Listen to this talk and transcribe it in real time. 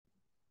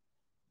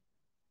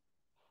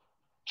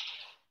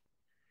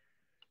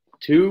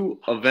Two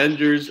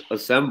Avengers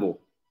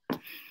assemble.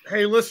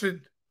 Hey,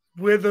 listen,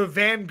 we're the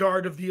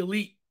vanguard of the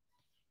elite.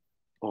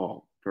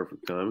 Oh,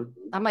 perfect timing.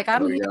 I'm like,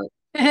 I'm here.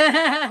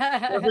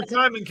 Perfect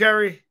timing,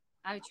 Kerry.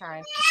 I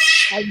try.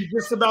 I'm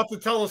just about to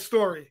tell a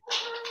story.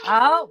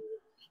 Oh,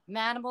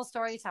 Manimal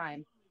story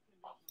time.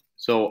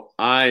 So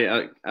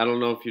I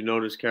don't know if you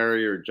noticed,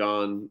 Kerry or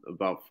John,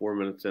 about 4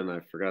 minutes in, I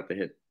forgot to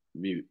hit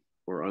mute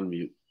or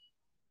unmute.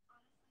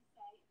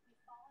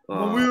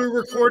 When we were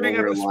recording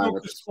at the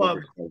Smokers Club,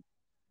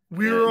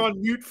 we were on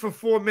mute for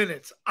 4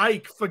 minutes.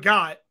 Ike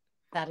forgot.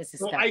 That is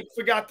so hysterical. Ike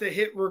forgot to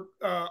hit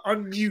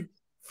unmute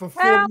for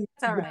 4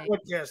 minutes. All right.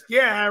 Podcast.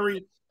 Yeah,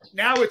 Harry.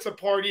 Now it's a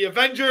party.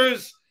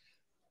 Avengers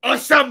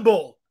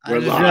assemble. I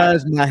just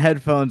realized my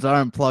headphones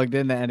aren't plugged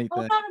into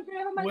anything.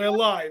 We're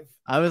live.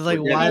 I was like,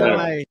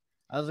 why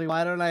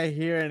don't I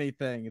hear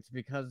anything? It's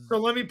because. So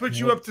let me put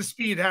you up to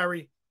speed,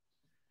 Harry.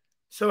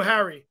 So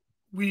Harry,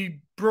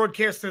 we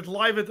broadcasted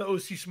live at the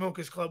OC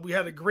Smokers Club. We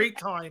had a great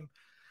time.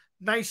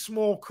 Nice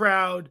small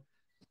crowd.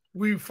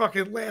 We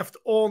fucking laughed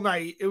all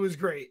night. It was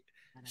great.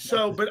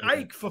 So, but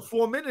Ike, for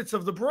 4 minutes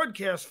of the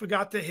broadcast,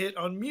 forgot to hit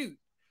unmute.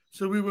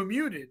 So we were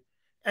muted.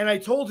 And I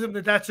told him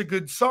that that's a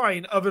good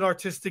sign of an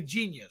artistic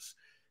genius,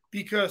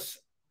 because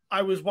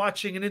I was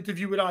watching an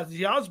interview with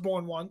Ozzy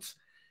Osbourne once.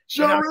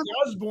 And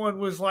Ozzy Osbourne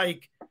was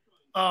like,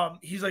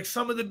 he's like,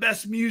 some of the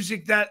best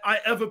music that I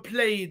ever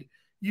played,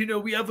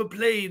 we ever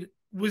played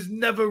was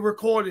never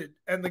recorded.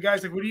 And the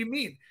guy's like, what do you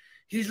mean?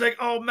 He's like,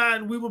 oh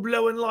man, we were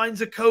blowing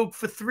lines of coke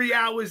for 3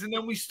 hours and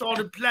then we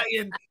started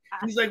playing.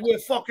 He's like, we're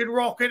fucking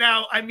rocking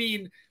out. I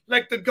mean,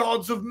 like the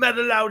gods of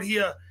metal out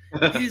here.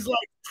 He's like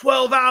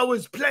 12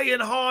 hours playing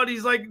hard.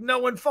 He's like, no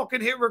one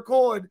fucking hit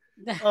record.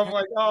 I'm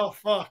like, oh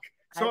fuck.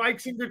 So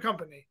Ike's in good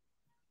company.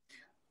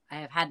 I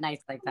have had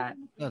nights like that.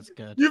 That's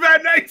good. You've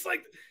had nights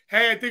like,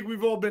 hey, I think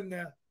we've all been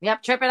there.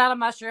 Yep, tripping out of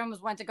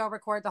mushrooms, went to go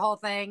record the whole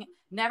thing.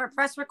 Never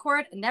press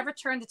record, never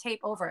turned the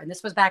tape over. And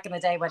this was back in the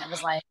day when it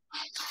was like,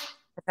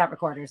 without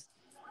recorders.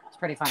 It's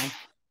pretty funny.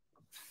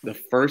 The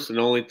first and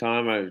only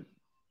time it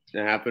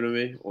happened to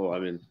me, well, I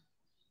mean,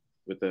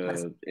 with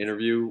the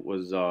interview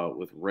was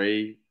with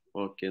Ray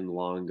fucking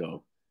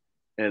Longo.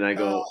 And I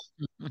go,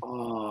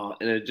 oh,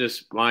 and it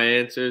just, my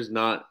answers,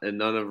 none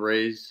of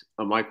Ray's,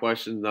 my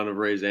questions, none of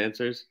Ray's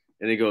answers.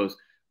 And he goes,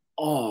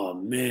 oh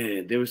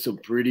man, there was some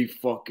pretty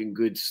fucking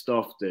good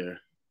stuff there.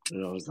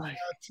 And I was like,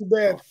 too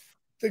bad.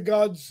 The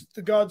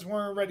gods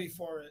weren't ready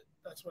for it.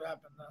 That's what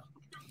happened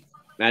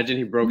though. Imagine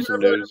he broke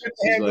some news.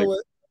 Like,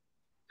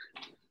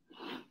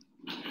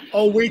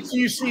 oh, wait till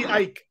you see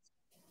Ike.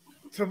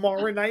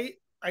 Tomorrow night,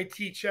 I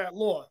teach at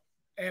law,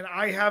 and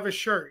I have a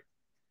shirt.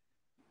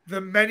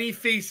 The Many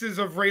Faces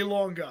of Ray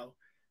Longo.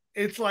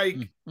 It's like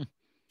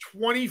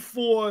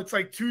 24. It's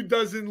like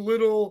 24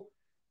 little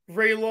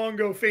Ray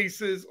Longo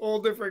faces,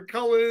 all different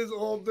colors,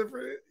 all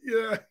different.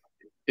 Yeah.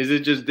 Is it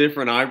just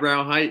different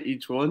eyebrow height,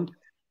 each one?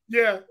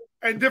 Yeah.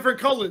 And different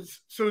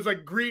colors. So it's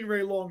like green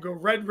Ray Longo,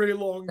 red Ray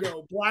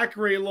Longo, black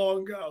Ray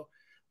Longo,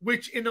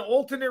 which in the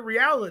alternate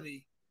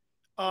reality,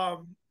 Ray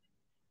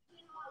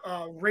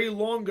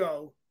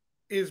Longo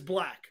is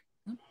black.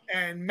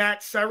 And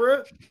Matt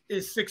Serra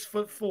is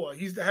 6'4".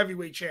 He's the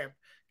heavyweight champ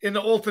in the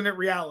alternate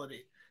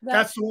reality.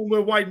 That's the one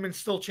where Weidman's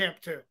still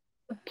champ too.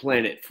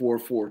 Planet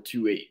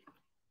 4428.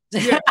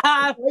 Yeah.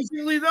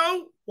 Surprisingly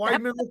though,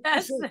 Weidman the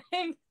best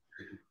thing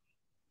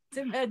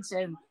to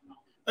mention.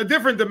 A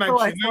different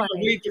dimension, not a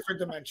way different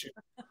dimension.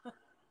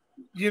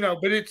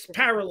 But it's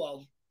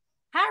parallel.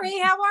 Harry,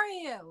 how are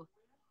you?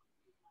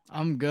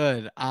 I'm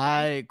good.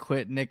 I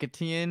quit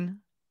nicotine.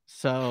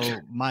 So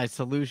my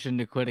solution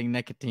to quitting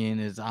nicotine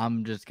is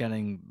I'm just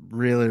getting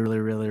really, really,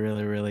 really,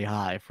 really, really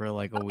high for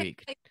like a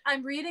week.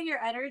 I'm reading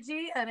your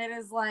energy, and it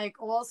is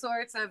like all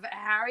sorts of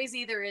Harry's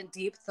either in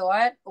deep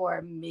thought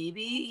or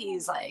maybe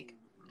he's like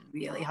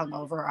really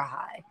hungover or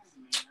high.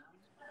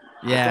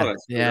 Yeah, I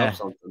was the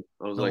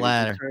like,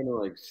 latter. trying to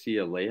like see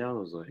a layout. I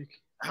was like,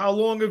 how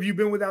long have you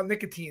been without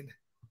nicotine?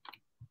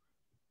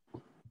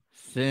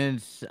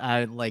 Since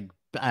literally like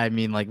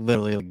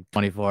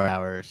 24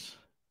 hours.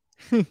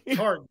 It's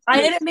hard. I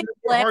didn't make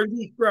it hard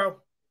week, bro.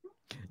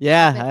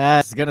 Yeah,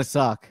 it's gonna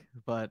suck,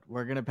 but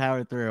we're gonna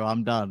power through.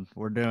 I'm done.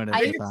 We're doing it.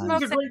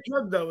 It's a great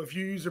drug though if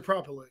you use it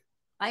properly.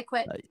 I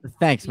quit.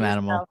 Thanks,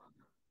 Manimal.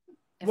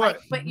 If I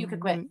quit, you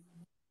could quit.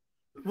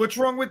 What's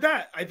wrong with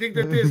that? I think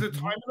that there's a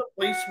time and a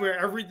place where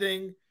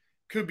everything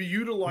could be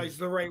utilized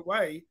the right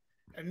way,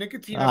 and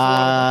nicotine has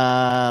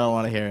I don't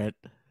want to hear it.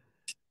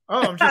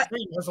 Oh, I'm just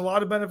saying, it has a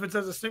lot of benefits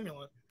as a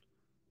stimulant.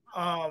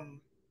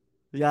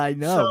 Yeah, I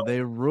know. They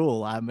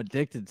rule. I'm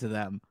addicted to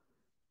them.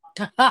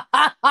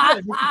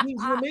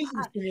 Nicotine's an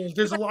amazing stimulant.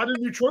 There's a lot of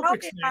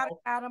nootropics now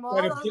that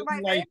are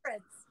putting like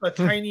a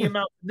tiny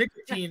amount of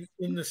nicotine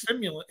in the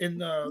stimulant, in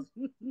the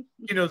the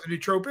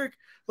nootropic.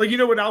 Like,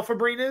 what Alpha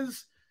Brain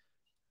is?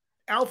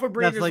 Alpha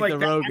Brain That's is like the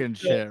the Rogan Advil.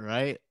 shit,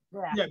 right?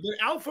 Yeah, but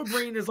Alpha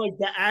Brain is like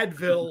the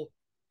Advil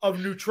of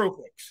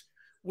nootropics.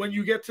 When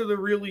you get to the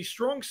really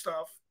strong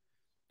stuff,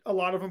 a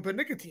lot of them put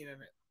nicotine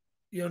in it.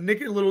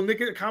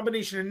 A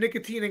combination of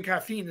nicotine and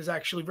caffeine is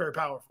actually very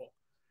powerful.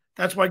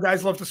 That's why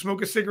guys love to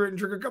smoke a cigarette and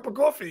drink a cup of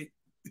coffee.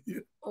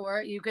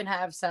 Or you can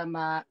have some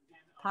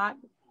pot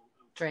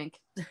drink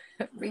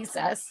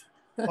recess.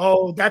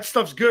 Oh, that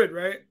stuff's good,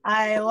 right?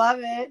 I love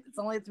it. It's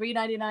only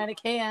 $3.99 a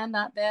can.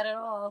 Not bad at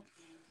all.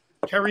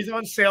 Kerry's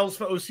on sales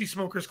for OC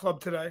Smokers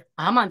Club today.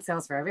 I'm on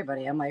sales for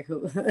everybody. I'm like,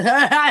 who?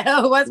 I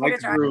know who was My going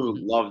to try. crew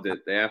loved it.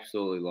 They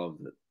absolutely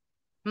loved it.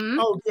 Hmm?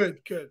 Oh, good.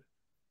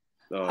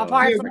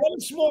 Apart Yeah, from- we had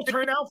a small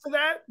turnout for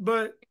that,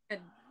 but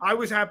I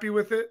was happy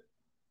with it.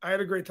 I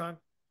had a great time.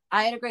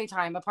 I had a great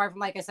time. Apart from,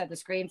 like I said, the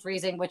screen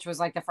freezing, which was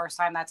like the first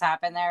time that's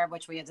happened there,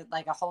 which we had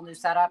like a whole new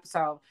setup.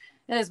 So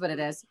it is what it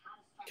is.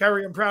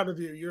 Kerry, I'm proud of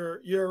you.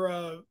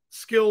 Your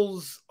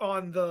skills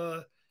on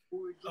the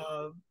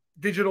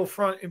digital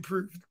front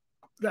improved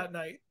that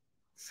night.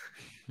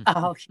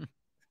 Oh,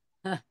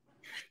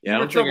 Yeah, I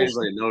don't think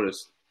anybody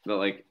noticed. But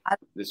like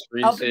the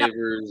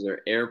screensavers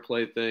or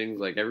airplay things,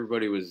 like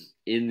everybody was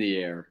in the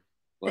air,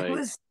 like it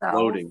was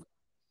floating.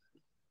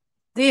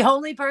 The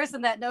only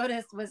person that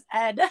noticed was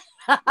Ed.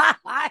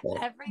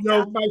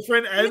 No, my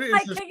friend Ed is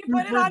like, can you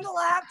put it on the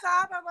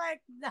laptop? I'm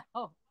like,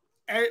 no.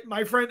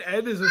 My friend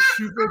Ed is a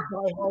super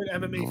diehard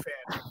MMA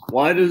fan.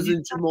 Why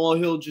doesn't Jamal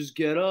Hill just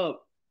get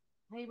up?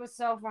 He was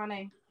so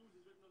funny.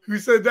 Who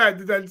said that?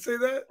 Did Ed say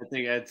that? I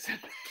think Ed said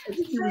I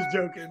think he was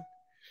joking.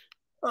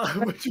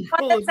 What you But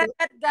call that it?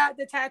 said that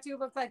the tattoo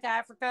looked like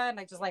Africa, and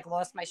I just like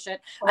lost my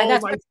shit. Oh, And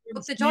that's my what friend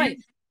looked the Steve.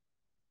 joint.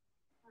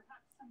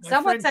 My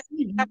Someone friend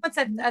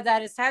said Steve.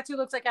 that his tattoo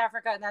looks like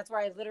Africa, and that's where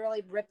I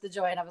literally ripped the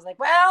joint. I was like,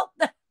 well,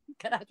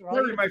 can I roll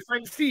Kerry, you? my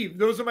friend Steve.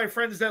 Those are my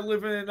friends that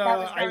live in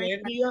was very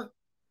Islandia.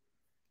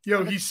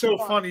 Yo, he's so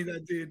funny,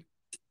 that dude.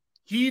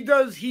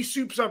 He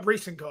soups up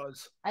racing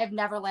cars. I've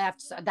never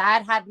laughed. So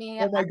that had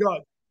me. Oh my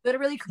god.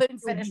 Literally couldn't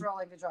finish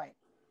rolling the joint.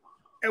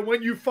 And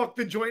when you fucked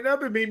the joint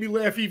up, it made me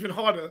laugh even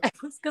harder.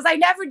 Because I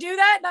never do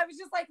that. And I was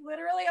just like,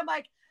 literally, I'm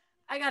like,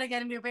 I got to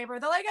get a new paper.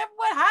 They're like,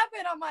 what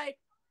happened? I'm like,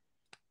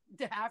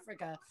 to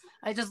Africa.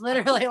 I just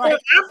literally like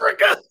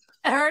Africa.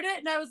 I heard it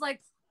and I was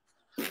like.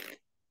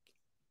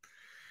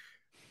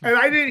 And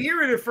I didn't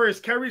hear it at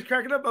first. Kerry's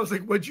cracking up. I was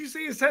like, what'd you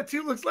say his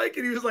tattoo looks like?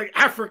 And he was like,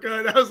 Africa.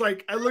 And I was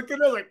like, I looked at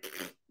it, I was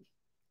like,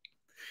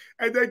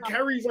 and then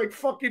Kerry's like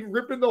fucking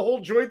ripping the whole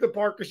joint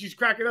apart because she's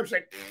cracking up. She's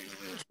like,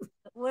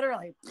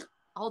 Literally.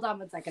 Hold on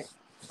 1 second.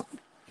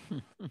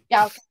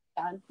 Yeah, okay,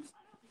 done.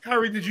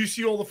 Kerry, did you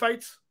see all the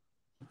fights?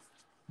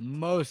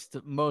 Most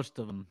of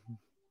them.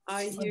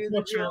 I hear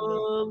the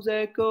drums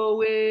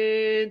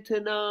echoing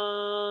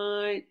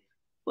tonight,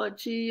 but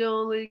she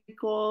only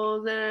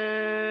calls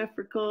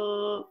Africa.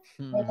 Oh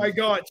my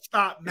god,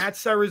 stop. Matt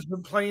Serra's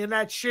been playing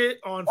that shit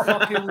on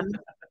fucking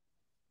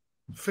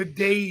for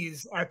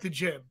days at the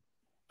gym.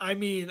 I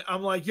mean,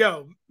 I'm like,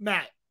 yo,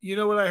 Matt, you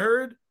know what I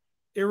heard?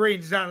 It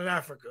rains down in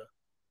Africa.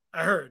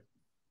 I heard.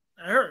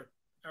 All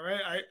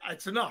right.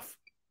 It's enough.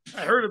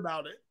 I heard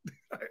about it.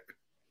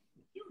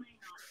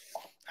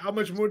 How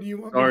much more do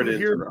you want me to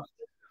hear?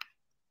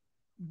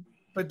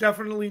 But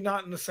definitely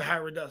not in the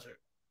Sahara Desert.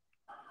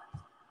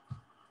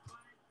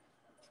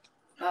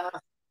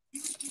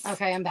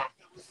 Okay, I'm back.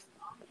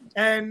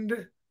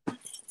 And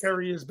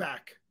Kerry is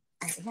back.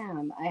 I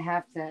am. I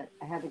had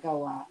to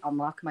go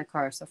unlock my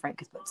car so Frank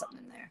could put something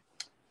in there.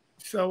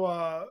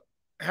 So,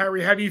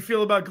 Harry, how do you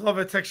feel about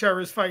Glover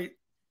Teixeira's fight?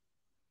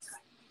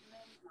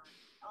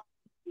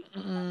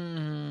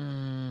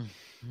 Yeah,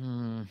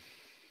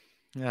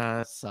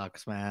 that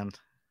sucks, man. It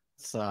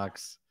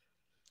sucks.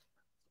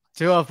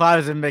 205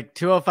 is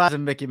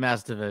in Mickey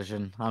Mouse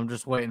division. I'm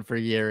just waiting for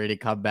Yuri to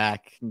come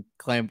back and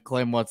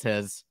claim what's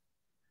his.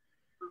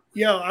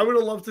 Yeah, I would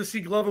have loved to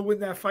see Glover win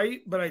that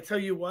fight, but I tell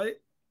you what,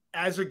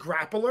 as a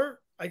grappler,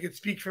 I could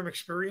speak from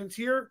experience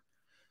here.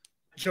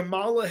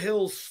 Jamala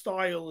Hill's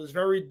style is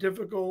very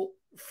difficult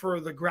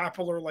for the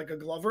grappler like a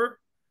Glover.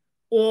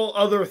 All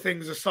other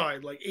things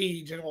aside, like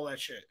age and all that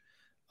shit.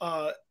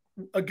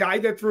 A guy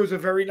that throws a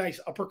very nice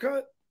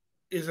uppercut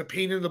is a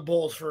pain in the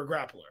balls for a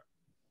grappler.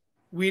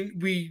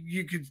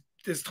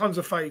 There's tons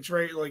of fights,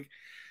 right? Like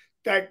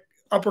that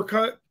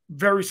uppercut,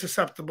 very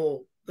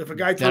susceptible. If a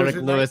guy throws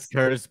Derek Lewis,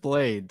 Curtis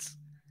Blades.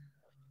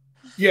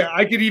 Yeah,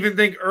 I could even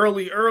think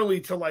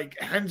early to like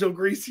Henzo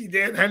Gracie,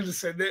 Dan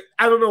Henderson.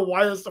 I don't know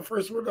why that's the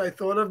first one I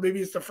thought of. Maybe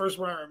it's the first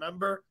one I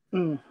remember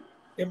in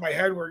my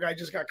head where a guy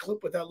just got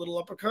clipped with that little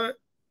uppercut.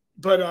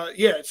 But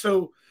yeah,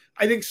 so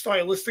I think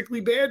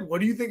stylistically bad.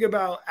 What do you think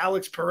about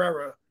Alex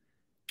Pereira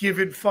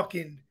giving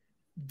fucking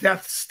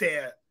death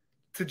stare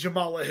to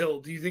Jamala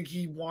Hill? Do you think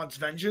he wants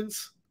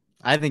vengeance?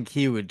 I think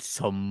he would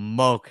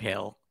smoke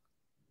Hill.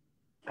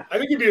 I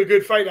think it'd be a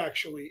good fight,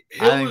 actually.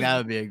 I think that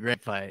would be a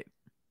great fight.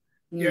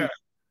 Yeah.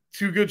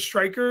 Two good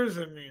strikers.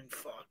 I mean,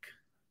 fuck.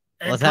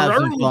 And Let's have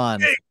some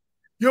fun.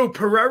 Yo,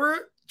 Pereira,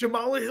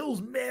 Jamala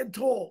Hill's mad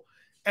tall.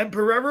 And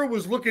Pereira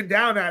was looking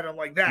down at him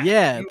like that.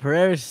 Yeah,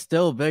 Pereira's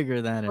still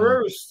bigger than him.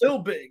 Pereira's still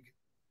big.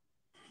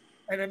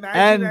 And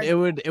imagine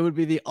it would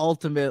be the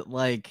ultimate,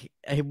 like,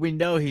 we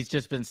know he's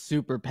just been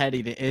super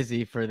petty to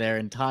Izzy for their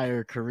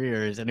entire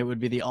careers, and it would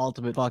be the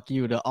ultimate fuck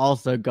you to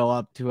also go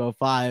up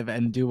 205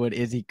 and do what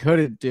Izzy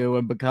couldn't do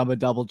and become a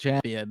double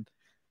champion.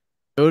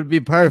 It would be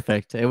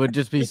perfect. It would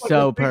just be It's like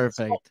so a big fuck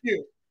perfect.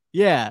 you.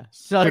 Yeah,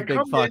 such a Like, big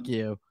come fuck in.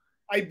 you.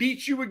 I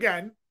beat you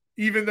again,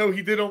 even though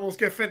he did almost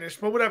get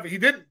finished, but whatever. He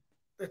didn't.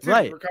 That's it.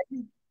 Right. He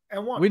recovered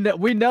and won.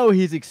 We know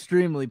he's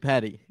extremely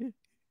petty.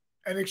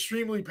 And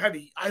extremely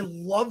petty. I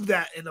love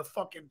that in a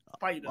fucking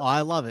fighter. Oh,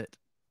 I love it.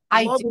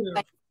 I Love do it.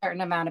 like a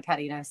certain amount of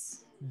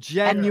pettiness.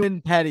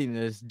 Genuine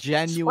pettiness,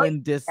 genuine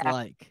Spite.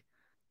 dislike.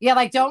 Yeah,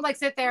 like don't like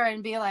sit there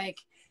and be like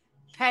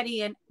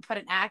petty and put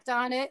an act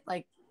on it.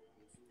 Like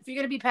if you're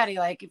gonna be petty,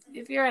 like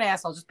if you're an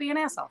asshole, just be an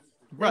asshole.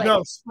 Right.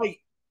 No, spite.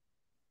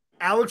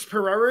 Alex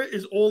Pereira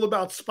is all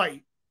about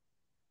spite.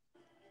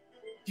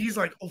 He's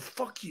like, oh,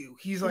 fuck you.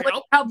 He's like, What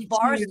I'll about beat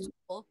you.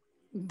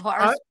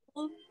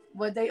 Barstool?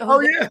 Would they? Oh,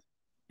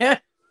 yeah.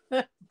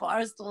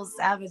 Barstool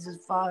savage as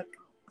fuck.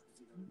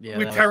 Yeah,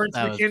 With that Terrence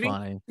was McKinney?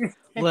 funny.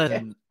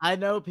 Listen, I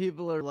know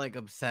people are like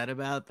upset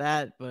about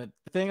that, but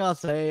the thing I'll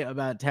say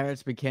about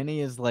Terrence McKinney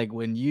is like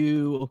when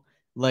you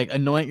like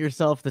anoint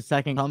yourself the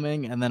second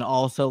coming and then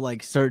also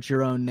like search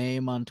your own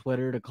name on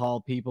Twitter to call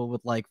people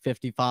with like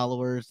 50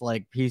 followers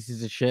like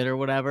pieces of shit or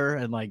whatever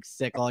and like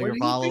sick all What your do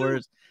you do?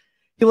 followers.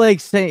 He like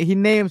say he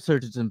name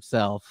searches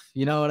himself.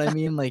 You know what I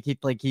mean? Like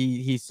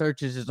he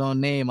searches his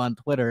own name on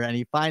Twitter and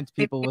he finds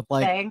people with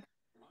like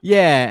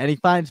yeah, and he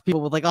finds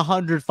people with like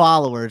 100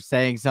 followers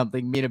saying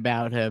something mean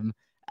about him,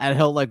 and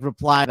he'll like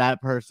reply to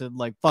that person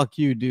like "fuck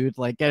you, dude,"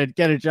 like get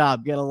a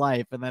job, get a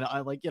life, and then I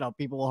like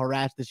people will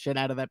harass the shit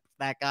out of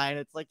that guy, and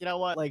it's like you know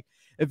what, like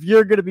if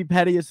you're gonna be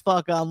petty as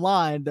fuck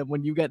online, then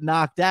when you get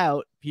knocked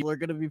out, people are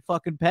gonna be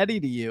fucking petty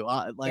to you.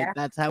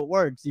 That's how it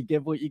works. You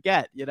give what you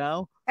get, you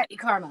know. Petty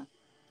karma.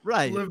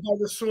 Right. Live by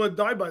the sword,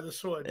 die by the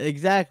sword.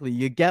 Exactly.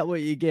 You get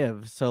what you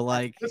give. So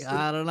like, Listen,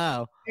 I don't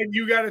know. And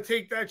you got to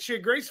take that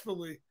shit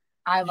gracefully.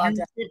 I loved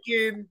it.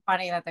 Freaking,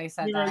 Funny that they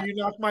said that. You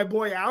knocked my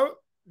boy out.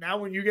 Now,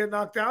 when you get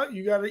knocked out,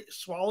 you got to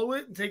swallow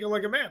it and take it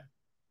like a man.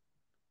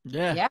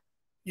 Yeah. Yeah.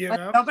 You but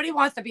know? Nobody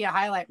wants to be a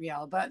highlight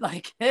reel, but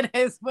like it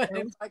is what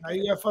it now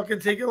you got to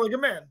fucking take it like a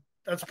man.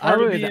 That's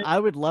I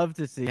would love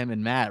to see him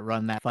and Matt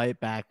run that fight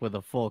back with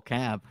a full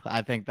camp.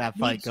 I think that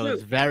fight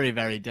goes very,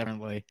 very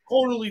differently.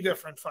 Totally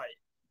different fight.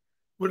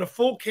 With a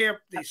full camp,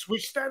 they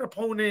switched that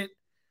opponent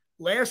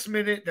last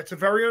minute. That's a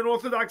very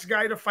unorthodox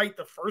guy to fight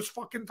the first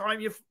fucking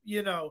time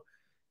you know,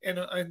 in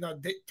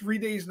 3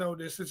 days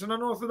notice. It's an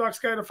unorthodox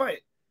guy to fight.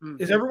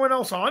 Mm-hmm. Is everyone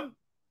else on?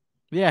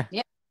 Yeah.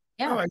 Yeah.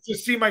 Yeah. Oh, I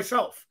just see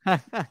myself.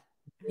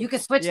 You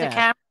could switch the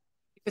camera.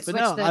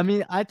 I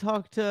mean, I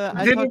talked to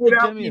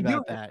Jimmy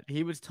about that.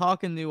 He was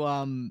talking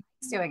to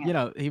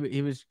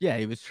he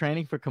was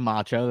training for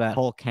Camacho that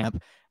whole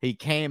camp. He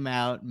came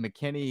out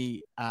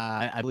McKinney,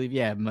 I believe,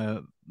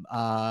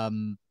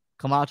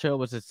 Camacho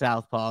was a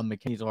southpaw,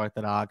 McKinney's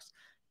orthodox.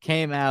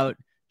 Came out,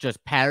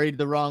 just parried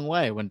the wrong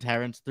way when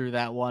Terrence threw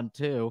that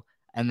 1-2,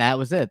 and that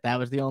was it. That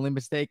was the only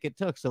mistake it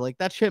took. So like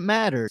that shit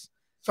matters.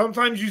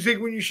 Sometimes you zig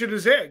when you should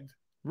have zigged.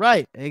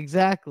 Right,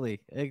 exactly.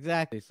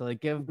 So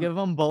like give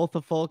them both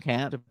a full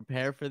camp to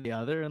prepare for the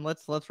other, and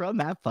let's run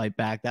that fight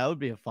back. That would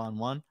be a fun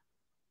one.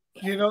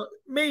 You know,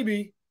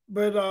 maybe,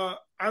 but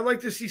I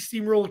like to see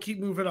Steamroller keep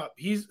moving up.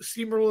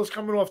 Steamroller's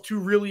coming off 2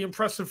 really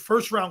impressive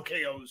first round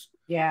KOs.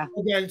 Yeah,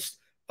 against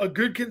a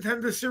good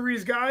Contender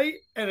Series guy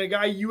and a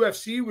guy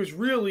UFC was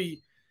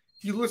really.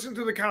 If you listen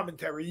to the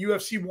commentary,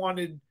 UFC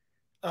wanted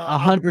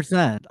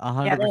 100%.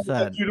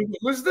 100%.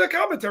 Listen to the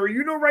commentary.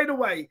 You know right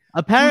away.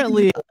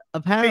 Apparently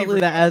the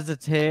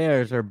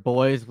Azateers are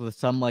boys with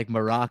some like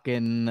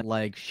Moroccan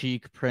like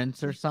chic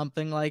prince or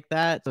something like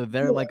that. So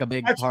they're like a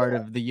big part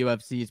of the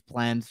UFC's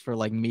plans for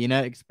like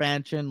MENA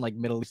expansion, like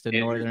Middle East and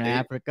Northern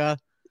Africa.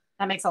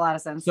 That makes a lot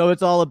of sense. So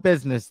it's all a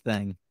business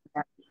thing.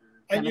 Yeah.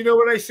 And you know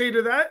what I say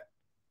to that?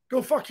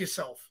 Go fuck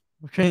yourself.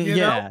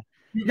 Yeah.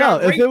 No,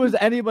 if it was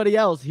anybody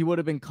else, he would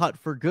have been cut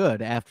for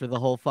good after the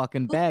whole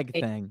fucking bag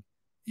thing.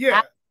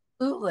 Yeah.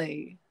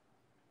 Absolutely.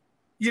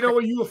 You know,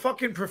 are you a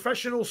fucking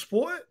professional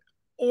sport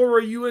or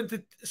are you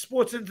into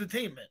sports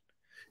entertainment?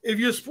 If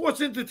you're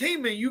sports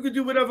entertainment, you can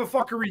do whatever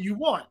fuckery you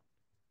want.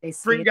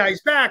 Bring guys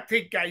back,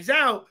 take guys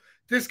out.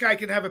 This guy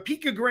can have a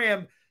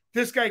picogram.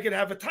 This guy can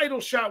have a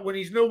title shot when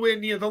he's nowhere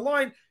near the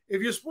line.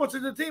 If you're sports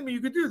entertainment,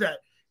 you could do that.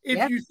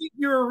 If you think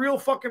you're a real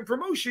fucking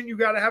promotion, you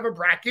got to have a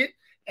bracket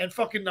and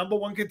fucking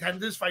 #1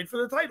 contenders fight for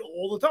the title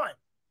all the time.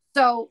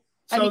 So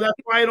that's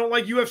why I don't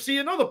like UFC.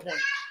 Another point.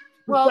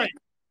 Well,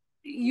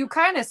 you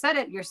kind of said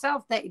it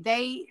yourself that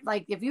they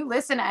like if you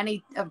listen to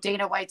any of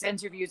Dana White's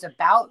interviews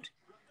about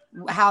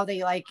how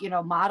they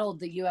modeled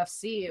the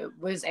UFC, it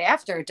was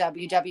after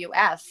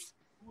WWF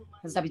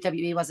because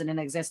WWE wasn't in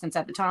existence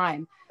at the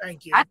time.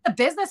 Thank you. That's the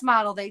business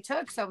model they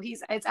took. So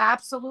it's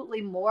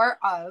absolutely more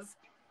of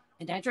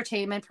an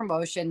entertainment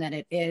promotion than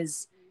it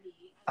is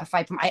a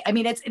fight. I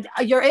mean,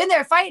 you're in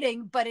there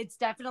fighting, but it's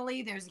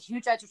definitely there's a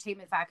huge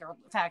entertainment factor.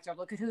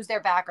 Look at who's their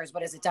backers.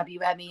 What is it?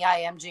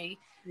 WMEIMG.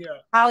 Yeah.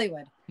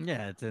 Hollywood.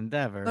 Yeah, it's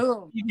Endeavor.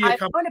 Boom.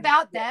 I've known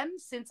about them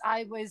since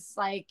I was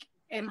like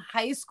in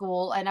high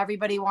school, and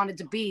everybody wanted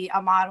to be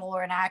a model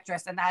or an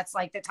actress, and that's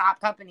like the top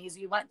companies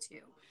you went to.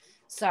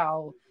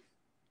 So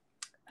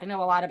I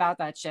know a lot about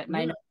that shit, and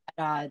I know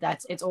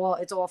it's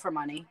all for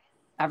money.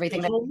 Everything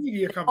It's that all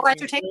media company.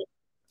 entertainment.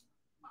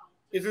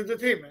 It's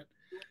entertainment.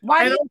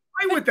 Why? And I'm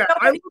fine with that.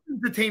 I love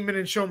entertainment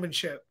and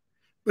showmanship.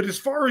 But as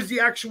far as the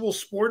actual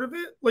sport of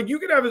it, like you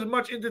can have as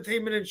much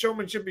entertainment and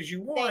showmanship as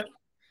you want.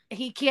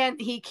 He can't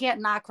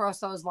not cross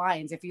those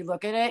lines. If you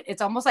look at it,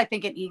 it's almost, I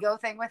think, an ego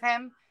thing with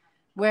him,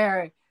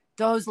 where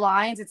those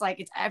lines, it's like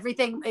it's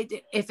everything.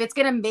 If it's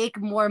gonna make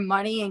more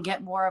money and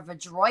get more of a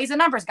draw, he's a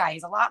numbers guy.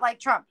 He's a lot like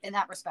Trump in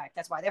that respect.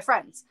 That's why they're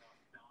friends.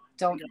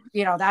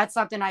 That's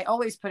something I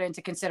always put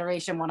into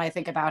consideration when I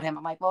think about him.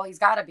 I'm like, well, he's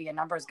got to be a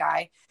numbers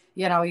guy.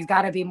 He's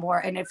got to be more.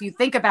 And if you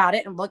think about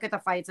it and look at the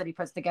fights that he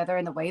puts together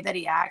and the way that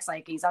he acts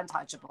like he's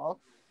untouchable,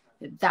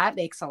 that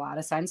makes a lot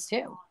of sense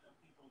too.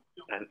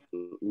 And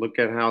look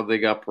at how they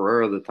got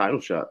Pereira the title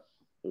shot.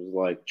 It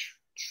was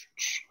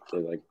like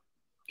they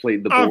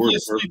played the board.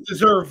 Obviously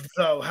deserved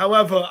though.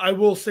 However, I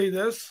will say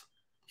this: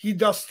 he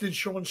dusted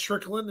Sean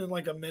Strickland in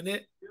like a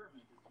minute.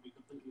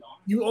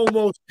 You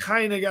almost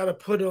kind of got to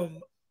put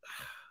him.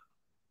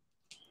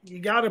 You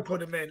got to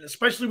put him in,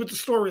 especially with the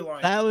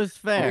storyline. That was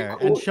fair.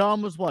 And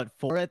Sean was what,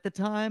 4 at the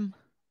time?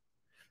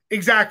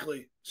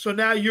 Exactly. So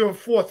now you're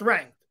 4th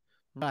ranked.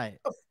 Right.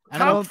 A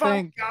top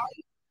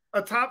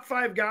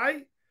 5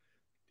 guy,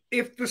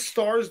 if the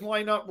stars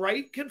line up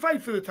right, can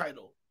fight for the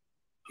title.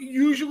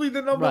 Usually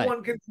the number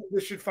 1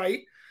 contender should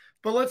fight.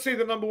 But let's say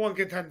the number 1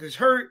 contender is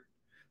hurt.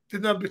 The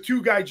number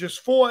 2 guy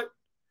just fought.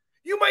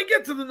 You might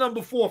get to the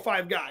number 4 or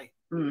 5 guy.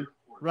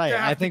 Right.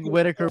 I think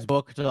Whitaker's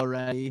booked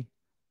already.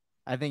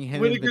 I think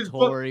him and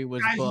Vittori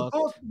was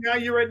booked. Now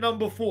you're at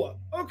number 4.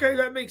 Okay,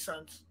 that makes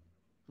sense.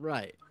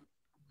 Right.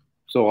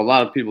 So a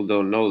lot of people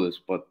don't know this,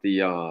 but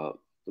the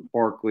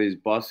Barclays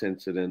bus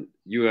incident,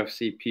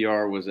 UFC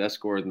PR was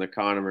escorting the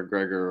Conor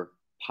McGregor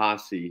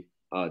posse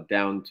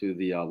down to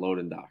the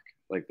loading dock.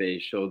 Like they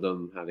showed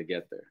them how to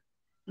get there.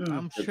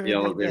 I'm sure the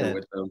elevator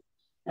with them.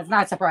 That's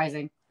not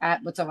surprising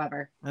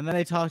whatsoever. And then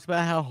they talked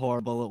about how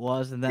horrible it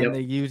was, and then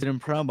they used it in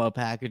promo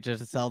packages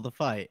to sell the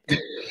fight.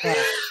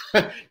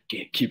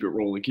 Keep it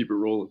rolling, keep it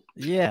rolling.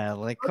 Yeah,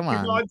 like come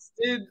on. Gods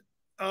did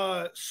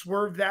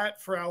swerve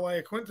that for Al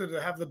Iaquinta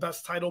to have the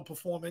best title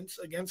performance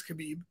against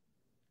Khabib.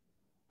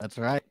 That's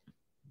right.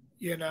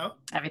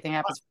 Everything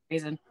happens for a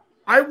reason.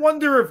 I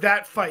wonder if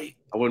that fight.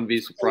 I wouldn't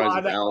be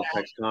surprised if Al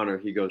texts Conor.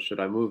 He goes, "Should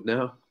I move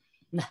now?"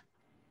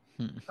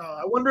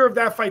 I wonder if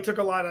that fight took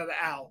a lot out of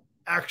Al,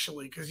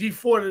 actually, because he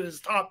fought at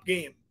his top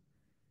game.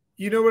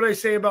 You know what I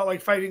say about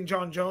like fighting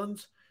John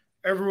Jones?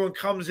 Everyone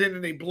comes in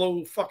and they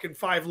blow fucking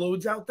 5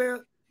 loads out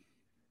there.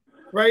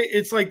 Right?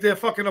 It's like they're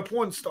fucking a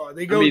porn star.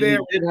 They go there.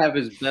 He did have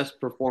his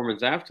best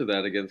performance after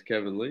that against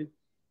Kevin Lee.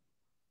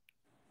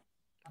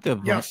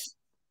 Yes.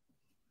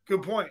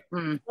 Good point.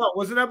 Oh,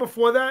 wasn't that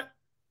before that?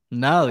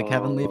 No, the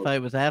Kevin Lee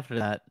fight was after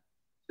that.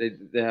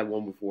 They had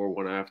one before,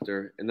 one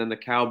after, and then the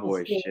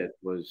Cowboy shit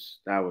was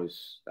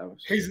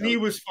his knee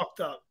was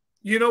fucked up.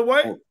 You know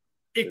what?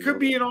 It could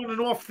be an on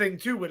and off thing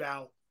too with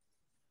Al.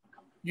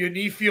 Your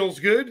knee feels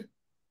good.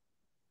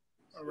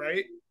 All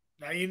right.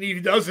 Now your knee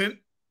doesn't.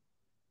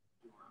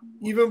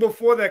 Even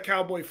before that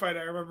Cowboy fight,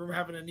 I remember him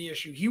having a knee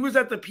issue. He was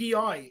at the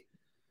PI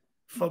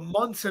for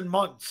months and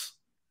months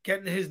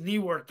getting his knee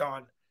worked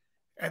on.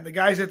 And the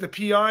guys at the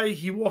PI,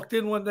 he walked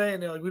in one day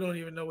and they're like, "We don't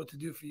even know what to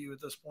do for you at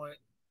this point."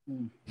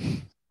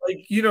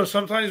 Like,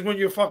 sometimes when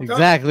you're fucked up.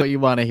 Exactly what you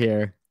want to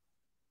hear.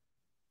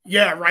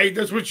 Yeah, right.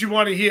 That's what you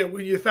want to hear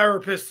when your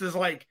therapist is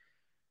like,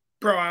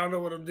 "Bro, I don't know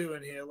what I'm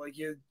doing here." Like,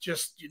 your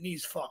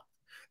knee's fucked.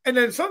 And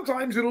then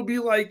sometimes it'll be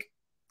like,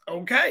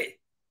 okay.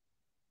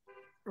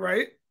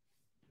 Right?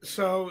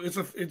 So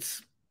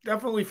it's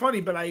definitely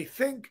funny, but I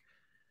think,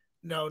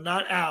 no,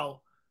 not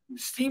Al.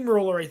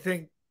 Steamroller, I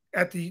think,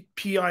 at the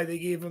PI, they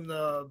gave him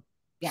the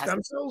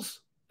stem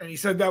cells, and he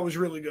said that was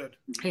really good.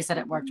 He said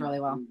it worked really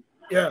well.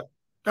 Yeah,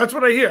 that's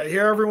what I hear. I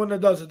hear everyone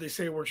that does it, they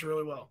say it works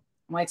really well.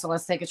 I'm like, so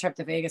let's take a trip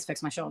to Vegas,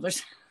 fix my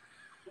shoulders.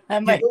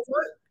 I'm like,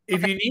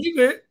 if you need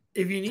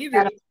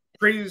it,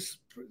 please,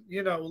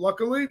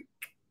 luckily,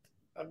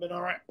 I've been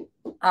all right.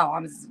 Oh,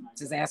 I'm a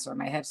disaster with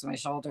my hips and my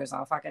shoulders.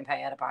 I'll fucking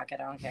pay out of pocket.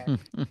 I don't care.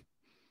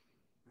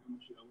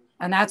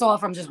 And that's all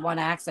from just one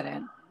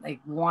accident. Like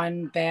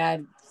one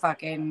bad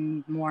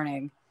fucking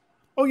morning.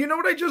 Oh, you know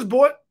what I just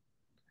bought?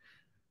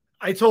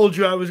 I told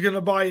you I was going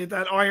to buy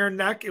that iron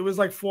neck. It was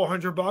like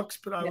 $400,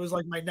 but I was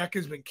like, my neck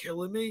has been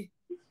killing me.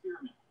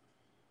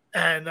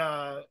 And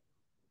I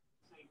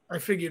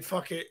figured,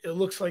 fuck it. It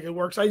looks like it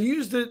works. I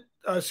used it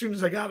as soon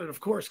as I got it, of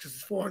course, because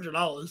it's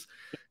 $400.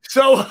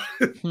 So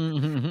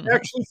it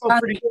actually felt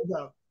pretty good,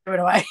 though. Throw it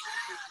away.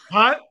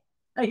 Huh?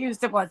 I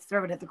used it once,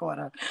 throw it at the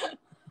corner.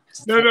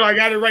 No, I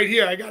got it right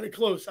here. I got it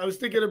close. I was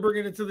thinking of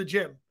bringing it to the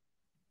gym.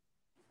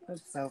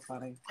 That's so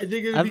funny. I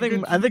think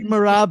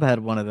Marab had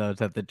one of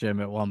those at the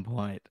gym at one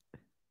point.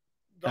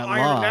 The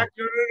iron neck?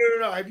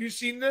 No. Have you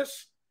seen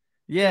this?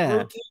 Yeah. It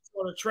rotates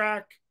on a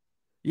track.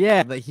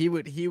 Yeah, like he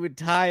would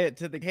tie it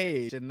to the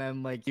cage and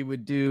then like he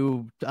would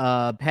do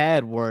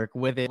pad work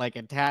with it like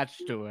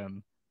attached to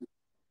him.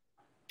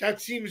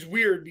 That seems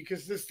weird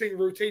because this thing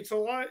rotates a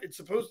lot. It's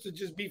supposed to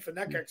just be for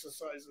neck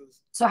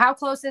exercises. So how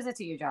close is it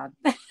to you, John?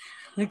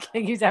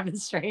 Can you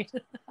demonstrate?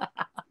 I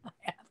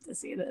have to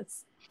see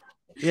this.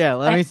 Yeah,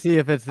 let me see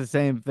if it's the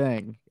same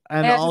thing.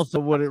 And also,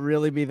 would it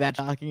really be that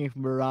shocking if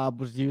Marab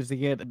was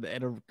using it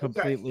in a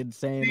completely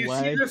insane Do you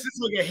way? see this is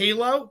like a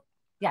halo?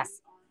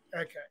 Yes.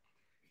 Okay.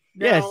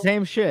 Now, yeah,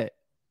 same shit.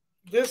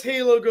 This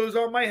halo goes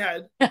on my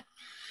head.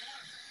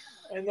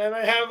 And then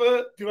I have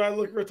a, do I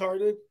look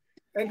retarded?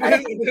 And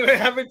then I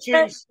have a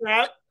chin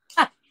strap.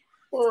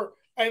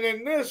 And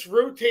then this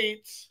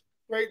rotates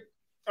right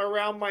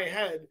around my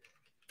head.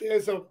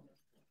 There's a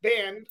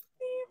band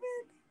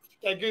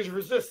that gives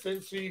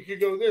resistance, so you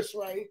could go this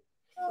way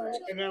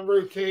and then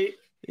rotate.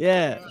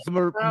 Yeah, so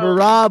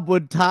Marab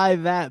would tie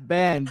that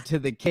band to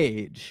the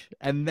cage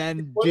and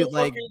then do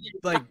like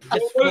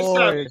press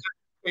forward.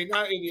 Wait,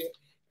 not idiot.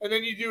 And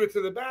then you do it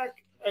to the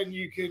back, and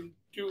you can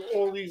do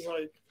all these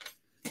like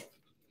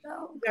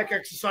neck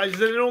exercises.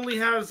 And it only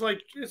has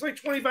it's like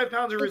 25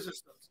 pounds of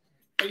resistance,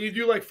 and you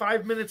do like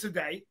 5 minutes a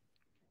day.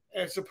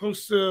 And it's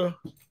supposed to,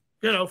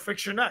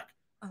 fix your neck.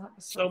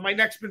 So my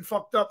neck's been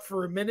fucked up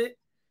for a minute.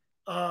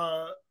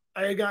 I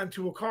had gotten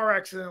into a car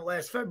accident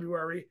last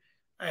February.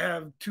 I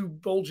have 2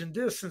 bulging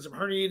discs and some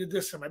herniated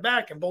discs in my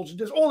back and bulging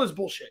discs, all this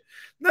bullshit.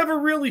 Never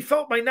really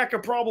felt my neck a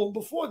problem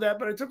before that,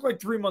 but I took like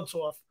 3 months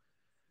off.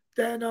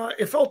 Then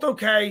it felt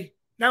okay.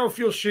 Now it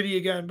feels shitty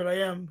again, but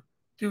I am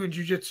doing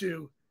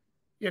jujitsu,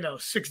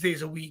 6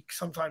 days a week,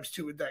 sometimes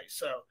 2 a day.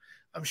 So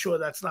I'm sure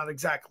that's not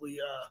exactly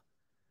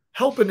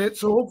helping it.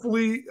 So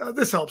hopefully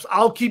this helps.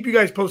 I'll keep you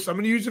guys posted. I'm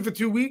going to use it for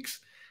 2 weeks,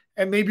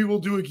 and maybe we'll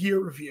do a gear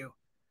review.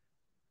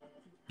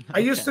 I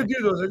used to do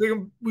those. I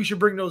think we should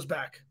bring those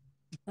back.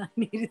 I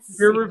need to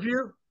gear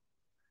review.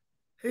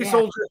 Hey,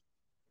 Soldier.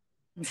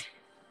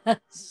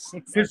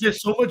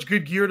 There's so much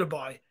good gear to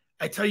buy.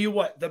 I tell you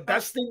what, the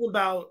best thing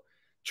about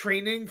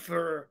training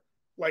for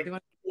like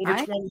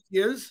over 20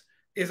 years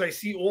is I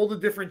see all the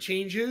different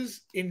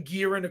changes in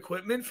gear and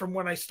equipment from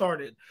when I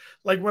started.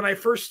 Like when I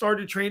first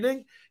started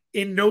training,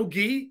 in no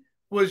gi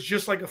was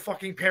just like a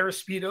fucking pair of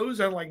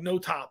Speedos and like no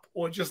top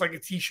or just like a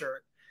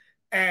t-shirt.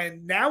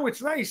 And now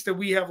it's nice that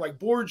we have like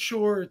board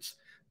shorts,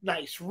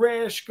 nice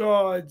rash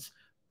guards,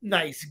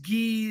 nice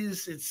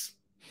gis. It's,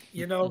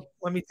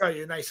 let me tell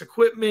you, nice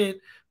equipment,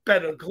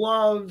 better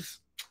gloves.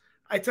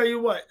 I tell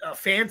you what,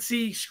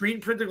 fancy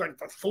screen printing, like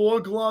the Thor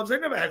gloves. I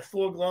never had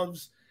Thor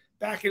gloves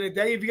back in the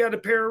day. If you got a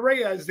pair of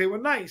Reyes, they were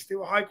nice. They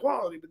were high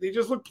quality, but they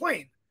just look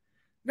plain.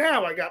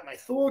 Now I got my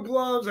Thor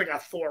gloves. I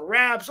got Thor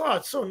wraps. Oh,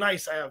 it's so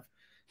nice. I have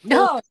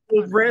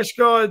rash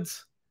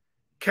guards.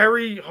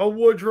 Kerry, her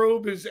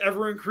wardrobe is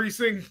ever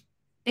increasing.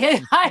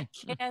 I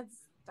can't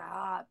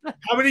stop.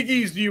 How many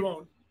gis do you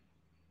own?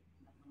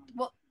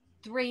 Well,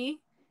 3.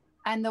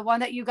 And the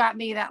one that you got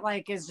me that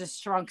like is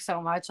just shrunk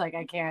so much. Like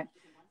I can't.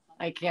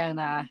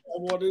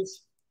 What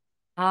is?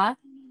 Huh?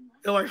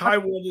 They're like high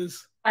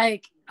waters.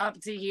 Like up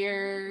to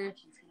here.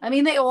 I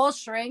mean, they all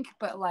shrink,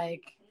 but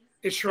like.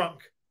 It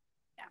shrunk.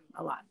 Yeah,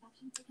 a lot.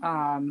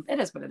 It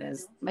is what it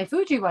is. My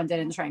Fuji one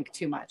didn't shrink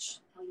too much.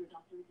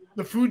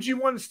 The Fuji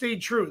one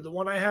stayed true. The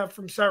one I have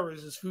from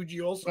Sarah's is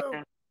Fuji also.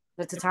 Yeah.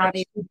 The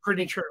tatami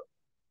pretty true.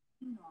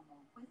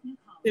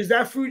 Is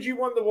that Fuji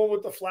one the one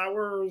with the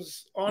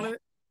flowers on it?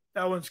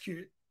 That one's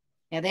cute.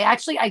 Yeah, they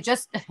actually.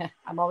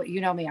 I'm always.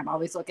 You know me. I'm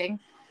always looking,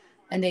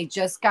 and they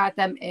just got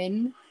them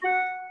in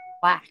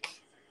black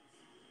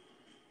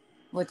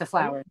with the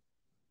flowers.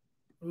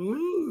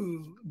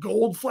 Ooh,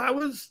 gold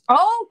flowers.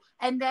 Oh,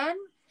 and then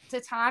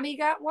Tatami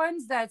got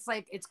ones that's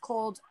like, it's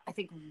called, I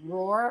think,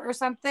 Roar or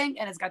something,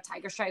 and it's got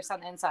tiger stripes on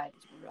the inside.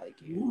 It's really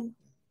cute. Ooh.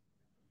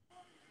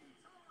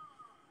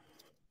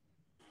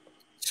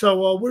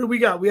 So what do we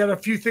got? We had a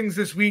few things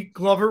this week.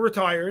 Glover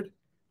retired.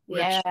 Which,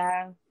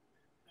 yeah.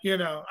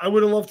 I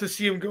would have loved to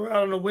see him go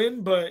out on a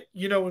win, but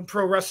in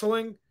pro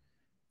wrestling,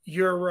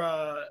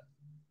 you're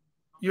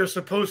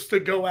supposed to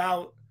go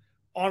out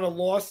on a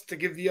loss to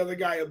give the other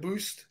guy a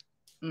boost.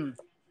 Mm.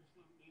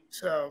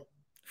 So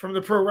from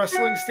the pro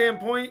wrestling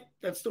standpoint,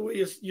 that's the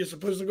way you're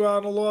supposed to go out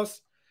on a loss.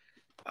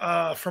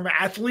 From an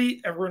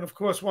athlete, everyone, of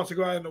course, wants to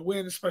go out on a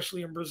win,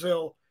 especially in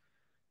Brazil.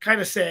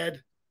 Kind of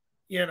sad,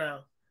 Would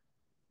have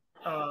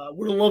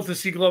loved to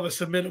see Glover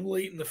submit him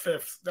late in the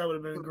 5th. That would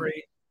have been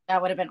great.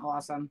 That would have been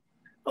awesome.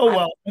 Oh,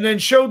 well. And then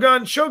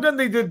Shogun,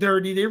 they did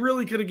dirty. They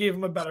really could have gave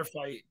him a better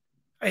fight.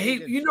 I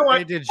hate,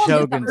 they did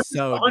Shogun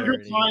so 100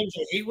 dirty. times.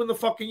 I hate when the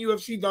fucking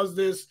UFC does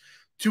this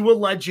to a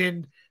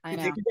legend. They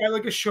take a guy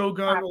like a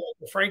Shogun or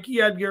like a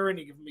Frankie Edgar and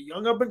they give him a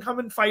young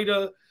up-and-coming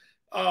fighter.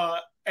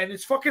 And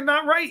it's fucking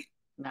not right.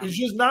 No. It's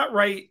just not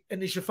right,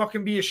 and they should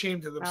fucking be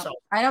ashamed of themselves.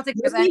 No, I don't think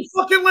there's any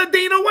fucking let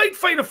Dana White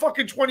fight a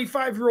fucking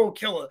 25-year-old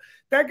killer.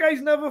 That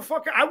guy's never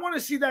fucking. I want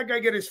to see that guy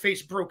get his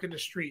face broke in the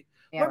street.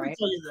 Yeah, let me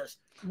tell you this: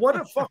 what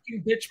a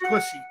fucking bitch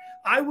pussy!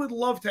 I would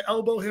love to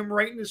elbow him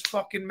right in his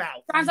fucking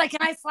mouth. Sounds like,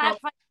 can I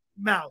slap fight?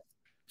 Mouth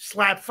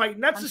slap fight,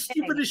 and that's the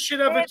stupidest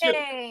shit ever. Too.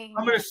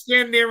 I'm gonna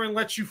stand there and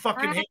let you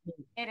fucking hit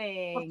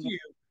me. Fuck you.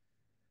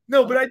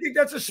 No, but I think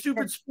that's a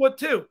stupid sport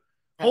too.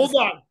 Hold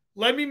on,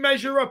 let me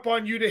measure up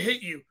on you to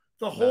hit you.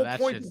 The whole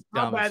point of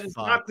combat is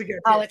not to get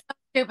hit. Oh, it's so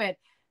stupid.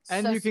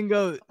 And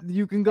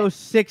you can go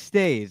 6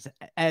 days.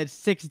 At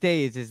 6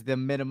 days is the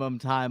minimum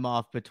time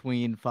off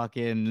between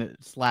fucking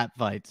slap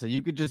fights. So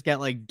you could just get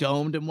like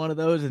domed in one of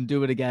those and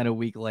do it again a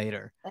week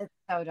later. That's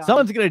so dumb.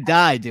 Someone's gonna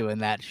die doing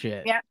that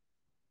shit. Yeah.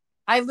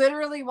 I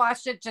literally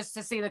watched it just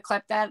to see the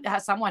clip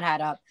that someone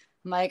had up.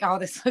 I'm like, oh,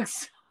 this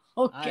looks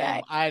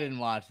okay. I didn't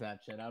watch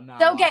that shit. I'm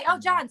not. Okay. Oh,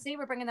 John, see,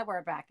 we're bringing the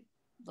word back.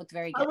 Looked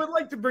very good. I would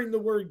like to bring the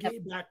word gay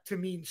back to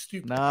mean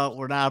stupid. No,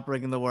 we're not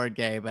bringing the word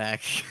gay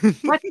back.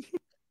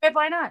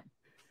 Why not?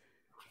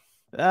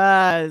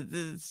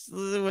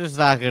 We're just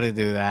not gonna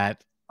do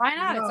that. Why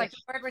not? It's like the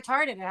word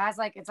retarded. It has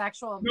like its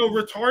actual. No,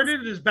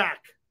 retarded is back.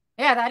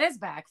 Yeah, that is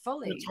back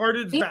fully.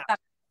 Retarded is back.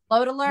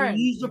 Slow to learn. When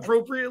used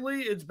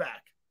appropriately, it's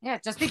back. Yeah,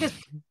 just because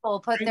people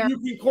put and their. You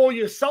can call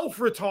yourself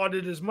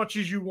retarded as much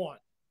as you want.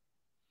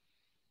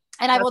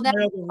 And I will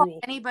never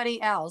call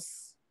anybody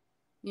else.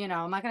 You know,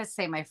 I'm not gonna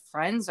say my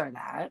friends are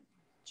that.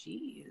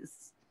 Jeez,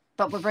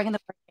 but we're bringing the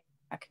word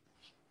back.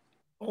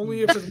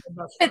 Only if it's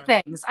my best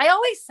friend. Things. I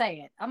always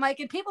say it. I'm like,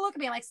 and people look at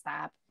me like,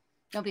 stop.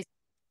 Don't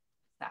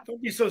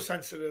be so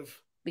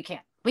sensitive. We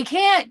can't.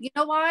 You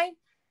know why?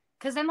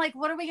 Because then, like,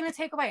 what are we going to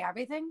take away?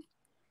 Everything?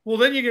 Well,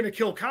 then you're going to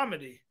kill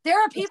comedy.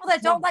 There are people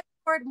that don't like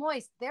the word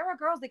moist. There are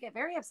girls that get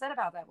very upset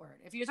about that word.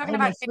 If you're talking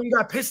about. My friend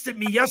got pissed at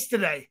me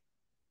yesterday.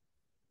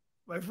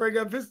 My friend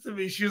got pissed at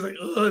me. She was like,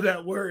 oh,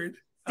 that word.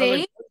 See?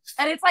 Like,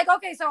 and it's like,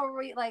 okay, so are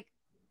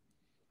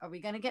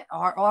we going to get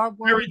our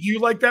word? Harry, do you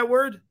like that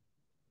word?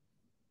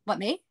 What,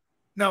 me?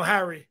 No,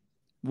 Harry.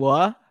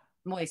 What?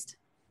 Moist.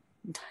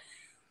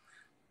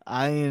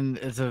 I mean,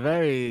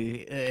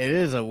 it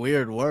is a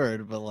weird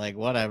word, but like,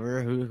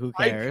 whatever. Who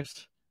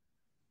cares?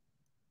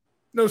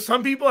 No,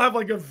 some people have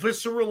like a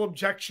visceral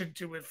objection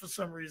to it for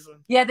some reason.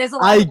 Yeah, there's a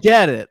lot. I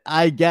get it.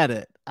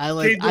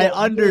 I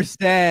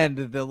understand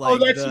the like. Oh,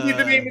 that should be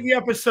the name of the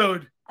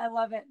episode. I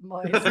love it.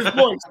 Moist. This is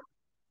moist.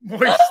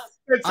 Moist.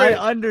 I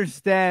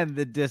understand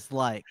the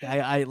dislike.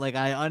 I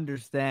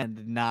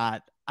understand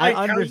not. I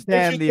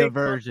understand the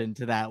aversion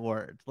to that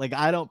word. Like,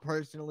 I don't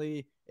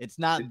personally, it's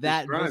not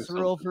that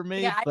visceral for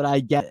me, but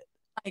I get it.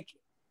 Like,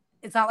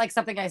 it's not like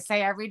something I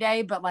say every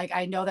day, but like,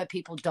 I know that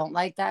people don't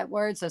like that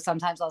word. So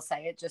sometimes I'll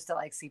say it just to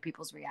like see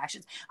people's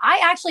reactions.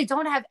 I actually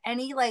don't have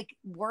any like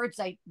words.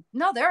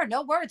 There are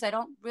no words I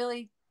don't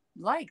really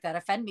like that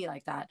offend me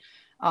like that.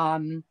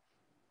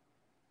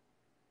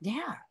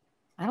 Yeah,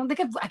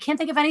 I can't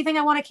think of anything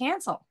I want to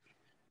cancel.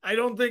 I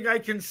don't think I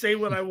can say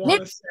what I want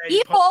to say.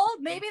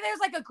 Maybe there's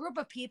like a group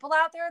of people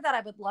out there that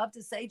I would love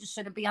to say just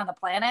shouldn't be on the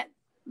planet.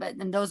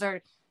 And those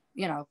are,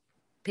 you know,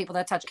 people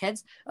that touch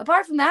kids.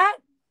 Apart from that,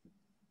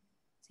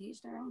 it's each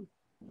their own.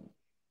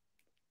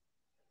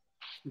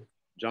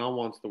 John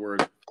wants the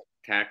word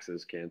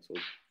taxes canceled.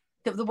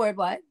 The word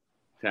what?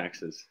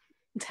 Taxes.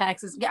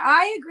 Taxes. Yeah,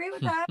 I agree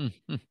with that.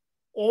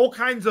 All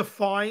kinds of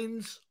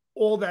fines,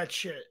 all that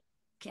shit.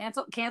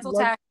 Cancel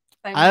tax.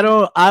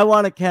 I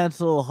want to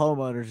cancel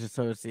homeowners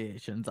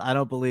associations. I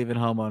don't believe in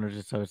homeowners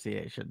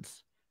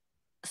associations.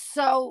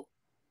 So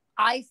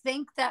I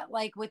think that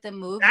like with the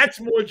move,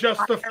 that's more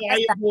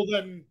justifiable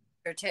than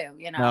too,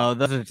 you know. No,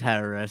 those are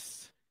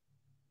terrorists.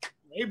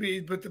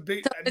 Maybe, but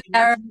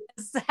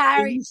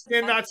Harry,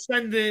 they're not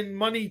sending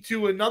money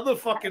to another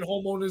fucking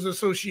homeowners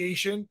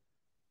association.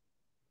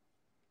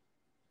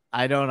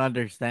 I don't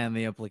understand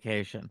the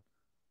implication.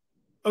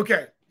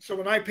 Okay, so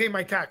when I pay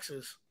my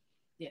taxes,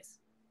 yes,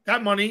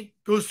 that money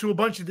goes to a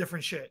bunch of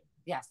different shit.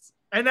 Yes.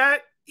 And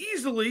that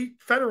easily,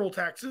 federal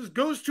taxes,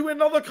 goes to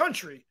another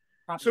country.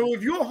 Probably. So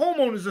if your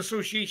homeowners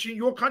association,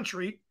 your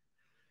country,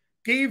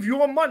 gave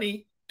your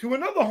money to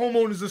another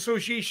homeowners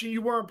association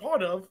you weren't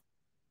part of,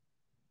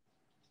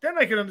 then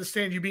I can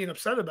understand you being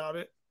upset about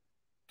it.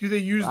 Do they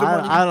use the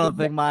money? I don't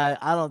think my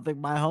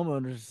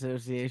homeowners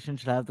association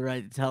should have the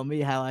right to tell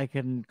me how I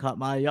can cut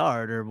my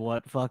yard or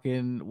what I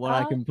can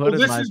put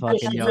in my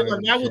fucking yard.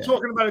 Now we're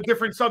talking about a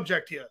different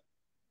subject here.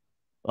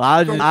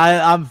 Well,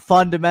 I'm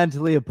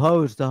fundamentally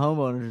opposed to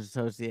homeowners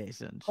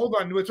associations. Hold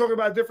on, we're talking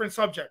about a different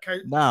subject.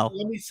 Okay? No.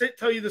 Let me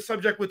tell you the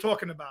subject we're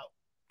talking about.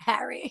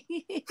 Harry.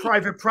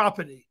 Private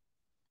property.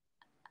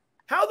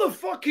 How the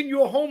fuck can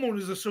your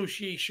homeowners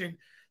association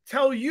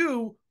tell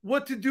you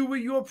what to do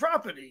with your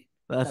property?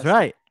 That's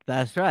right.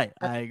 That's right.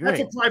 I agree.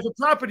 That's a private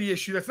property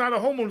issue. That's not a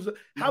homeowners.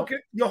 How can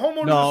your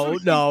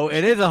homeowners? No,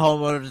 it is a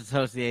homeowners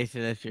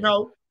association issue.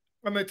 No,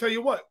 I'm going to tell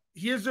you what.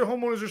 Here's their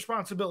homeowners'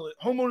 responsibility.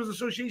 Homeowners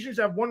associations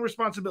have one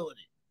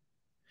responsibility: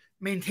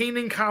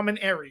 maintaining common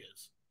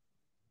areas.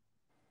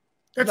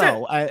 That's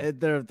it.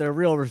 Their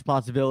real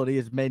responsibility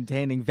is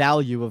maintaining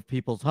value of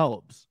people's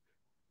homes.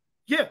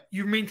 Yeah,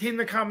 you maintain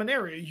the common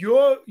area.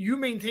 You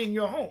maintain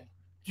your home.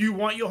 Do you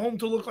want your home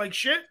to look like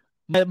shit?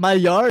 My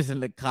yard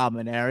isn't a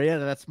common area.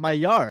 That's my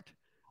yard.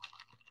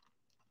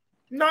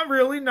 Not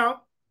really. No.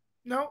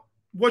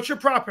 What's your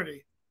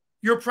property?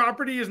 Your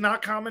property is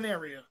not common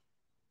area.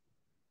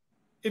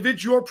 If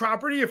it's your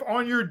property, if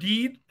on your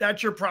deed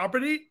that's your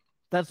property,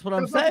 that's what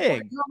I'm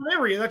saying. Common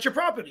area, that's your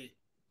property.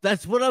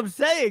 That's what I'm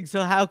saying.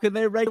 So how can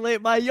they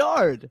regulate my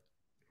yard?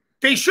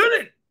 They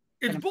shouldn't.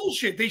 It's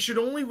bullshit. They should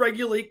only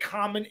regulate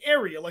common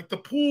area, like the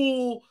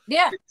pool,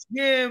 the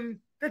gym.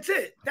 That's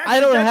it. I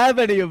don't have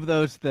any of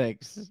those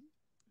things.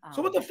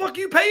 So what the fuck are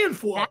you paying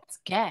for? That's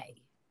gay.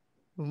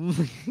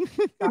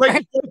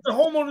 Like the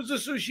homeowners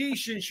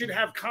association should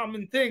have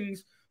common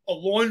things, a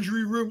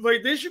laundry room.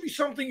 Like there should be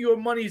something your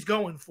money's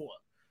going for.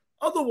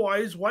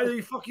 Otherwise, why the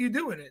fuck are you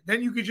doing it?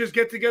 Then you could just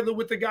get together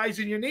with the guys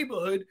in your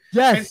neighborhood.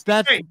 Yes,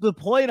 that's the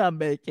point I'm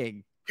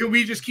making. Can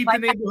we just keep the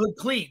neighborhood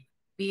clean?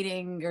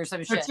 Meeting or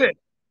some shit. That's it.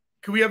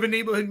 Can we have a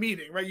neighborhood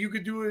meeting, right? You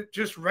could do it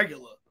just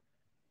regular.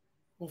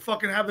 We'll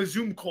fucking have a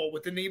Zoom call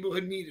with the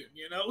neighborhood meeting,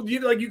 you know?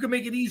 You can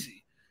make it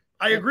easy.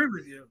 I agree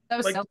with you.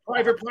 Like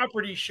private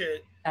property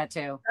shit. That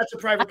too. That's a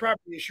private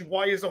property issue.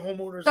 Why is the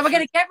homeowners? So we're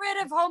going to get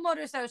rid of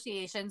homeowner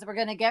associations. We're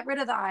going to get rid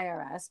of the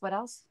IRS. What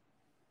else?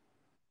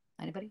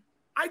 Anybody?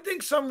 I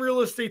think some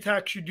real estate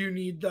tax you do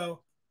need,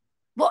 though.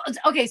 Well,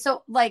 okay.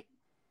 So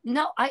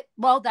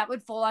that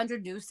would fall under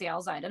new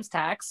sales items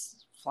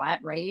tax,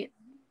 flat rate,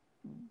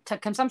 to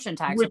consumption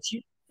tax.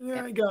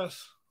 I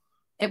guess.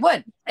 It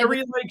would.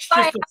 Just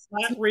a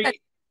flat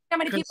rate. How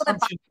many people that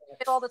buy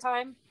it all the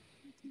time?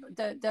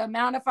 The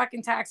amount of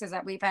fucking taxes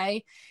that we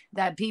pay,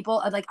 that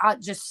people are like,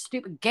 just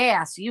stupid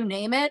gas, you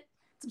name it.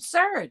 It's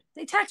absurd.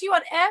 They tax you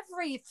on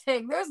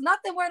everything. There's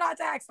nothing we're not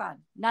taxed on.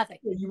 Nothing.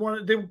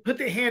 They put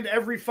their hand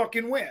every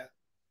fucking where.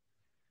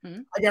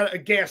 I got a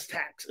gas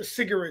tax, a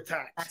cigarette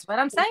tax. That's what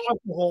I'm saying.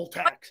 Alcohol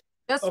tax.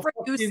 Just for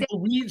the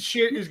weed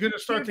shit is going to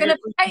start to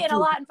pay a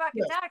lot in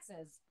fucking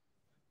taxes.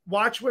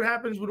 Watch what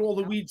happens with all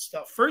the weed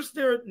stuff. First,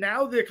 they're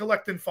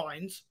collecting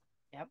fines.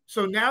 Yep.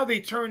 So now they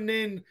turned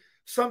in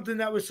something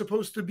that was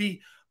supposed to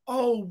be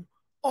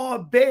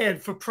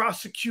bad for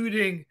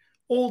prosecuting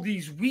all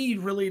these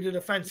weed-related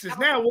offenses.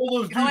 Now all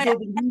those dudes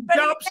open weed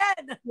shops,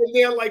 and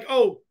they're like,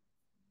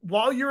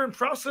 while you're in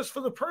process for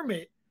the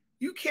permit,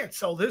 you can't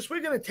sell this.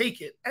 We're going to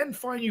take it and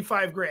fine you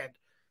 $5,000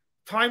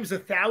 times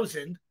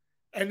 1,000.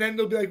 And then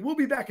they'll be like, we'll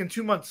be back in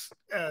 2 months.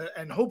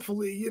 And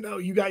hopefully,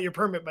 you got your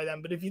permit by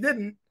then. But if you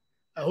didn't,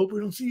 I hope we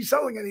don't see you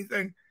selling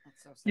anything.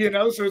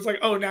 So it's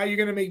like, now you're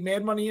going to make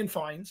mad money in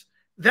fines.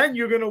 Then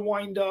you're going to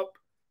wind up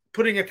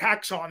putting a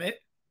tax on it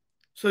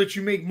so that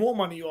you make more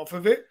money off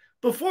of it.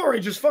 Before, I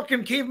just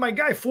fucking gave my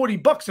guy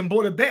 $40 and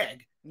bought a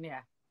bag. Yeah.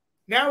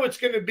 Now it's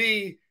going to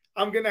be,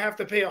 I'm going to have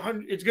to pay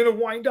 $100. It's going to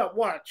wind up.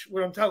 Watch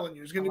what I'm telling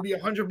you. It's going to be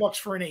 $100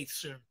 for an eighth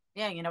soon.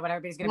 Yeah, you know what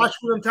everybody's going to watch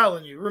what I'm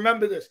telling you.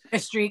 Remember this. A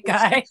street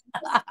guy.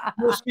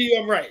 You'll see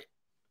I'm right.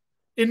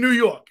 In New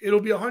York, it'll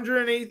be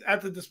 108th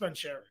at the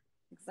dispensary.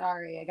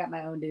 Sorry, I got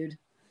my own dude.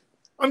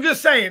 I'm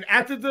just saying,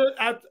 at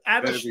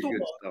a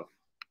store,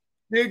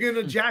 they're going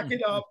to jack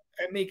it up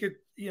and make it,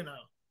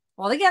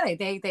 Well,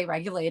 they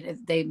regulate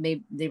it.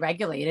 They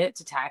regulate it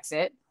to tax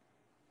it,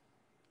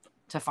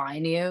 to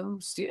fine you.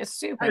 It's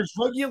stupid. Has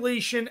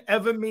regulation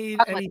ever made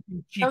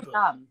anything cheaper? So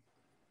dumb.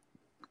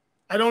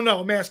 I don't know.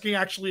 I'm asking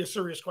actually a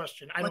serious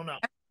question. I don't know.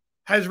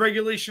 Has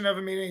regulation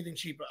ever made anything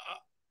cheaper?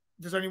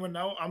 Does anyone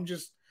know? I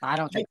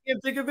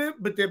can't think of it,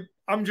 but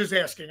I'm just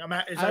asking.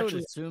 I would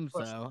assume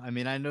so. I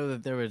mean, I know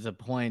that there was a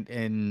point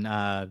in,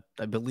 I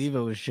believe it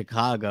was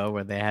Chicago,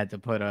 where they had to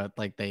put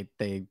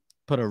they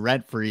put a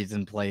rent freeze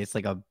in place,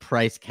 like a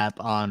price cap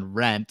on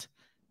rent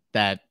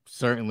that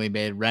certainly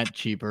made rent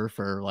cheaper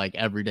for like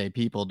everyday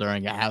people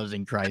during a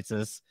housing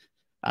crisis.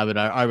 I would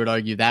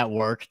argue that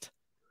worked.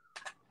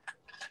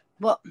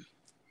 Well,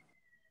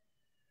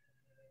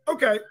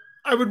 okay.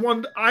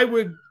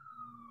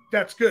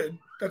 That's good.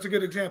 That's a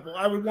good example.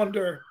 I would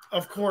wonder,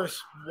 of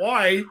course,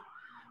 why,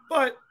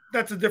 but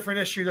that's a different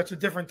issue. That's a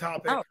different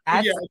topic.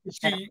 I can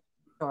see.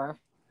 Sure.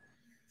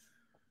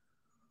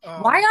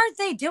 Why aren't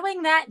they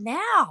doing that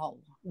now?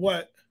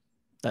 What?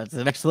 That's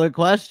an excellent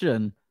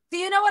question. Do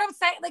you know what I'm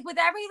saying? Like with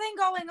everything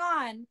going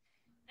on,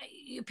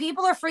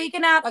 people are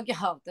freaking out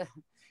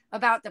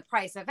about the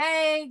price of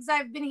eggs.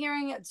 I've been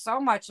hearing so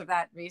much of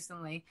that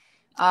recently.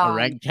 A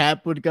rent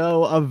cap would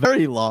go a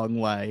very long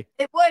way.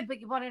 It would, but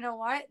you want to know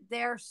what?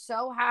 They're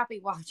so happy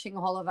watching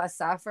all of us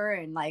suffer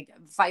and like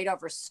fight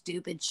over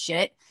stupid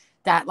shit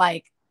that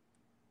like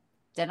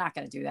they're not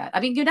going to do that.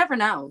 I mean, you never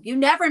know. You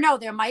never know.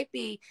 There might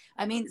be,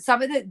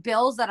 some of the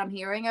bills that I'm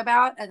hearing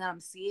about and that I'm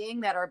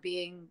seeing that are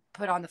being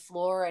put on the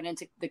floor and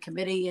into the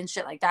committee and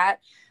shit like that.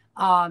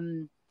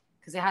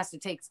 Because it has to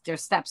take their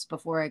steps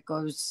before it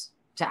goes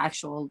to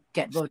actual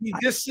get voted.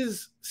 This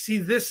is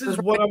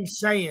what I'm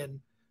saying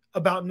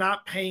about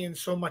not paying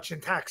so much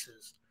in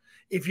taxes.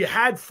 If you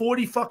had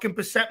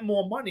 40%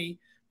 more money,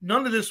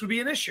 none of this would be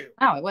an issue.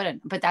 No, it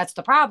wouldn't. But that's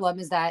the problem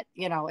is that,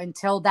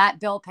 until that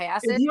bill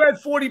passes. If you had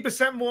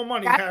 40% more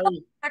money,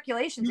 Harry,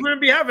 calculations, you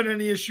wouldn't be having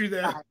any issue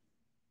there.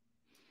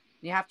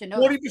 You have to know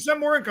 40%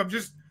 more income.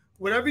 Just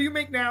whatever you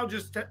make now,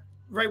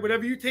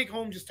 whatever you take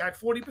home, just tack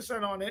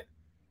 40% on it.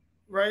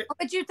 Right.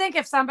 But you think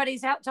if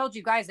somebody's told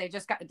you guys they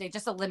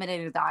just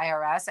eliminated the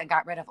IRS and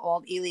got rid of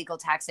all illegal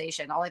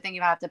taxation, the only thing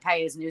you have to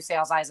pay is new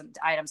sales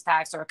items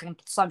tax or a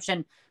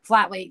consumption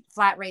flat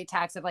rate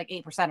tax of like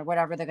 8% or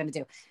whatever they're going to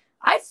do.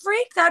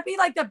 That'd be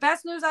like the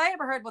best news I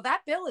ever heard. Well,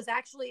 that bill is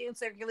actually in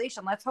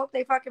circulation. Let's hope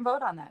they fucking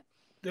vote on that.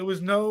 There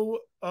was no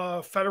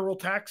federal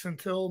tax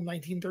until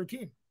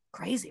 1913.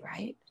 Crazy,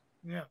 right?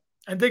 Yeah.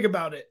 And think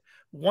about it.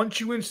 Once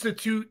you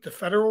institute the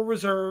Federal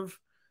Reserve,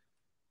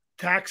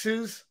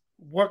 taxes,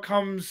 what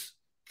comes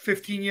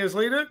 15 years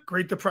later?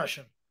 Great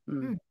Depression.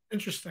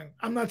 Interesting.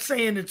 I'm not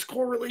saying it's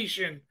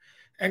correlation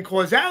and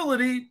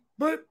causality,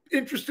 but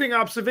interesting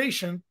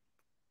observation.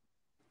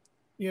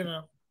 You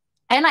know.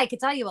 And I could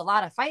tell you a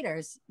lot of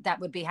fighters that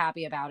would be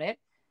happy about it,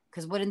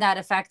 because wouldn't that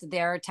affect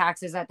their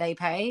taxes that they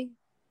pay?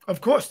 Of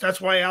course. That's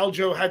why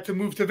Aljo had to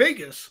move to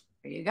Vegas.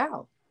 There you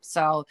go.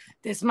 So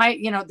this might,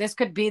 this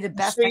could be the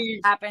best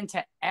thing to happen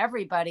to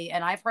everybody.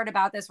 And I've heard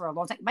about this for a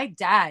long time. My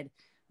dad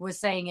was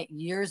saying it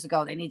years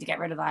ago. They need to get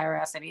rid of the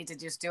IRS. They need to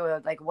just do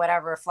it like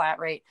whatever flat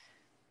rate.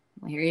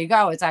 Well, here you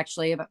go. It's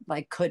actually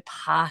like could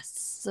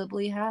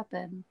possibly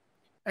happen.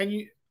 And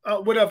you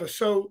whatever.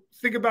 So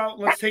think about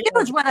let's take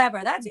huge.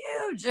 Whatever. That's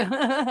huge.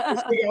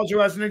 Let's take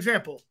Aljo as an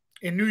example.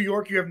 In New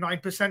York, you have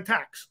 9%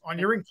 tax on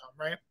your income,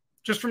 right?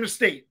 Just from the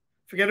state.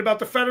 Forget about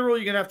the federal.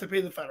 You're gonna have to pay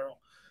the federal.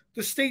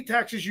 The state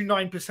taxes you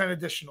 9%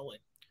 additionally.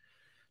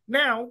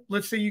 Now,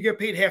 let's say you get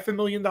paid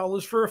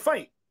 $500,000 for a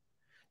fight.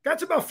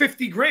 That's about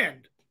 50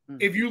 grand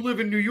if you live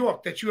in New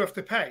York that you have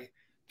to pay.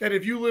 That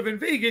if you live in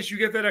Vegas, you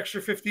get that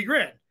extra 50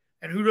 grand.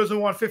 And who doesn't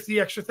want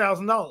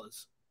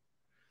 $50,000?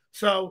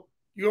 So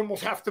you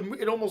almost have to,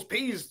 it almost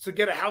pays to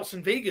get a house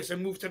in Vegas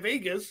and move to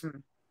Vegas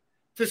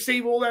to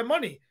save all that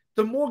money.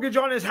 The mortgage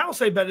on his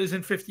house, I bet,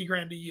 isn't 50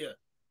 grand a year.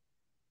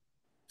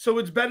 So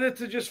it's better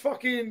to just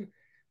fucking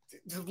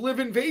to live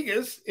in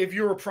Vegas if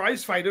you're a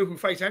prize fighter who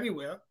fights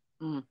anywhere,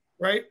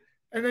 right?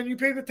 And then you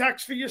pay the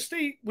tax for your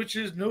state, which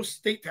is no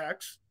state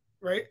tax,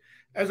 right?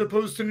 As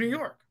opposed to New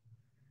York.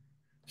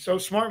 So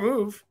smart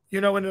move,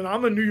 and then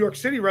I'm a New York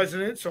City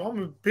resident, so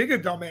I'm a bigger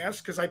dumbass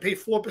because I pay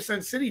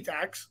 4% city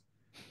tax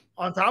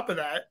on top of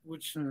that,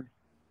 which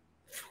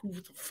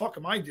what the fuck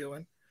am I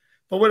doing?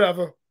 But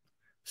whatever.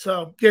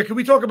 So yeah, can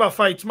we talk about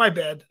fights? My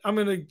bad.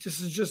 This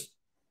is just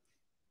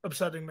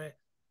upsetting me.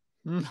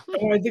 And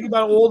when I think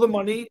about all the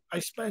money I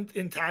spent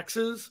in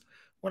taxes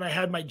when I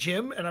had my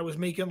gym and I was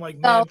making like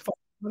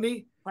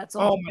money.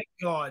 Oh my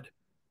God.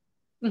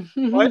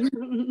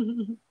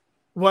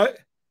 What?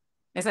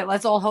 I said,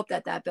 let's all hope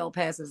that bill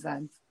passes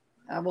then.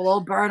 We'll all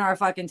burn our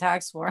fucking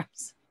tax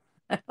forms.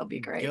 That'll be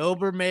great.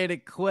 Gilbert made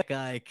it quick,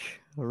 Ike.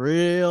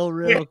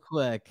 Real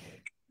quick.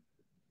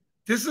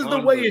 This is the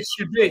way it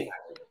should be.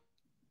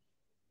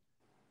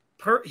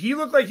 He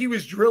looked like he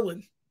was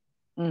drilling.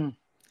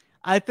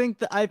 I think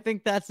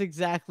that's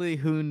exactly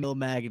who Neil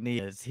Magny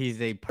is.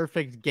 He's a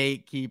perfect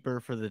gatekeeper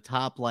for the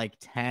top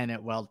 10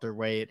 at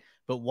welterweight.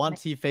 But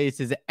once he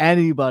faces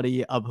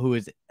anybody who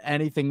is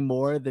anything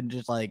more than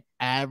just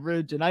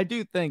average, and I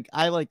do think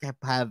I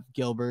have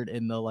Gilbert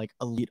in the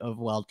elite of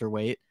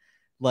welterweight.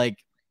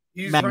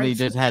 Magny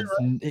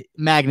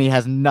Magny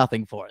has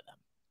nothing for them.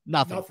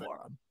 Nothing for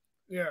him.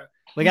 Yeah.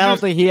 I don't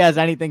think he has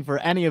anything for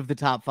any of the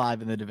top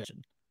 5 in the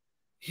division.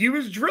 He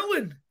was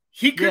drilling.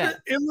 He could. Yeah.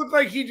 It looked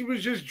like he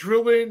was just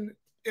drilling,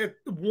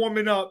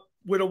 warming up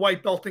with a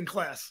white belt in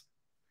class.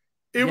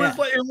 It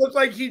looked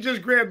like he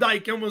just grabbed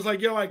Ike and was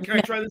like, "Yo, can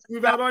I try this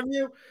move out on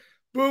you?"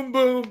 Boom,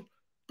 boom,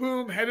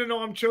 boom, head and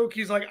arm choke.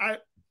 He's like,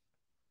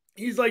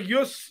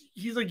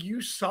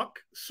 you suck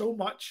so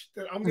much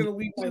that I'm gonna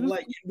leave my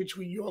leg in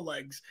between your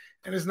legs,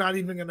 and it's not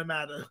even gonna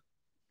matter.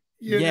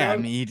 You know? I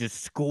mean, he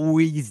just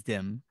squeezed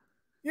him.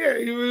 Yeah,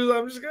 he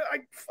was. I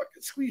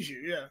fucking squeeze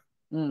you.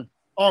 Yeah.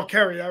 Oh,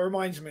 Kerry, that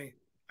reminds me.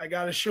 I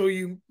gotta show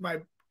you my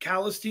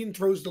Calistine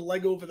throws the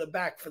leg over the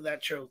back for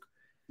that choke.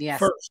 Yes.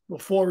 First,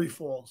 before he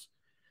falls.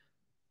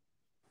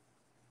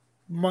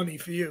 Money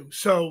for you.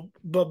 So,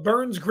 but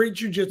Burns, great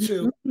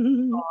jiu-jitsu.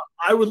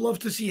 I would love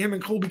to see him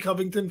and Colby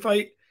Covington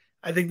fight.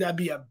 I think that'd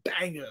be a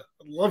banger.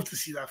 I'd love to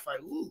see that fight.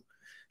 Ooh.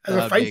 As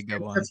a fight,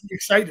 that's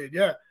excited,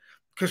 yeah.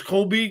 Because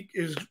Colby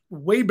is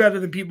way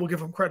better than people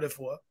give him credit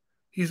for.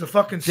 He's a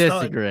fucking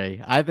stud.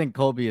 Disagree. I think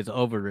Colby is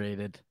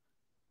overrated.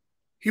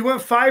 He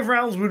went 5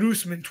 rounds with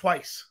Usman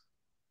twice.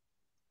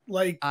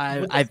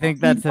 I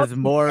think that says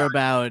more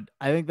about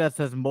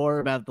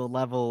the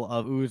level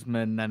of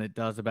Usman than it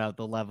does about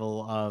the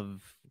level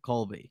of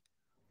Colby.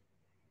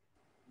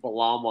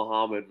 Bilal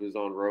Muhammad was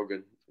on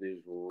Rogan.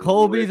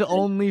 Colby's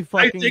only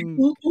fucking. I think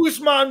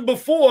Usman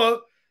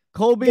before.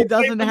 Colby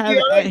doesn't have.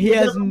 He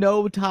has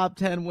no top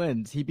 10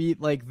 wins. He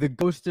beat the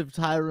ghost of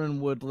Tyron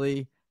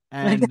Woodley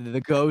and the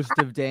ghost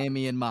of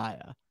Damian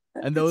Maya.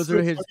 And those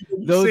are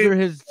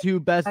his 2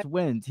 best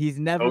wins. He's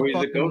never. Oh, he's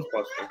a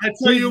Ghostbuster. I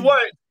tell you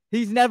what.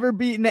 He's never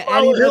beaten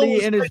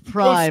anybody in his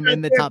prime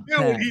in the top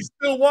 10. He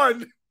still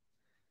won.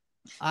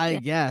 I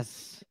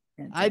guess.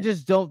 I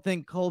just don't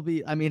think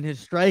Colby. I mean, his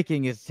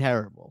striking is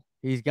terrible.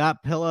 He's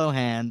got pillow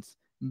hands.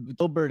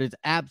 Gilbert is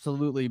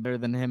absolutely better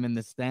than him in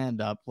the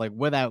stand-up,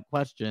 without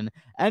question.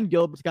 And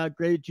Gilbert's got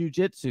great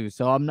jiu-jitsu,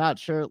 so I'm not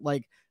sure.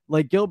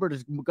 Gilbert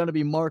is going to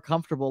be more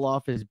comfortable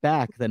off his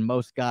back than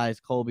most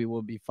guys Colby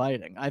will be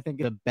fighting. I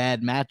think it's a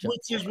bad matchup.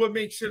 Which is what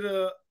makes it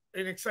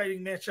an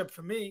exciting matchup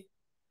for me.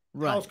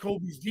 Right. How's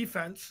Colby's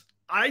defense?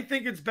 I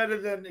think it's better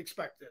than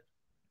expected.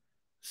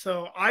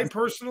 So I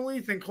personally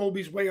think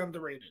Colby's way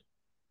underrated.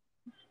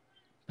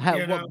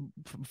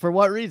 For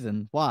what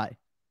reason? Why?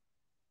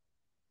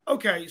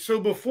 Okay, so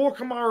before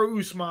Kamaru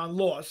Usman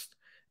lost,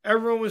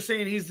 everyone was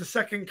saying he's the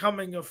second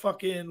coming of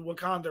fucking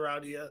Wakanda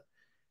out here.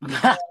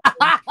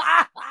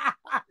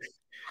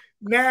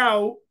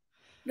 Now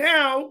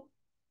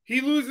he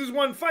loses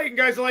one fight, and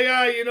guys are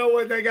like, you know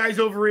what? That guy's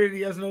overrated.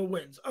 He has no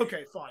wins.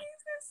 Okay, fine.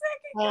 He's the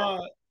second coming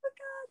of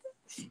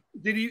Wakanda.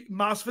 Did he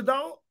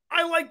Masvidal?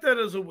 I like that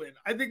as a win.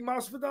 I think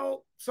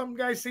Masvidal, some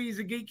guys say he's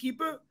a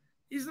gatekeeper.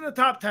 He's in the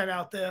top 10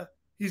 out there.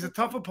 He's a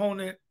tough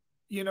opponent,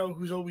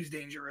 who's always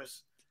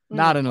dangerous.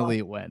 Not an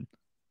elite win.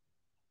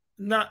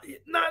 Not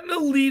an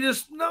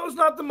elitist. No, it's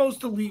not the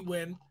most elite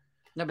win.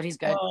 No, but he's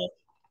good.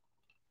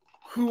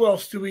 Who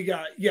else do we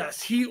got?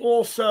 Yes, he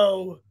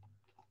also.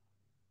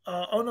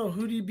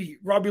 Who did he beat?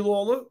 Robbie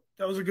Lawler.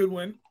 That was a good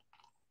win.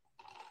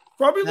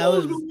 Robbie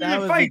Lawler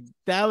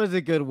that was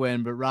a good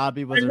win, but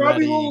Robbie was already.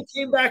 Robbie Lawler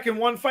came back and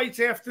won fights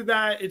after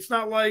that. It's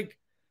not like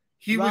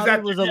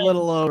Robbie was a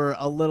little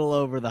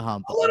over the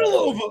hump. A little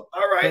over.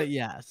 All right. But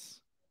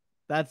yes,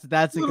 that's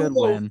a good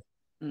win.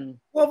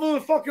 Level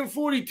of fucking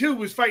 42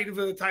 was fighting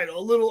for the title.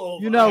 A little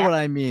over. You know what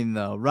I mean,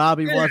 though.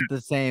 Robbie wasn't the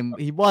same.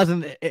 He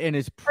wasn't in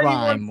his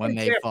prime when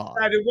they fought.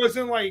 It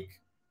wasn't like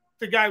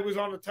the guy was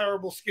on a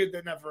terrible skid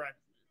that never ended.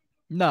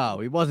 No,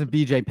 he wasn't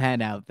BJ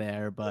Penn out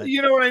there, but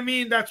you know what I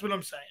mean. That's what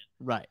I'm saying.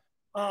 Right.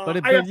 But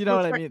you know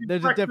what I mean.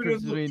 There's a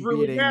difference between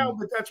beating. Now,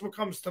 but that's what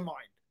comes to mind.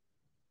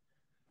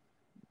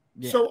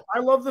 Yeah. So I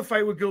love the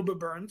fight with Gilbert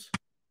Burns,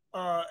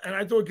 and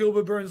I thought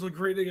Gilbert Burns looked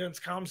great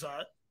against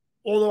Khamzat.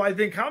 Although I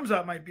think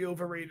Khamzat might be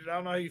overrated. I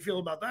don't know how you feel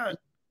about that.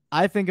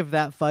 I think if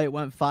that fight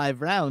went 5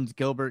 rounds,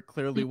 Gilbert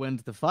clearly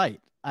wins the fight.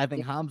 I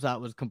think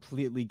Khamzat was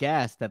completely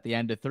gassed at the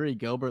end of 3.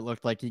 Gilbert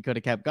looked like he could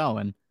have kept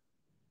going.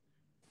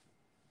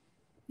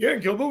 Yeah,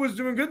 Gilbert was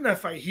doing good in that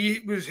fight. He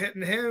was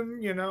hitting him,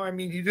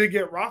 he did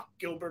get rocked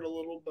Gilbert a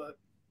little, but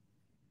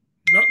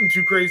nothing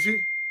too crazy.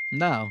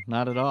 No,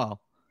 not at all.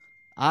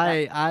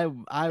 I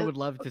would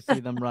love to see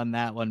them run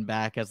that one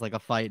back as like a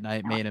fight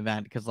night main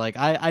event, because like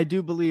I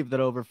do believe that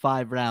over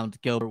 5 rounds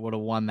Gilbert would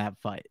have won that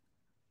fight.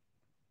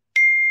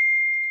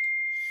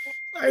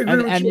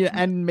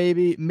 And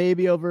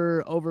maybe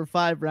over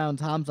 5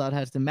 rounds Khamzat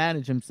has to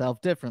manage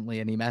himself differently,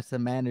 and he has to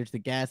manage the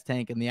gas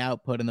tank and the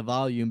output and the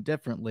volume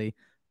differently.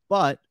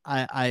 But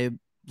I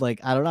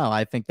don't know.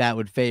 I think that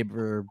would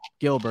favor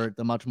Gilbert,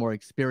 the much more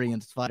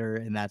experienced fighter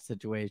in that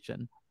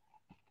situation.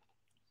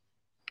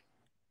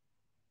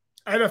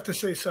 I'd have to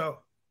say so.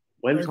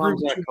 When's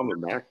Khamzat coming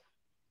back?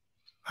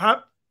 Huh?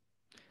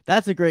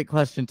 That's a great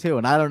question, too.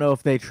 And I don't know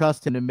if they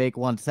trust him to make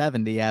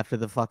 170 after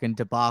the fucking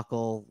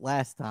debacle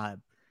last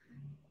time.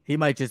 He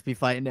might just be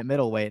fighting at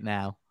middleweight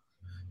now.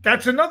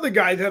 That's another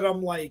guy that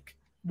I'm like,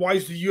 why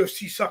is the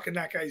UFC sucking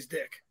that guy's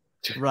dick?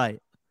 Right.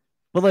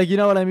 But, like, you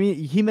know what I mean?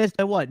 He missed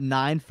by,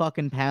 9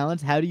 fucking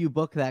pounds? How do you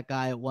book that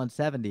guy at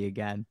 170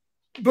 again?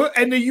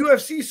 And the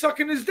UFC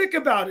sucking his dick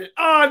about it.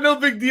 No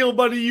big deal,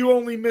 buddy. You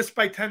only missed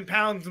by 10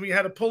 pounds. We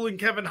had to pull in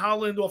Kevin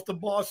Holland off the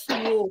bar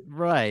stool.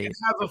 Right. And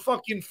have a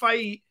fucking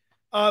fight.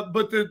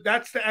 But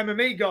that's the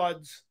MMA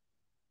gods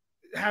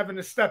having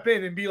to step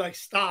in and be like,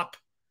 stop.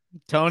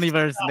 Tony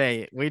versus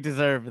Nate. We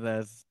deserve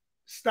this.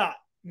 Stop.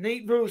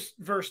 Nate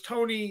versus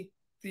Tony.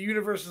 The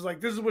universe is like,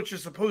 this is what you're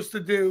supposed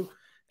to do.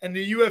 And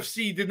the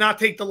UFC did not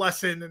take the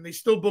lesson, and they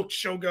still booked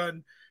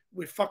Shogun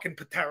with fucking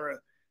Patera.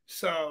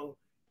 So,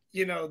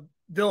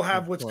 they'll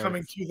have what's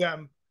coming to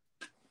them.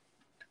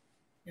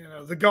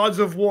 The gods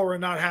of war are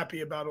not happy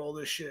about all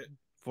this shit.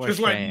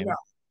 Letting you know.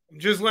 I'm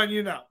just letting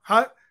you know.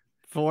 Huh?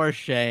 For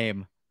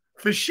shame.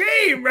 For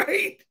shame,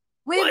 right?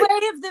 We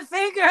waved the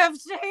finger of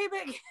shame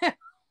again.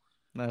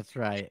 That's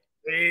right.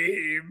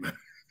 Shame.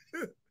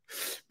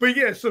 But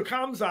yeah, so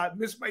Khamzat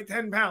missed by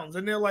 10 pounds,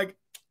 and they're like,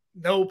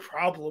 no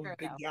problem,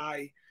 big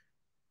guy.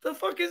 The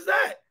fuck is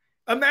that?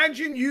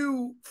 Imagine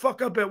you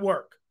fuck up at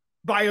work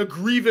by a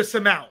grievous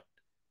amount,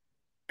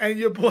 and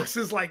your boss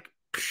is like,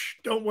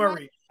 don't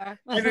worry. And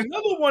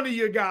another one of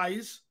your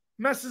guys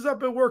messes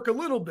up at work a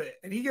little bit,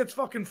 and he gets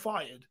fucking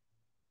fired.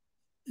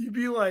 You'd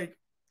be like,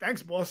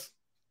 thanks, boss.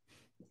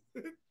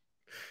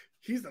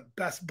 He's the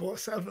best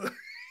boss ever.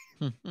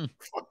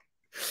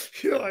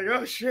 You're like,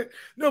 oh, shit.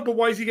 No, but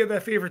why does he get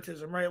that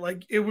favoritism, right?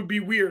 Like, it would be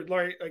weird.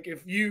 Like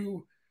if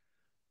you...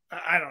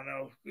 I don't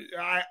know.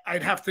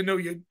 I'd have to know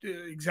you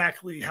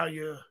exactly how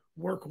your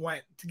work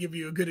went to give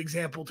you a good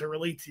example to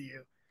relate to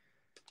you.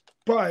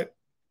 But,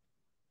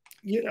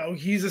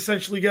 he's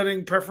essentially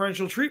getting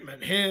preferential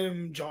treatment.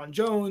 Him, John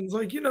Jones,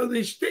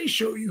 they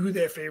show you who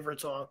their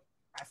favorites are.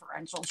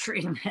 Preferential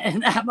treatment.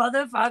 That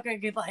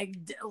motherfucker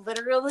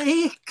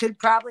could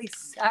probably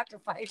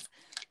sacrifice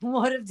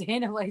one of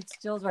Dana White's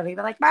children. He'd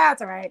be like,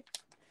 that's all right.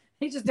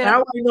 He just did. Now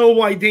I know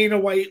why Dana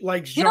White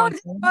likes John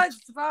Jones.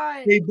 It's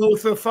fine. They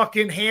both are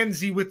fucking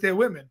handsy with their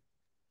women.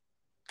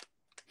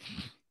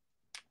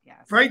 Yes.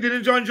 Right?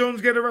 Didn't John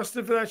Jones get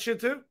arrested for that shit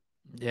too?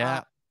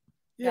 Yeah.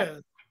 Yeah.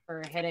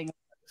 For hitting.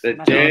 The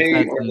day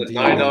or the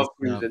night of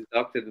he was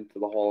inducted into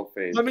the Hall of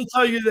Fame. Let me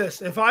tell you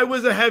this. If I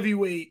was a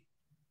heavyweight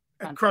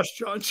and crush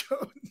John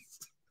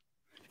Jones.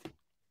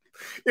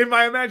 In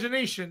my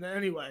imagination,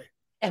 anyway.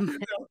 In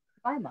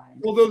my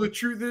mind. Although the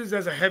truth is,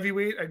 as a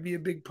heavyweight, I'd be a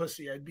big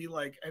pussy. I'd be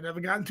like, I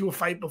never got into a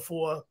fight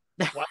before.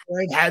 Why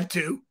I had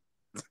to.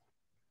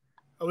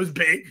 I was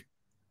big.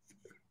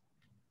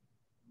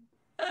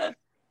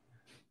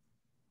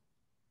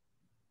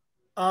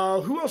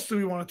 Who else do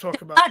we want to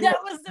talk about? That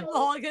was the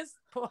longest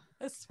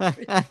pause.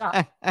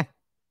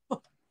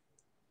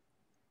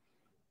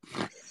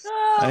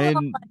 I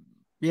mean,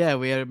 yeah,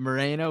 we had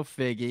Moreno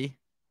Figgy.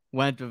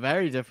 Went a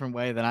very different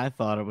way than I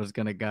thought it was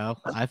gonna go.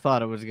 I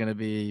thought it was gonna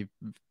be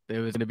the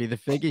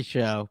Figgy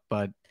show,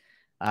 but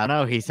I don't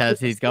know. He says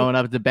he's going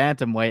up to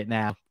bantamweight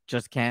now.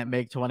 Just can't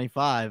make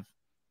 25.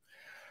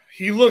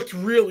 He looked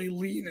really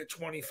lean at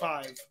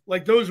 25.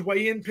 Like those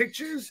weigh-in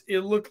pictures, it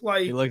looked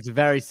like he looks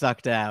very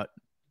sucked out.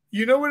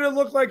 You know what it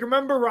looked like?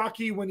 Remember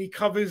Rocky when he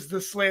covers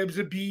the slabs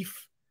of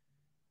beef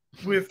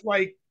with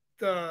like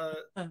the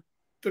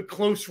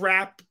close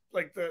wrap,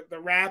 like the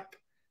wrap,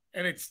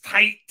 and it's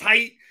tight.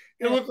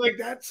 It looked like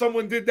that.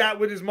 Someone did that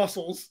with his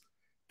muscles.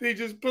 They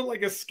just put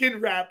like a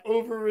skin wrap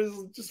over his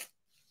just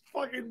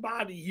fucking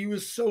body. He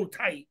was so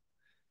tight.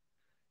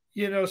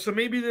 So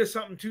maybe there's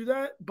something to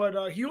that.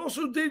 But he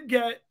also did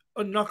get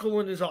a knuckle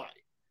in his eye,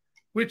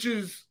 which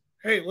is,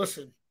 hey,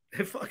 listen,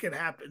 it fucking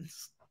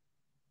happens.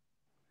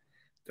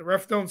 The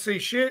ref don't say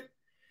shit.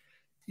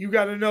 You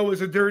got to know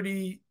as a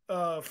dirty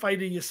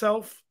fighter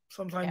yourself.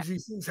 Sometimes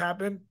these things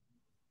happen.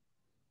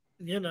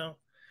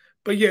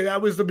 But yeah,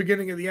 that was the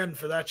beginning of the end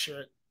for that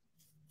shit.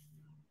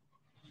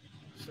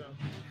 So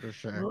for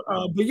sure.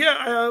 But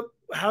yeah,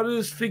 how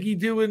does Figgy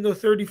do in the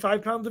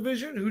 35-pound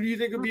division? Who do you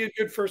think would be a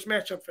good first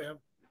matchup for him?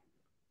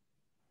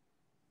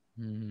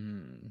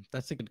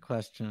 That's a good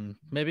question.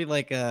 Maybe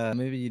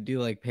maybe you do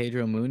like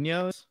Pedro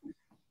Munoz.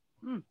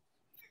 Okay.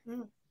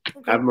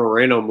 Have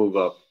Moreno move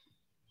up.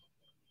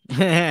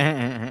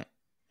 The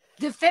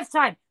 5th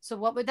time. So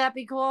what would that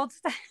be called?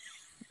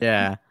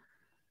 Yeah.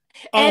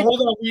 Oh,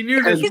 hold on. We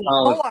knew this.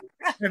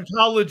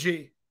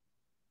 Anthology.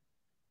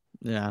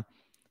 Yeah.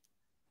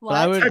 What?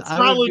 I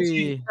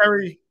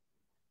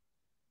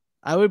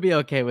would be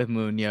okay with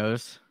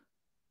Munoz.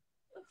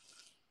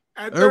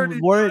 At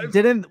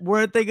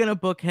weren't they gonna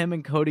book him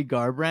and Cody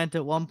Garbrandt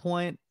at one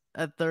point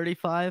at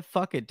 35?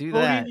 Fuck it, do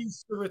that. Cody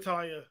needs to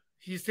retire.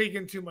 He's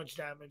taken too much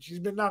damage. He's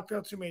been knocked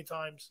out too many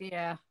times.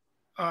 Yeah.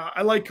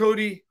 I like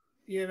Cody,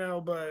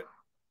 but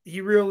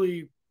he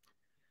really.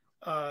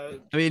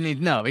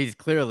 He's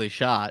clearly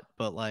shot,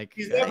 but like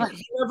he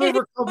never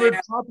recovered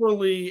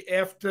properly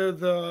after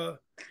the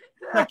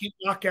second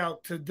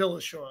knockout to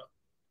Dillashaw.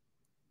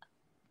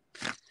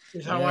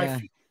 Is how I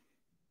feel.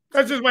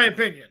 That's just my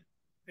opinion.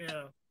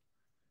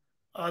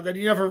 That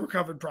he never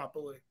recovered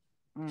properly.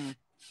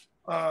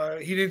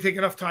 He didn't take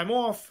enough time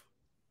off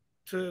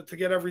to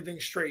get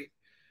everything straight.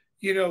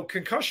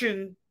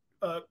 Concussion,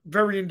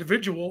 very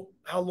individual,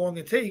 how long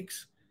it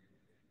takes.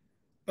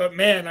 But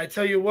man, I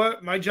tell you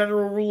what, my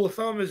general rule of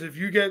thumb is if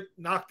you get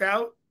knocked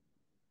out,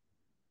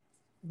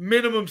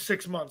 minimum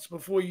 6 months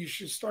before you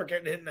should start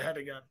getting hit in the head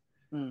again.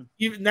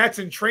 Even that's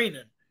in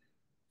training.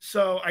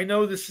 So I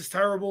know this is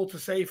terrible to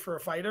say for a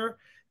fighter.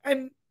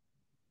 And,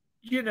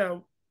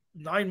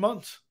 9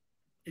 months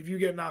if you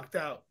get knocked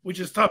out, which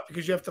is tough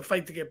because you have to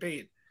fight to get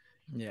paid.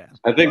 Yeah.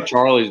 I think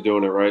Charlie's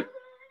doing it right.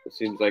 It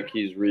seems like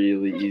he's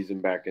really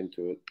easing back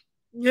into it.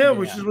 Yeah,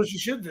 which is what you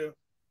should do.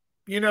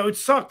 It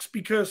sucks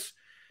because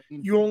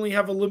you only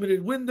have a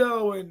limited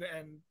window and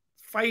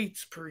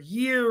fights per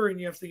year and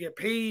you have to get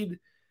paid.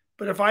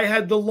 But if I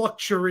had the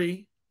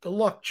luxury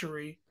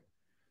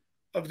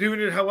of doing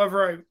it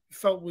however I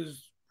felt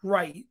was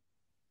right,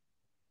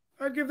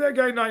 I'd give that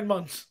guy 9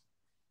 months.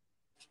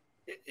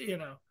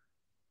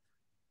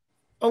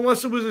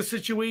 Unless it was a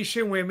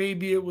situation where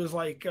maybe it was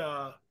like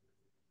a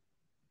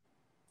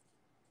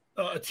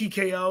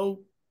TKO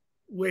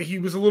where he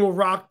was a little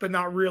rocked but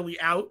not really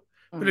out.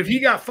 But if he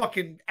got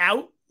fucking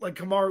out, like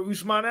Kamaru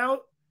Usman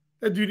out,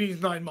 that dude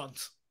needs 9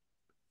 months.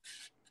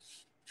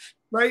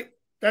 Right?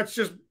 That's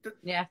just...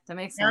 Yeah, that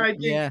makes sense.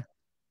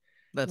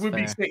 That's would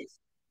fair. be safe.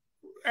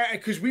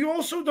 Because we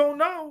also don't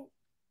know,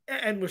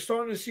 and we're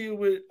starting to see it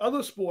with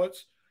other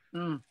sports,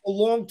 a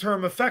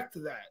long-term effect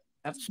of that.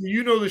 So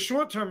the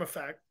short-term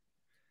effect,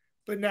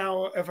 but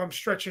now if I'm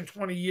stretching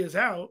 20 years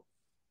out,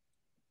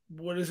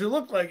 what does it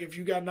look like if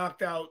you got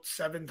knocked out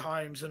 7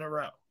 times in a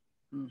row?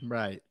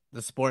 Right.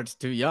 The sport's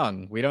too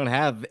young. We don't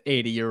have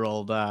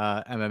 80-year-old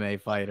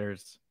MMA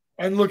fighters.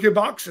 And look at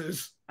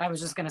boxers. I was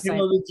just going to say.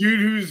 The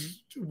dude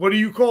who's, what do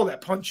you call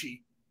that?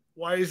 Punchy.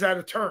 Why is that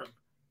a term?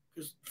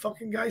 Because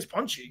fucking guy's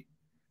punchy.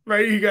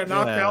 Right? He got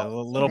knocked out. A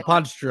little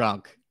punch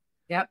drunk.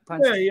 Yep.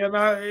 Punch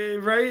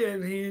right?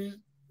 And he,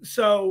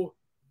 so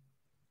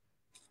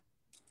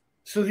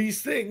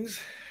these things,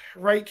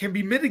 right, can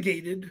be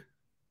mitigated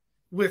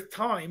with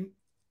time.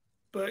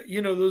 But,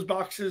 those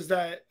boxers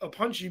that are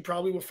punchy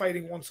probably were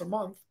fighting once a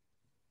month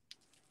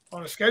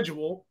on a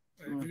schedule.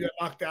 And if you got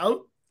knocked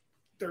out,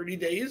 30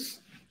 days,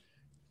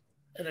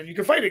 and then you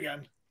can fight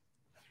again.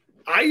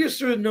 I used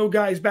to know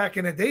guys back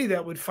in the day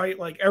that would fight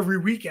like every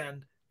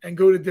weekend and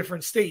go to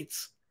different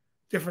states,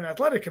 different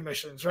athletic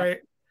commissions, right?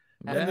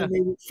 Yeah. And then they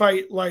would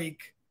fight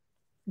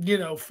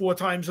 4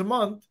 times a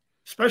month,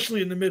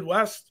 especially in the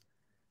Midwest,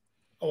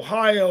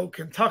 Ohio,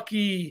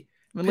 Kentucky.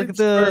 I mean,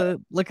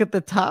 look at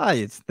the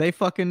Thais. They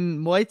fucking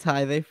Muay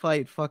Thai. They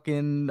fight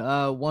fucking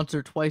once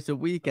or twice a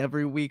week,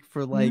 every week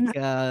for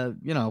years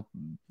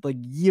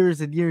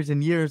and years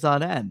and years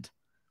on end.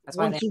 That's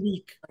once a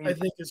week, I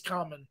think, is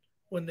common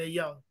when they're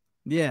young.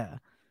 Yeah.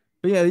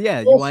 But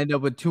yeah. You wind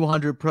up with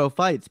 200 pro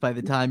fights by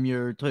the time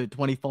you're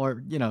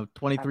 24,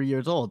 23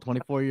 years old,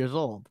 24 years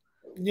old.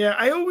 Yeah,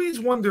 I always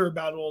wonder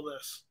about all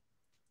this.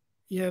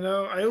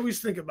 I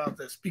always think about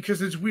this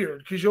because it's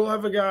weird because you'll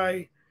have a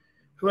guy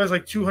who has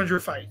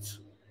 200 fights,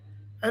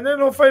 and then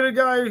he'll fight a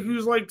guy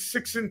who's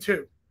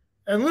 6-2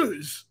 and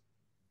lose.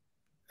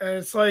 And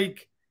it's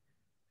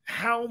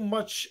how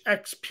much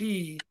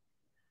XP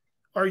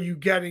are you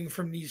getting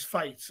from these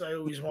fights? I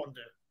always wonder.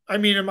 I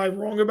mean, am I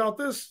wrong about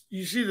this?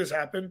 You see this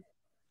happen.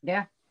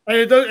 Yeah.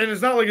 And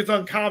it's not like it's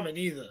uncommon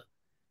either.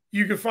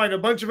 You can find a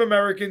bunch of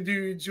American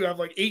dudes who have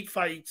 8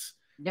 fights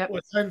or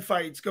 10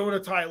 fights going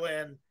to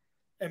Thailand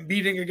and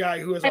beating a guy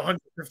who has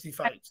 150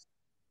 fights.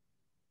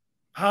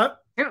 Huh?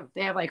 True.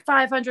 They have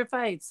 500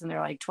 fights and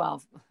they're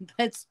 12.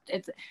 It's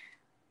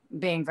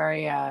being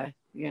very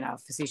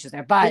facetious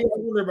there. But I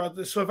wonder about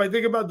this. So if I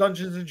think about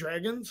Dungeons and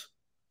Dragons,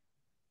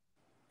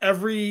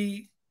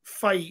 every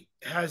fight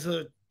has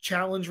a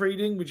challenge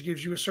rating, which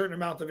gives you a certain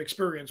amount of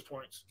experience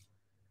points.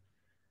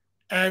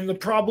 And the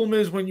problem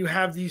is when you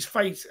have these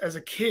fights as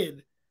a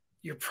kid,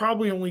 you're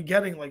probably only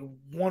getting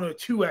 1 or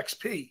 2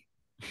 XP.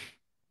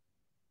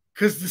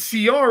 Because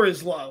the CR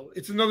is low.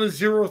 It's another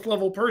 0th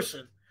level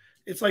person.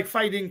 It's like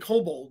fighting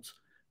kobolds.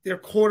 They're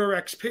quarter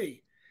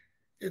XP.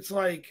 It's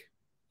I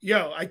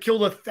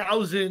killed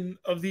 1,000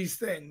 of these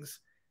things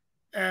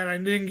and I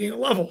didn't gain a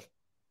level.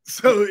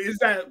 So is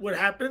that what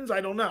happens?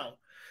 I don't know.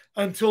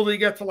 Until they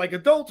get to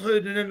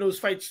adulthood and then those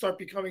fights start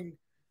becoming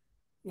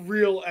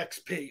real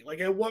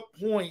XP. At what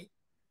point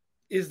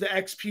is the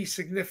XP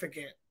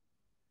significant?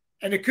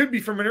 And it could be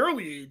from an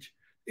early age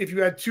if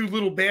you had 2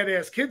 little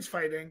badass kids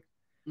fighting.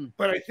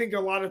 But I think a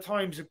lot of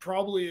times it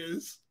probably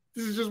is.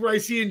 This is just what I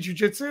see in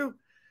jiu-jitsu.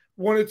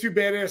 1 or 2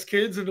 badass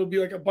kids, and it'll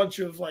be a bunch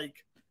of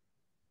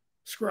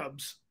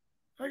scrubs.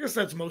 I guess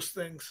that's most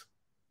things.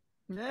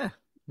 Yeah,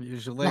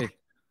 usually.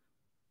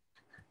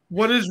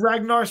 What does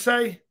Ragnar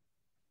say?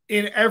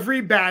 In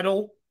every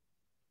battle,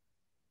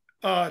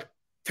 10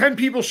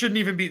 people shouldn't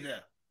even be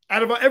there.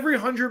 Out of every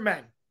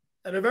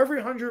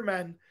 100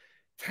 men,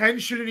 10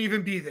 shouldn't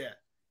even be there.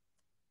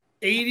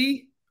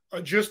 80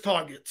 are just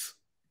targets.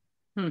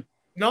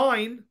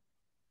 9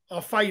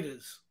 are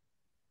fighters.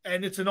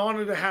 And it's an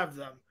honor to have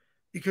them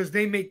because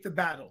they make the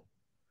battle.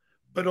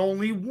 But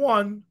only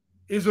 1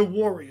 is a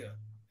warrior,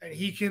 and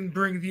he can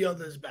bring the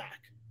others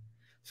back.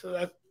 So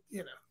that,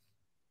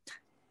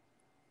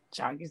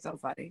 John, you're so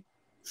funny.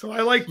 So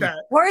I like that.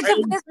 Words of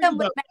wisdom.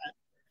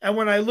 And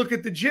when I look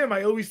at the gym,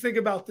 I always think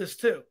about this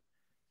too.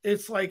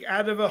 It's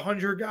out of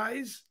 100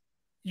 guys,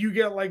 you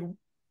get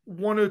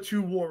 1 or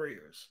 2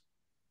 warriors.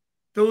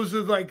 Those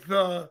are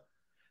the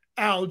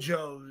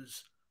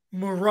Aljos,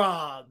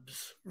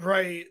 Marabs,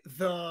 right?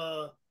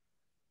 The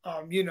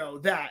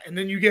that. And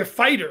then you get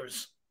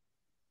fighters.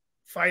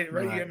 Right?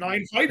 You get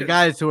 9 fighters. The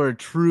guys who are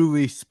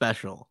truly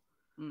special.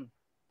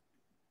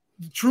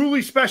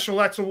 Truly special,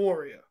 that's a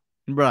warrior.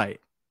 Right.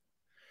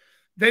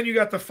 Then you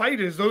got the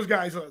fighters. Those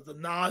guys are the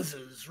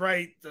Nazes,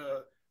 right?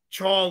 The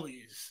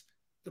Charlies,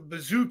 the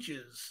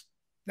Bazookas.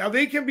 Now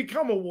they can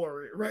become a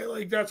warrior,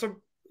 right? That's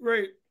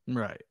right.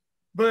 Right.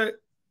 But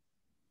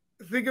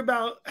think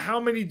about how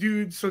many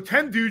dudes. So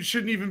 10 dudes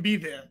shouldn't even be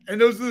there. And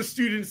those are the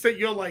students that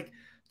you're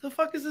the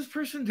fuck is this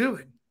person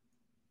doing?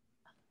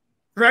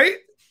 Right?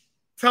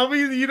 Tell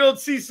me that you don't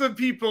see some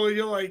people and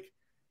you're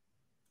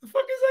the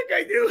fuck is that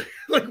guy doing?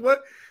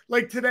 What?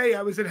 Today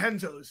I was at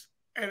Henzo's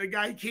and a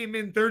guy came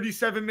in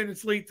 37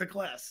 minutes late to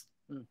class.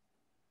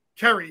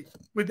 Kerry,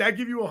 would that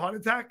give you a heart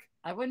attack?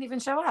 I wouldn't even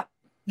show up.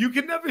 You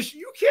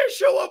can't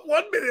show up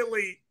 1 minute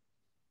late.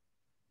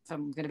 If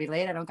I'm going to be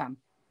late, I don't come.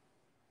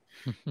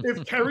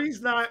 If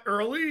Kerry's not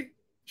early,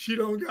 she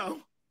don't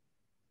go.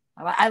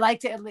 I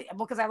like to,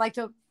 because I like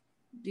to,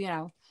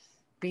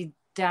 be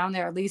down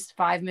there at least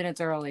 5 minutes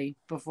early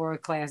before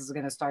class is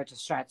going to start to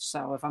stretch.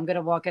 So if I'm going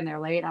to walk in there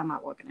late, I'm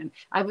not walking in.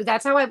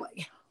 That's how I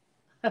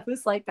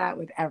was like that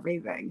with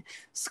everything.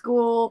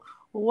 School,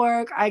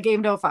 work, I gave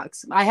no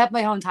fucks. I have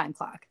my own time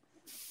clock.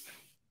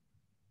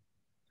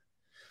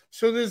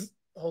 So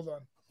hold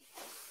on.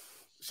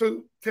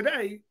 So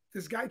today,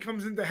 this guy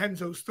comes into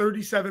Henzo's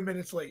 37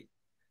 minutes late.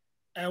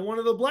 And one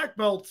of the black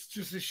belts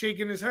just is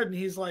shaking his head. And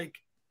he's like,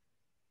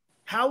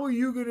 how are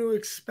you going to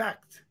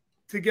expect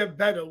to get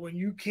better when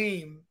you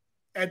came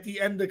at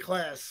the end of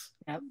class?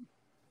 Yep.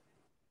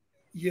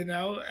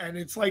 And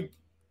it's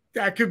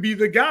that could be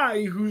the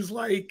guy who's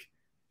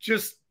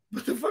just,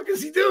 what the fuck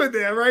is he doing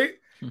there, right?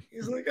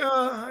 He's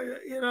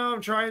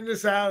I'm trying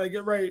this out. I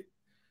get right.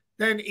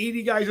 Then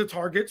 80 guys are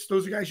targets.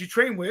 Those are guys you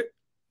train with.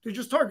 They're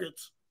just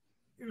targets.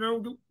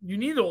 You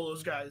need all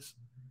those guys.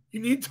 You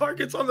need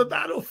targets on the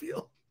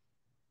battlefield.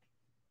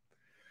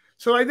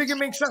 So I think it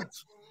makes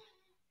sense.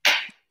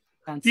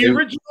 The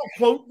original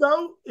quote,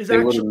 though, is they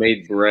would have actually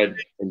made bread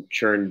and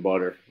churned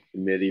butter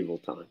in medieval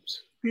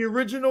times. the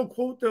original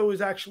quote, though,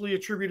 is actually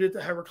attributed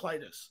to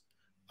Heraclitus.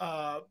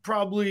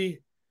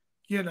 Probably,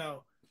 you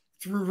know,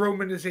 through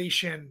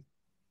Romanization,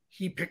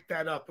 he picked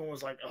that up and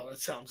was like, "Oh, that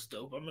sounds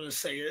dope. I'm gonna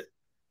say it."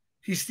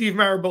 He Steve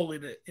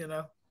Maraboli'd it, you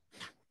know.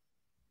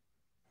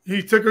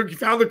 He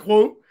found the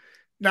quote,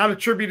 not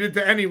attributed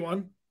to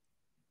anyone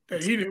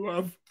that he knew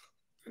of.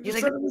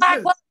 He's like, "My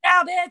quote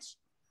now, bitch."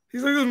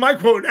 He's like, "This is my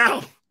quote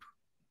now."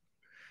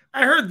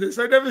 I heard this.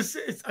 I never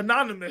said it's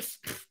anonymous.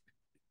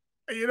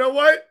 You know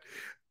what?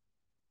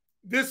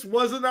 This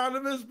was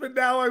anonymous, but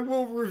now I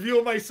will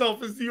reveal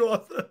myself as the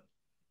author.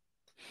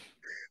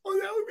 Oh,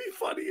 that would be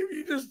funny if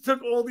you just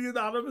took all the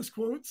anonymous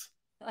quotes.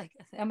 Like,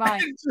 am I?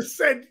 And just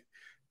said,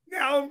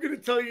 now I'm going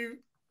to tell you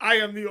I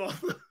am the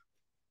author.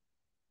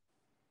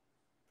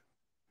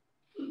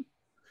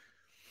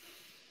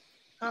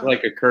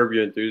 Like a Curb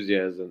Your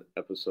Enthusiasm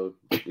episode.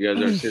 You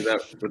guys ever see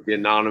that with the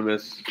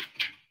anonymous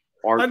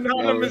art?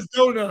 Anonymous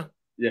donor.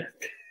 Yeah.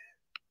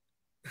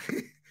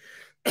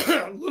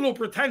 A little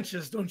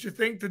pretentious, don't you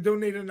think, to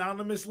donate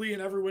anonymously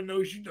and everyone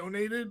knows you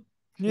donated?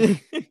 Because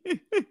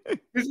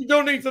he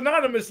donates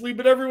anonymously,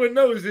 but everyone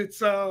knows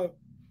it's why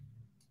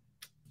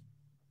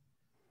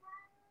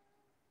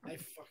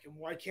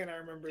can't I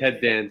remember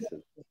Ted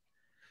Danson.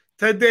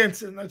 Ted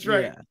Danson, that's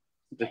right. Yeah.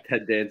 The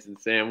Ted Danson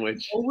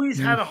sandwich. Always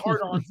had a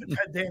hard on for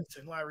Ted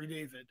Danson, Larry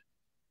David.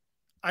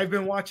 I've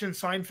been watching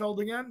Seinfeld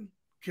again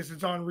because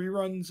it's on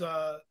reruns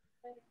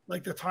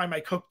like the time I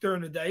cook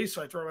during the day,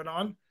 so I throw it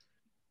on.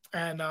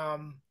 And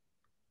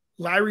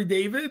Larry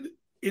David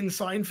in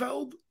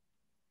Seinfeld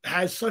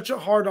has such a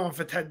hard on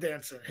for Ted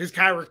Danson. His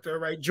character,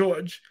 right,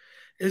 George,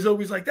 is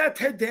always like, that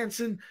Ted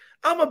Danson,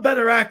 I'm a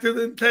better actor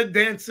than Ted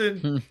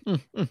Danson. I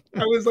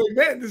was like,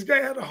 man, this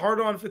guy had a hard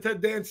on for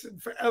Ted Danson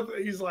forever.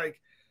 He's like,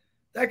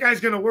 that guy's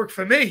going to work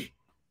for me.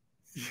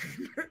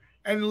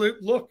 And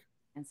look,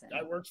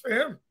 that works for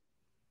him.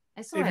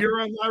 If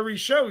you're on Larry's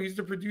show, he's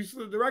the producer,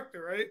 the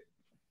director, right?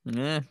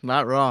 Yeah,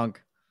 not wrong.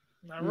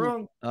 Not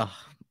wrong. Oh,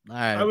 all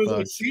right, I was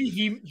like,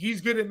 see,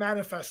 he's good at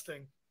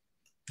manifesting.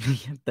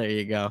 There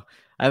you go.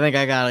 I think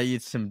I gotta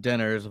eat some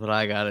dinner is what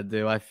I gotta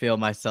do. I feel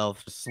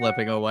myself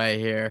slipping away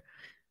here.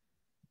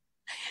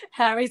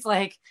 Harry's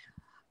like,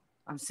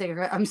 I'm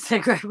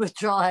cigarette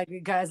withdrawal,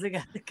 you guys. I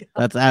gotta go.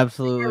 That's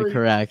absolutely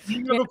correct.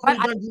 You never played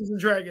Dungeons and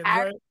Dragons,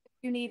 right? If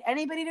you need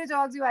anybody to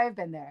talk to, I have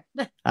been there.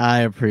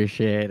 I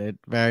appreciate it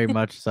very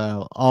much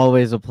so.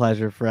 Always a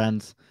pleasure,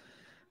 friends.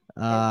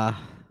 God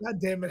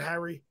damn it,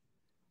 Harry.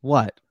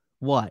 What?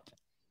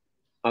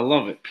 I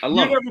love it. You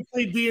never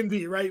played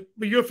D&D, right?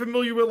 But you're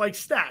familiar with like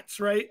stats,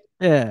 right?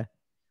 Yeah.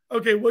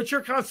 Okay, what's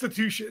your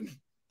constitution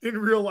in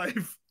real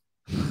life?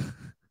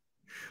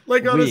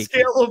 Like on a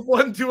scale of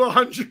 1 to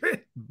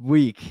 100?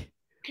 Weak.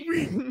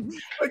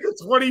 Like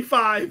a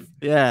 25.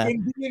 Yeah.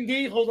 In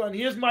D&D, hold on.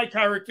 Here's my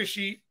character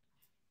sheet.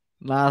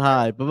 Not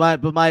high,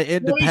 but my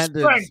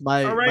independence,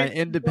 my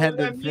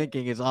independent mean?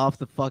 thinking is off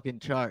the fucking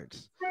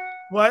charts.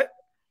 What?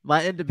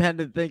 My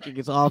independent thinking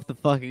is off the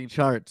fucking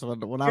charts.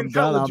 When I'm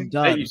done, I'm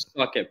done. You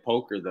suck at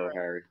poker, though,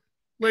 Harry.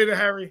 Later,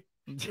 Harry.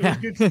 It was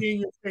good seeing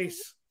your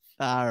face.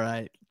 All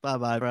right.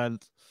 Bye-bye,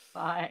 friends.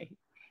 Bye.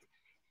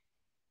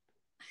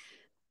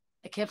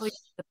 I can't believe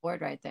you got the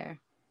board right there.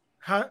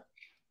 Huh?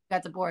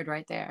 Got the board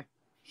right there.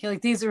 You're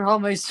like, these are all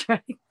my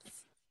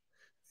strengths.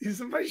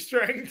 These are my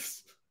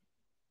strengths.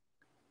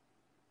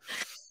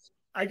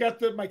 I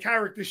got my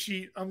character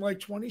sheet. I'm like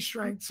 20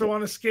 strength. So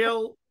on a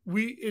scale,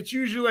 it's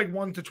usually like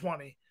 1 to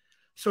 20.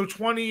 So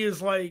 20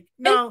 is like,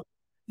 no,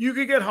 you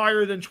could get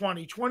higher than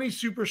 20. 20 is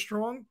super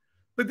strong,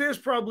 but there's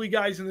probably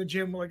guys in the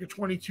gym with like a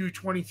 22,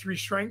 23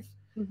 strength.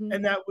 Mm-hmm.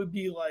 And that would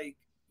be like,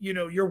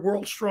 your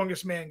world's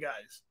strongest man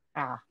guys.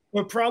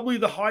 But probably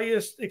the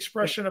highest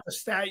expression of a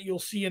stat you'll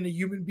see in a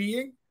human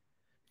being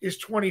is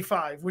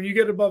 25. When you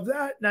get above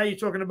that, now you're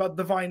talking about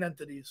divine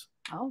entities.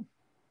 Oh.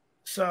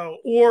 So,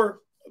 or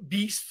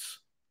beasts.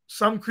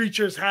 Some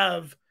creatures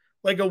have,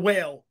 like a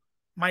whale,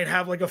 might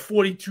have like a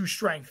 42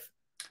 strength.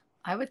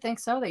 I would think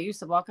so. They used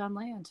to walk on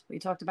land. We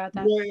talked about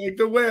that. Yeah, like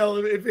the whale,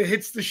 if it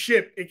hits the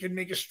ship, it can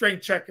make a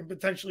strength check and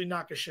potentially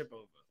knock a ship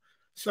over.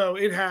 So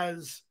it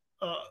has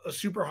a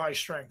super high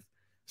strength.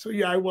 So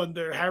yeah, I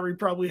wonder. Harry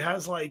probably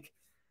has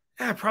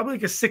probably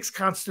like a 6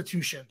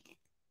 constitution.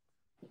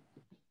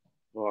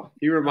 Well,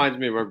 he reminds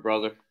me of my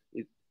brother.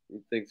 He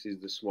thinks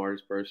he's the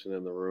smartest person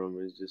in the room.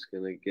 He's just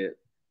gonna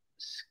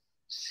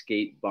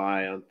skate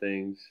by on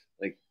things.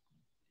 Like,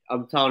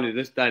 I'm telling you,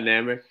 this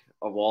dynamic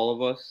of all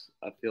of us,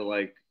 I feel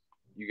like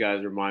you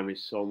guys remind me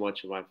so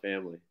much of my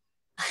family.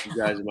 You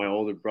guys are my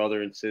older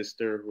brother and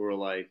sister who are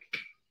like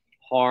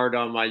hard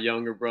on my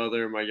younger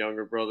brother. My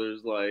younger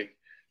brother's like,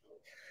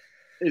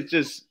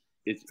 it's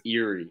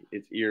eerie.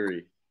 It's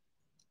eerie.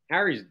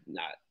 Harry's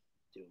not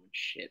doing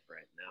shit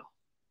right now.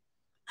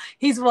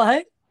 He's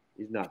what?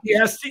 He's not. He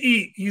has to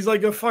eat. He's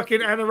like a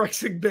fucking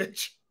anorexic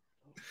bitch.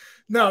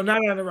 No,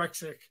 not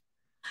anorexic.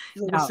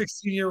 She's like a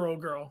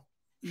 16-year-old girl.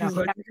 She's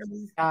like,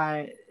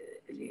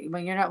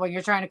 when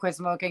you're trying to quit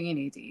smoking, you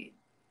need to eat.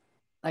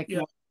 Like,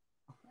 yeah.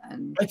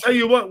 And I tell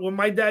you what, when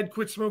my dad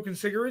quit smoking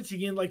cigarettes, he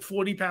gained like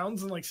 40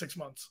 pounds in like 6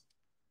 months.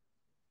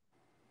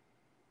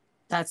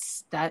 That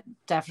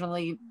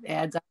definitely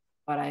adds up to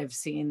what I've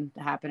seen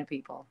happen to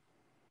people.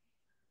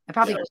 I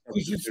probably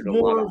it's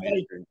more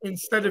like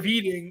instead of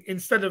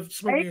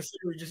smoking a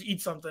cigarette, just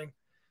eat something.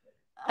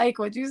 Ike,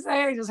 what'd you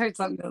say? I just heard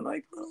something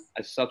like that.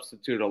 I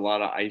substitute a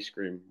lot of ice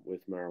cream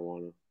with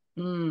marijuana.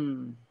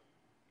 I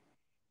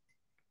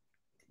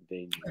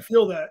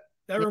feel that.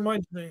 That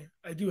reminds me,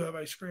 I do have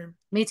ice cream.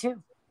 Me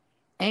too.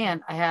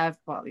 And I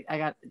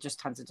got just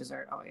tons of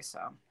dessert always. So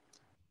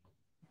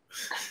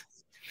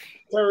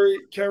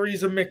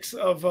Kerry's a mix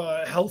of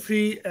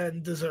healthy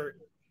and dessert.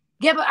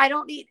 Yeah, but I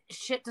don't eat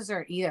shit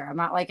dessert either. I'm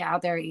not like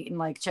out there eating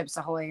like Chips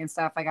Ahoy and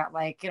stuff. I got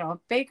like,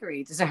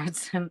 bakery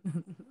desserts.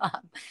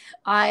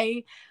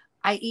 I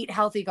eat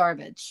healthy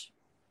garbage.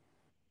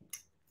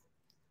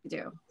 I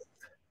do.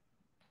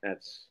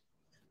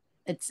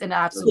 It's an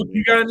absolute.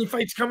 You got any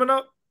fights coming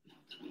up?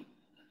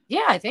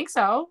 Yeah, I think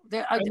so.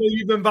 I know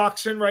you've been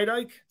boxing, right,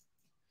 Ike?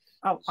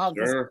 Oh,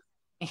 sure.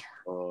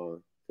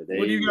 Today,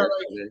 what do you got?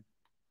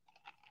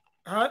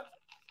 Huh?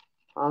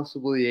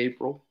 Possibly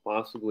April.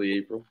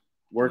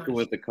 Working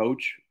with a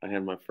coach. I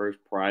had my first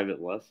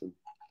private lesson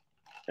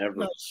ever.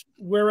 Nice.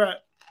 Where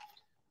at?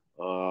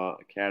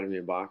 Academy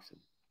of Boxing.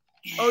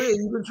 Oh, yeah,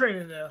 you've been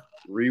training there.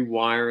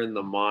 Rewiring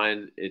the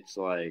mind. It's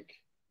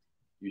like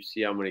you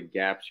see how many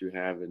gaps you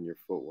have in your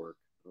footwork.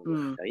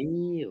 Like,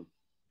 damn.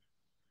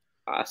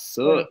 I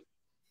suck.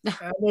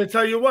 I'm going to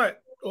tell you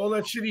what. All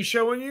that shit he's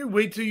showing you,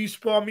 wait till you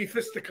spar me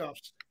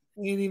fisticuffs.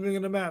 It ain't even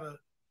going to matter.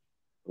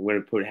 I'm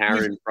going to put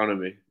Harry in front of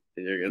me.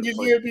 He's going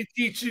to be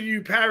teaching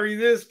you parry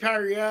this,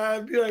 parry that.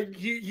 I'd be like,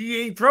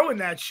 he ain't throwing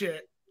that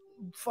shit.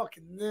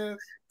 Fucking this,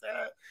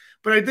 that.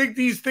 But I think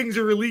these things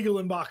are illegal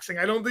in boxing.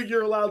 I don't think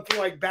you're allowed to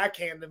like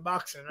backhand in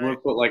boxing, right? I'm going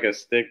to put like a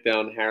stick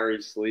down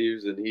Harry's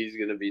sleeves and he's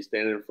going to be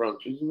standing in front.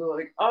 He's going to be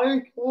like,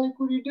 Ike, what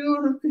are you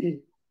doing to me?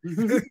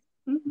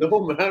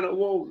 No, man, I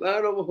won't.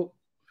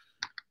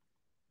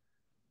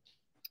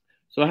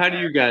 So how do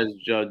you guys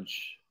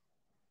judge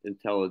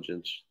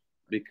intelligence?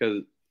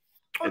 Because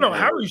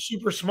Harry's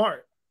super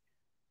smart.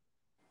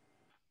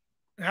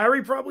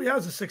 Harry probably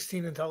has a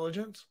 16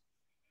 intelligence.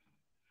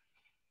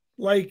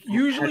 Like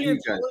usually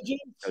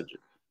intelligence.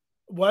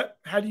 What?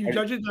 How do you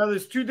judge it? Now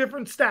there's two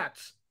different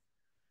stats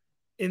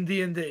in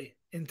D&D: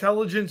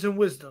 intelligence and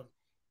wisdom.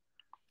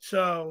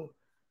 So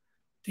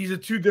these are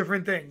two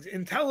different things.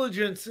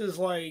 Intelligence is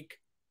like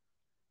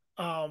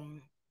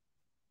an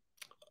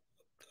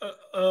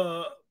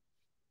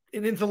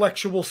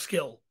intellectual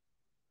skill.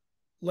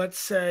 Let's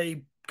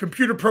say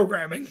computer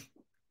programming.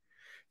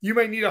 You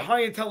might need a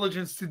high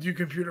intelligence to do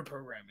computer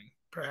programming,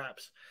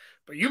 perhaps.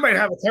 But you might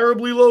have a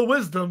terribly low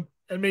wisdom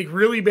and make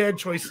really bad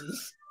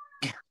choices.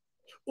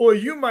 Or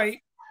you might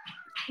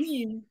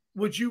seem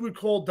what you would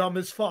call dumb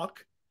as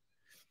fuck,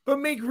 but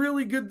make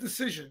really good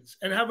decisions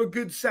and have a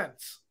good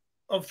sense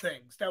of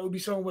things. That would be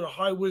someone with a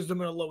high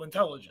wisdom and a low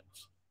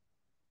intelligence.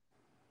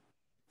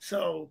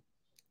 So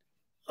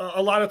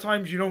a lot of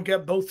times you don't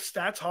get both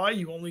stats high.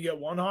 You only get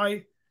one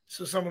high.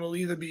 So someone will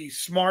either be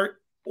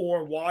smart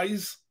or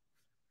wise.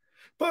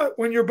 But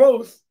when you're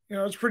both,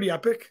 it's pretty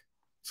epic.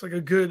 It's like a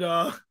good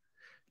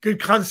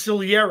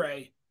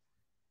consigliere.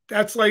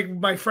 That's like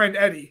my friend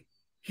Eddie.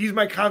 He's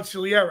my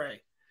consigliere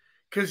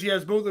because he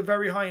has both a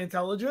very high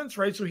intelligence,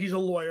 right? So he's a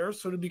lawyer.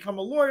 So to become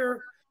a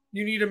lawyer,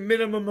 you need a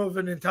minimum of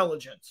an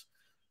intelligence,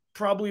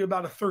 probably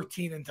about a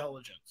 13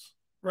 intelligence,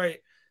 right?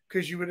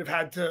 Because you would have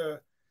had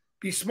to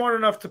be smart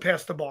enough to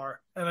pass the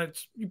bar. And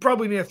you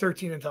probably need a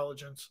 13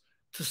 intelligence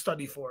to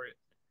study for it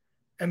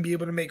and be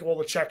able to make all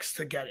the checks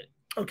to get it.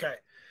 Okay.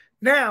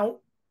 Now,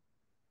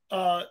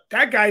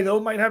 that guy, though,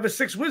 might have a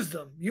 6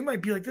 wisdom. You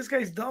might be like, this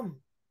guy's dumb.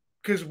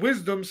 Because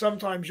wisdom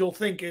sometimes you'll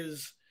think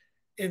is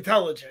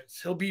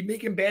intelligence. He'll be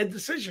making bad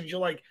decisions. You're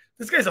like,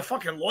 this guy's a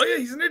fucking lawyer?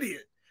 He's an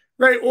idiot.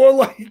 Right?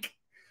 Or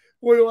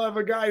you'll have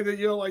a guy that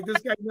you're like,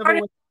 this guy never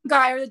went.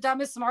 Guy or the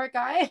dumbest smart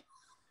guy.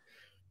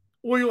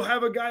 Or you'll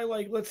have a guy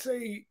like, let's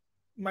say,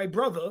 my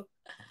brother,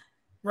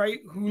 right?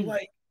 Who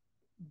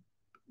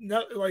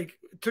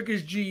took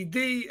his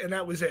GED and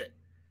that was it.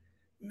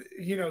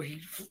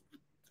 He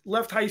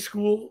left high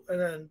school and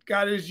then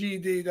got his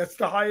GED. That's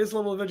the highest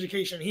level of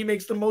education. He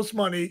makes the most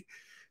money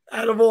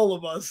out of all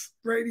of us,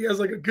 right? He has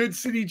like a good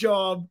city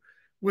job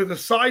with a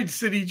side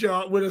city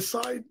job, with a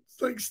side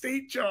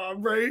state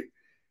job, right?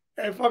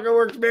 And fucking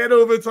works mad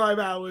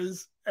overtime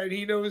hours. And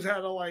he knows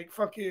how to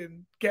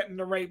fucking get in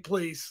the right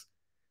place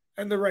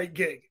and the right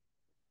gig.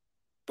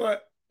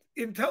 But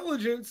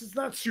intelligence is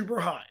not super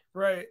high,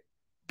 right?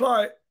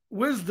 But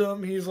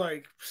wisdom, he's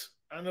like,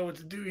 I know what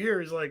to do here.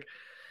 He's like,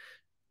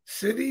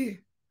 city,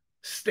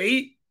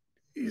 state.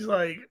 He's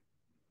like,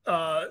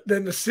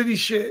 then the city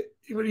shit.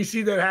 When he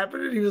see that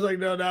happening, he was like,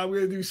 no, I'm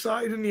going to do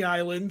side in the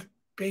island,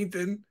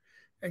 painting,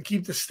 and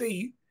keep the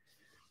state.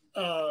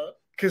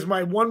 because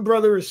my one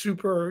brother is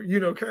super,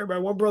 my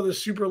one brother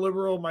is super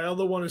liberal. My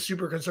other one is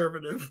super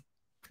conservative.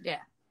 Yeah.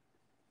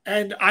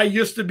 And I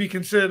used to be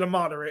considered a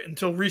moderate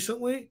until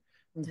recently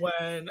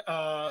when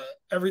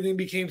everything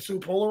became so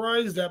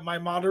polarized that my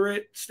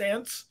moderate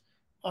stance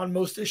on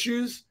most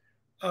issues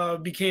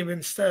became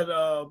instead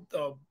a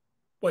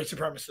white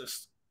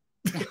supremacist.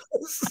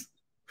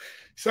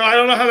 So I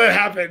don't know how that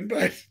happened,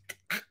 but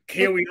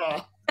here we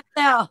are.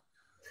 Now.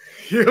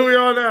 Here we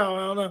are now. I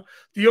don't know.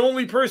 The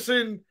only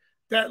person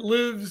that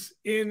lives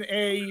in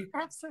a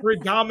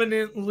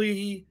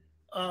predominantly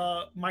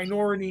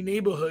minority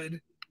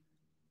neighborhood,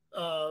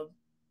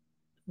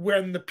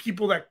 when the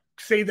people that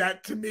say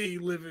that to me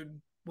live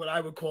in what I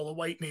would call a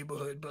white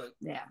neighborhood, but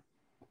yeah,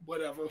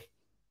 whatever.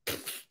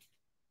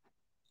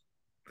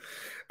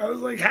 I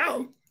was like,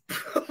 how?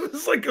 I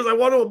was like, because I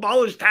want to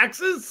abolish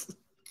taxes?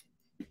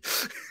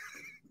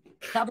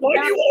 Why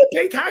do you want to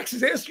pay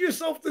taxes? Ask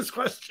yourself this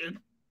question.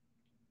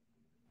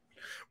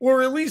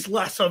 Or at least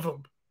less of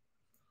them.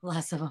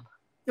 Less of them.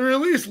 Or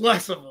at least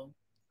less of them.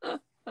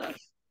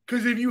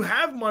 Because if you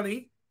have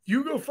money,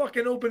 you go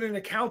fucking open an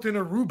account in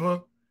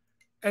Aruba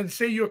and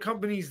say your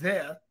company's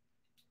there.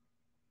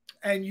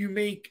 And you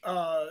make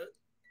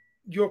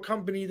your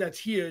company that's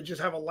here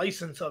just have a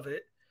license of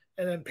it.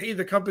 And then pay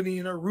the company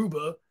in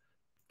Aruba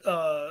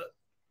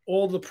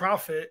all the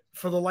profit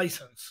for the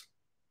license.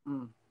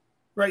 Mm.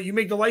 Right? You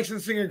make the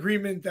licensing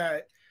agreement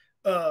that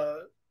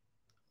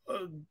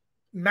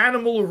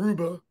Manimal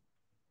Aruba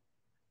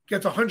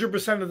gets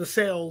 100% of the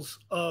sales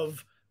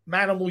of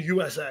Manimal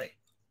USA.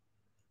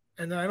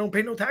 And then I don't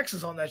pay no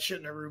taxes on that shit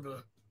in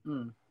Aruba.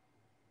 Mm.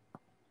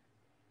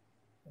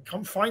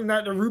 Come find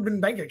that Aruban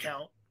bank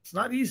account. It's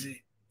not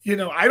easy.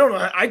 I don't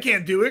know. I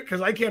can't do it because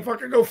I can't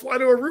fucking go fly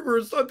to Aruba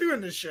and start doing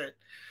this shit.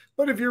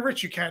 But if you're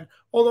rich, you can.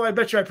 Although I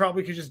bet you I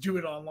probably could just do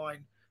it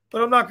online.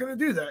 But I'm not going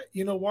to do that.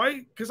 You know why?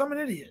 Because I'm an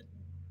idiot.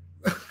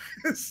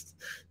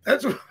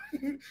 That's what...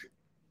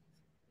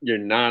 You're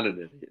not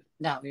an idiot.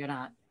 No, you're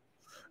not.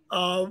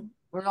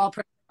 We're all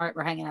pretty smart.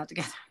 We're hanging out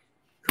together.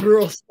 We're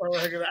all smart.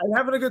 I'm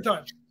having a good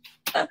time.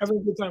 Having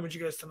a good time with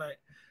you guys tonight.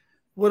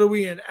 What are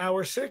we in?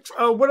 Hour 6?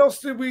 What else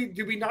did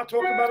we not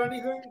talk about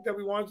anything that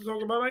we wanted to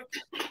talk about? Mike?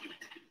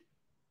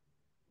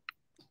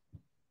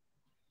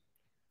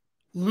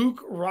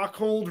 Luke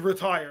Rockhold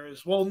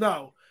retires. Well,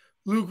 no.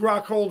 Luke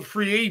Rockhold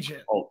free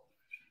agent.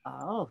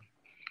 Oh.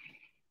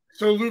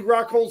 So Luke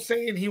Rockhold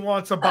saying he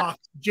wants a box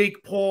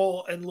Jake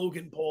Paul and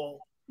Logan Paul.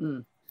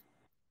 Mm.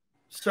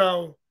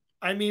 So,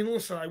 I mean,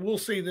 listen, I will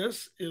say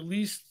this. At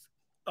least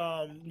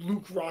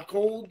Luke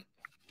Rockhold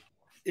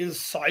is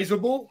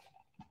sizable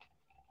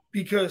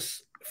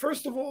because,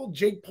 first of all,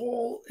 Jake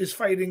Paul is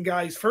fighting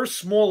guys, first,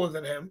 smaller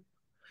than him,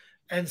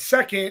 and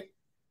second,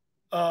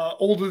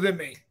 older than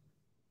me.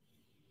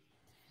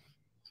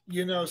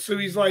 So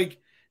he's like,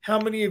 how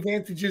many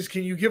advantages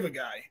can you give a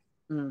guy?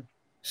 Mm.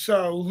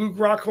 So Luke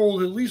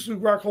Rockhold, at least Luke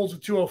Rockhold's a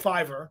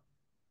 205er.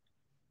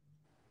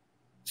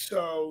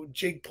 So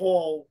Jake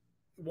Paul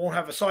won't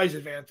have a size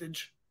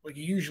advantage like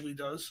he usually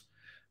does.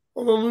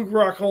 Although Luke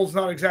Rockhold's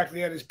not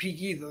exactly at his peak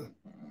either.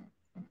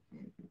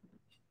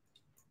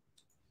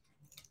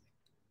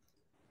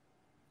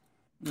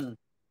 Mm.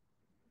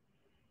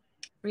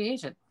 Free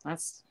agent.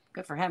 That's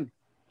good for him.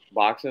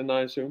 Boxing,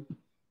 I assume.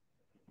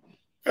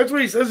 That's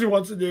what he says he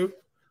wants to do.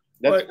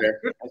 That's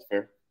fair. That's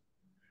fair.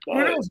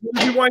 Who knows?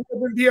 Maybe he winds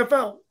up in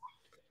PFL.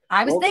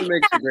 I was thinking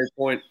makes a great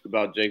point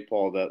about Jake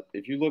Paul that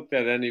if you looked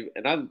at any,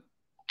 and I'm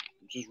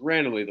just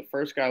randomly, the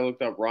first guy I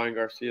looked up, Ryan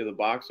Garcia, the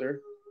boxer,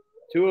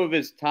 two of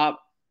his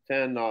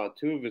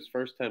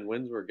first 10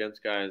 wins were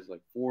against guys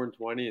like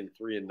 4-20 and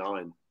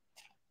 3-9.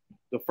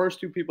 The first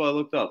two people I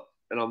looked up,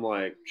 and I'm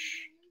like,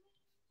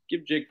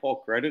 give Jake Paul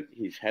credit.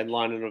 He's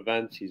headlining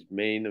events. He's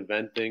main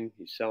eventing.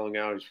 He's selling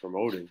out. He's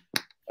promoting.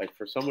 Like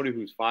for somebody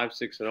who's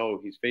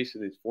 5-6-0, he's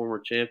facing these former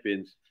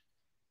champions.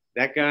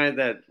 That guy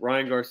that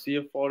Ryan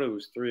Garcia fought, who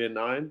was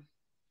 3-9,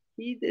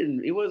 he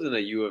wasn't a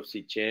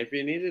UFC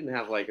champion. He didn't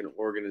have like an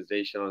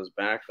organization on his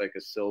back like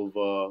a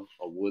Silva,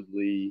 a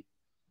Woodley.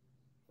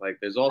 Like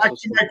there's also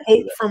that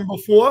quote from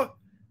before.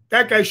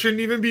 That guy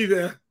shouldn't even be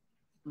there.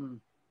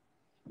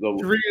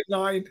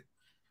 3-9.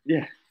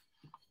 Yeah.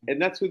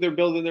 And that's who they're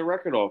building their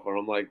record off on.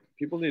 I'm like,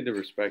 people need to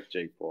respect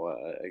Jake Paul.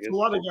 I guess a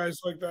lot of guys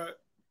like that.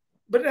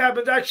 But it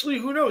happens. Actually,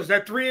 who knows?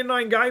 That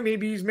 3-9 guy,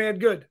 maybe he's mad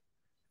good.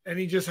 And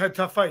he just had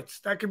tough fights.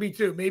 That could be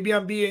too. Maybe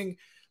I'm being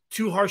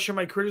too harsh in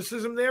my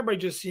criticism there by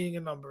just seeing a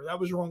number. That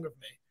was wrong of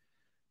me.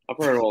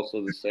 I've heard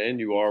also the saying,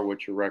 you are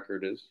what your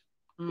record is.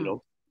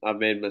 I've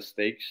made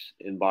mistakes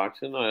in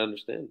boxing. I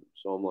understand.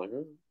 So I'm like,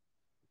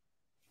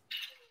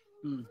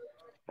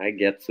 I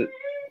gets it.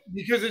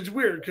 Because it's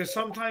weird. Because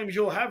sometimes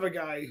you'll have a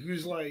guy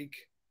who's like,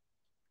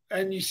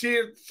 and you see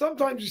it,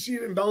 sometimes you see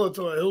it in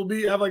Bellator.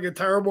 He'll have like a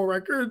terrible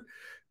record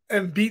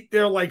and beat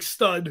their like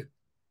stud.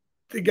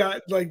 The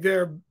guy, like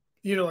their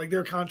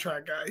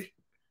contract guy.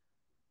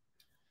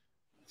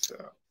 So,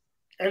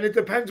 and it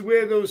depends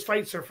where those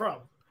fights are from.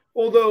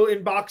 Although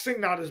in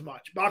boxing, not as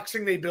much.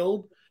 Boxing, they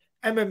build.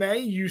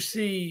 MMA,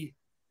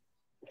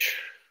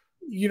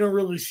 you don't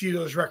really see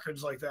those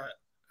records like that.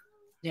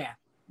 Yeah.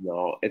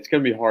 No, it's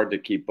gonna be hard to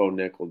keep Bo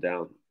Nickel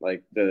down.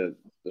 Like the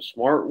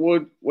smart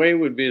way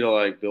would be to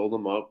like build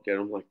him up, get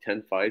him like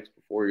 10 fights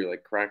before he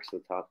like cracks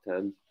the top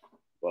 10.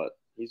 But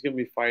he's gonna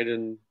be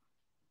fighting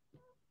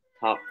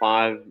top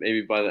 5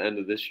 maybe by the end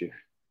of this year.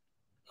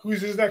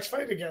 Who's his next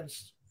fight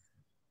against?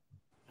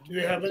 Do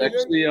they have It's anything?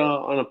 actually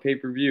on a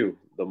pay-per-view,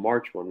 the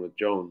March one with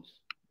Jones.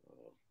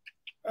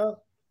 Oh.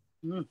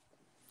 So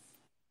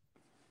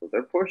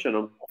they're pushing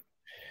him.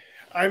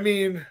 I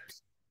mean,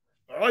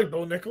 I like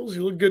Bo Nichols. He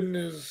looked good in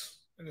his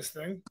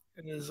thing,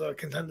 in his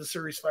Contender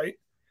Series fight.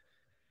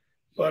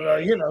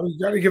 But you know, you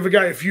got to give a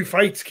guy a few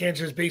fights. Can't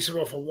just base it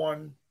off of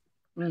one.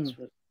 That's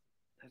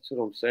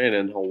what I'm saying.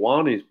 And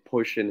Helwani's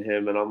pushing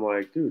him, and I'm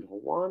like, dude,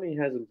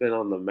 Helwani hasn't been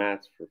on the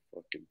mats for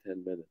fucking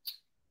 10 minutes.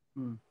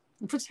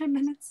 For 10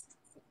 minutes?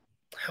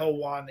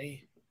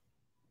 Helwani.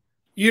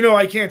 You know,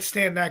 I can't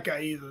stand that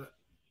guy either.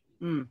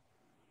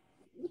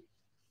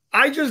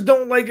 I just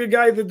don't like a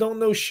guy that don't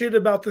know shit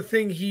about the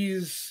thing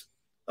he's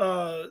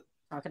talking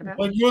about.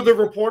 When you're the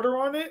reporter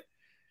on it,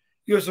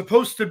 you're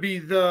supposed to be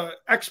the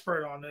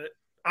expert on it,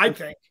 I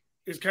think,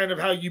 is kind of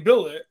how you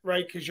bill it,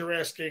 right? Because you're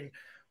asking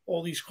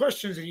all these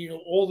questions and you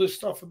know all this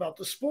stuff about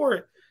the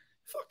sport.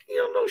 Fuck, you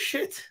don't know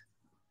shit.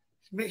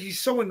 He's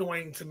so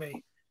annoying to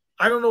me.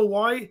 I don't know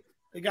why.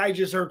 The guy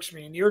just irks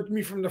me. And he irked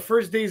me from the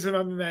first days of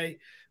MMA.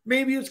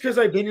 Maybe it's because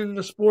I've been in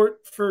the sport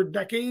for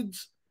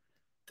decades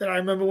that I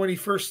remember when he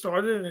first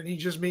started and he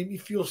just made me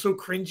feel so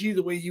cringy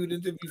the way he would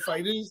interview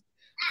fighters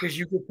because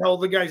you could tell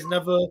the guy's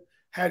never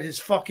had his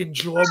fucking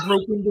jaw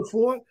broken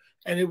before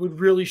and it would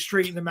really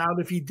straighten him out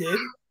if he did.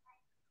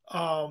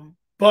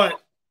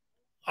 But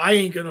I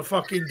ain't going to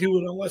fucking do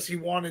it unless he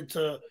wanted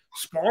to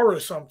spar or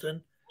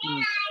something.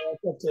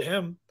 That's up to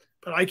him.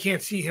 But I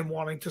can't see him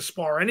wanting to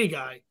spar any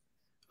guy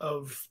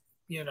of,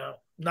 you know,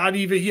 not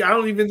even he. I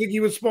don't even think he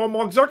would spar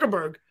Mark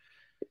Zuckerberg.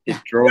 It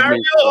drove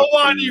me.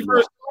 Helwani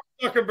versus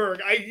Mark Zuckerberg.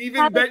 I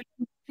even bet.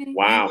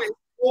 Wow.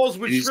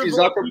 You see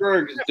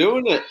Zuckerberg is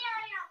doing it.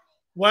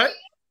 What?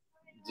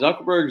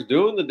 Zuckerberg's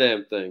doing the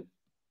damn thing.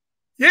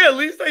 Yeah, at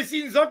least I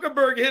seen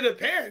Zuckerberg hit a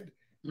pad.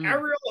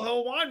 Ariel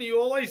Helwani,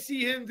 all I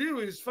see him do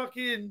is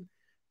fucking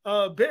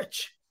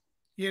bitch,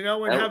 you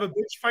know, and have a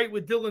bitch fight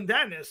with Dylan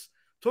Dennis.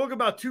 Talk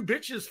about two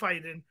bitches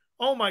fighting.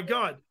 Oh my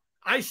God.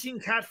 I seen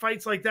cat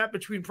fights like that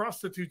between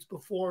prostitutes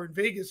before in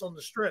Vegas on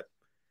the strip.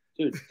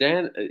 Dude,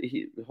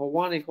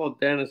 Helwani called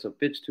Dennis a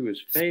bitch to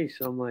his face.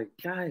 I'm like,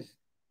 guys,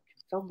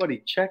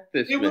 somebody check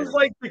this. It was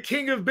like the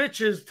king of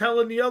bitches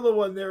telling the other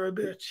one they're a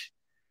bitch.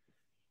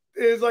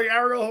 It's like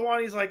Ariel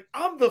Helwani's like,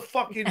 I'm the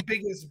fucking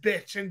biggest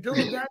bitch. And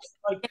Dylan Dennis is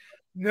like,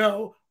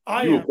 no,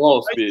 I am.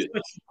 I just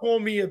let you call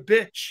me a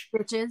bitch.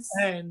 Bitches.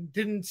 And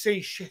didn't say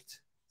shit.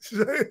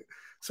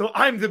 So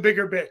I'm the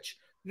bigger bitch.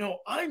 No,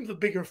 I'm the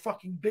bigger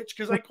fucking bitch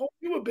because I called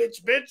you a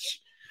bitch.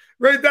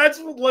 Right? That's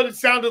what it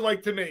sounded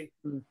like to me.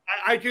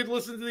 I could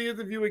listen to the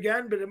interview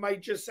again, but it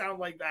might just sound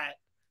like that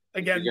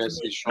again. You guys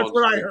see That's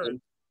what I heard.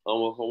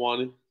 On with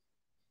Helwani?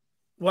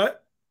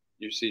 What?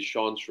 You see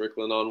Sean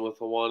Strickland on with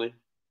Helwani?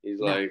 He's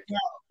like,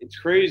 it's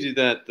crazy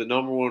that the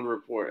number one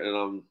report, and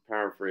I'm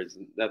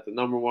paraphrasing, that the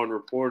number one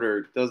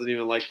reporter doesn't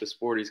even like the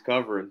sport he's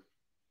covering.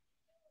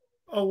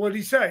 Oh, what'd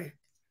he say?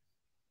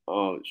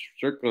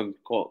 Strickland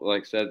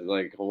said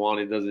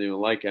Helwani doesn't even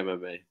like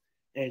MMA,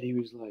 and he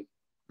was like,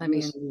 I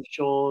mean,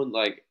 Sean,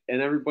 like,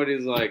 and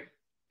everybody's like,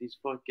 these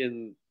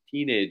fucking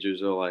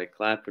teenagers are like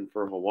clapping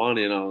for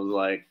Helwani, and I was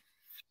like,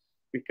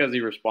 because he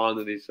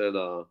responded, he said,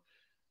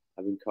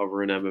 I've been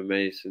covering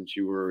MMA since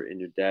you were in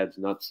your dad's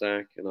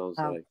nutsack, and I was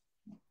like,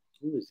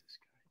 who is this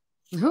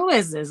guy? Who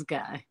is this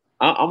guy?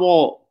 I'm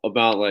all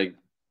about like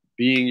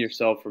being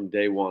yourself from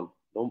day one.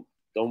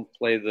 Don't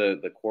play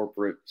the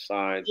corporate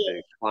side,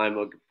 to climb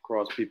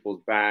across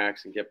people's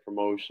backs and get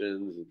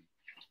promotions. And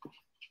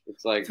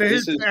it's like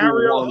this is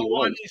Ariel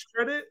Helwani's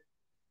credit.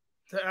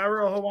 To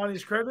Ariel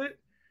Helwani's credit,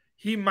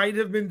 he might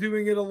have been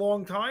doing it a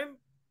long time.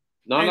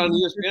 Not on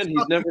ESPN.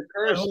 He's never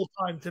cursed the whole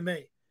time to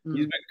me.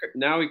 He's been,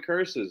 now he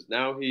curses.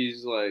 Now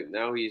he's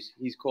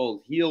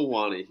called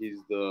Heel-Wani. He's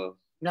the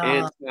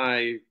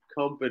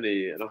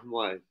anti-company, and I'm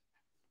like,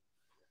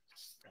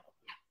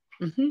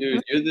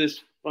 dude, you're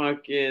this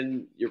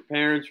fucking. Your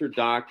parents were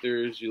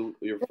doctors.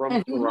 You're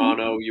from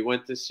Toronto. You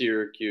went to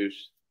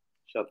Syracuse.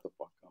 Shut the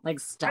fuck up. Like,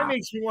 stop. That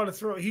makes me want to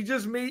throw. He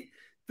just made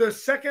the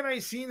second I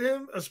seen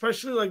him,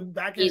 especially like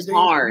back in the day. He's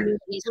hard.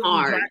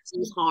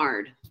 He's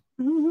hard.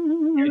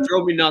 It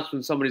drove me nuts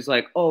when somebody's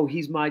like, "Oh,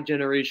 he's my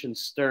generation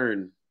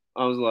Stern."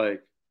 I was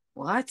like,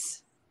 "What?"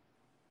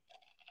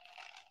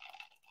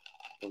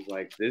 I was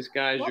like, "This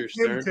guy's your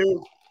Stern."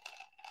 Too.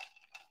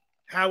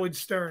 Howard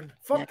Stern.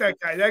 Fuck that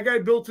guy. That guy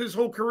built his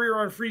whole career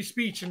on free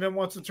speech and then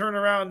wants to turn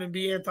around and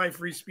be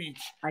anti-free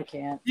speech. I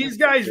can't. These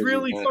guys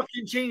really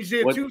fucking changed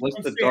their tune.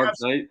 What's the Dark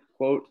Knight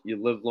quote?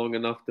 You live long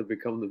enough to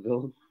become the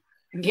villain.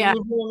 Yeah, you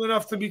live long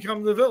enough to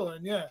become the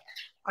villain. Yeah,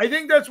 I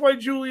think that's why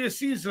Julius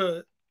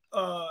Caesar.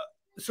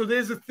 So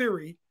there's a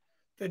theory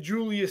that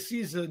Julius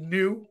Caesar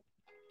knew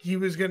he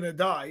was gonna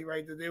die,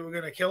 right? That they were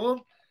gonna kill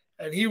him,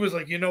 and he was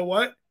like, you know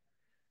what?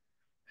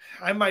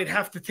 I might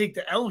have to take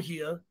the L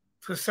here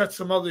to set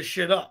some other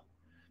shit up.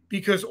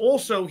 Because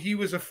also he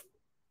was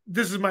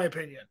this is my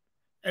opinion,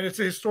 and it's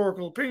a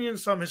historical opinion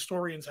some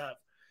historians have.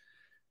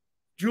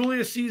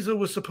 Julius Caesar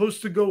was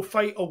supposed to go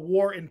fight a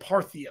war in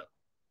Parthia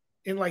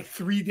in like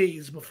 3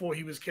 days before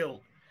he was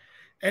killed.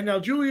 And now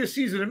Julius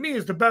Caesar to me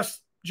is the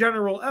best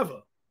general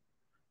ever.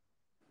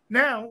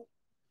 Now,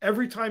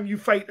 every time you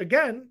fight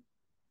again,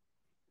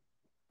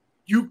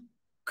 you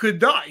could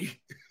die.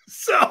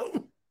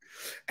 So,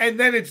 and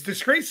then it's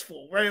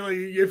disgraceful, right? Like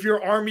if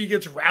your army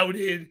gets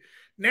routed,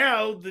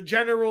 now the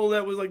general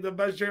that was like the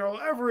best general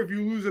ever, if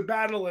you lose a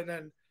battle and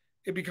then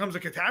it becomes a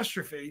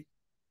catastrophe,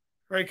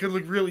 right, could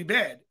look really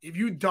bad. If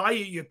you die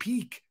at your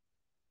peak,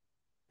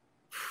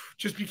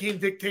 just became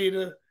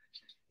dictator,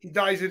 he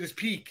dies at his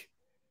peak.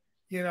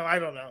 You know, I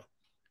don't know.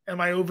 Am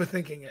I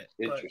overthinking it?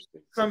 Interesting.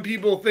 But some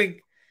people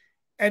think,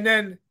 and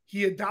then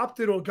he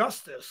adopted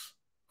Augustus,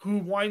 who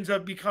winds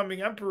up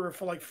becoming emperor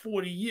for like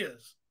 40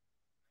 years.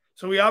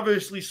 So he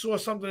obviously saw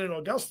something in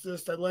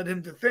Augustus that led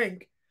him to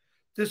think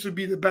this would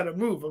be the better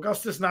move.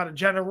 Augustus, not a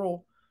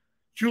general.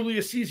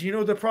 Julius Caesar, you know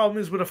what the problem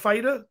is with a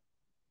fighter?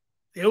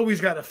 They always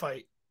got to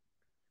fight.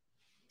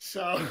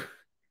 So,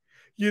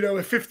 you know,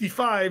 at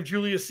 55,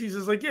 Julius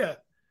Caesar's like, yeah,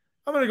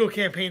 I'm going to go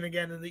campaign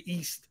again in the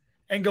East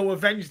and go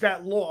avenge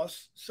that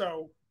loss.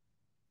 So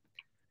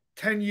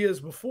 10 years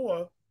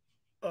before,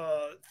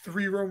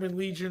 3 Roman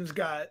legions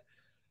got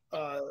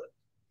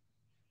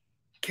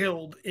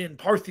killed in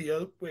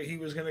Parthia, where he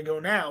was going to go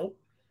now,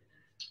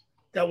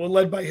 that were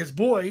led by his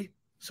boy.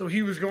 So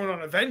he was going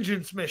on a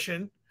vengeance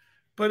mission,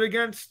 but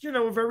against, you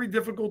know, a very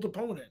difficult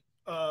opponent.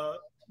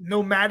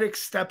 Nomadic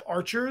steppe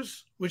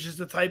archers, which is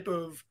the type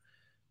of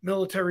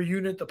military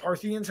unit the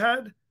Parthians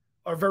had,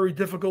 are very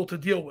difficult to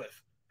deal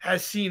with,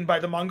 as seen by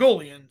the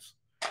Mongolians.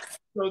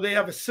 So they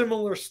have a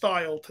similar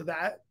style to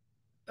that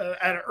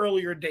at an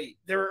earlier date.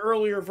 They're an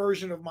earlier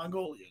version of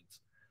Mongolians,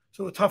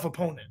 so a tough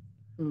opponent.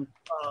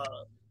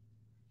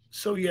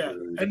 So yeah,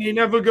 and they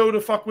never go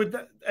to fuck with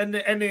that, and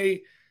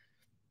they,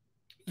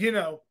 you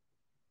know,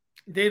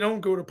 they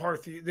don't go to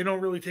Parthia. They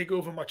don't really take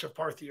over much of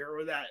Parthia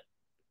or that.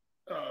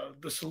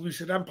 The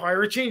Seleucid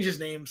Empire, it changes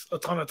names a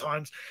ton of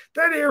times.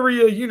 That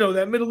area, you know,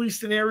 that Middle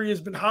Eastern area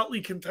has been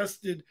hotly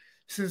contested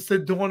since the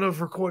dawn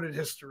of recorded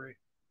history.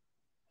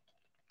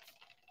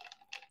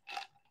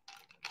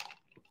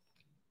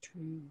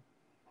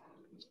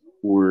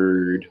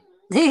 Word.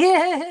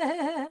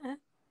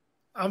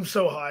 I'm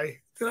so high.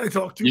 Did I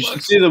talk too much? You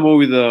should see the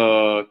movie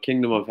The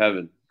Kingdom of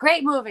Heaven.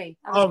 Great movie.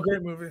 Oh,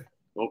 great movie.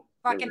 Oh,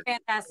 Fucking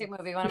fantastic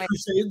movie. One of my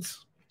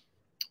Crusades.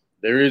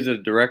 There is a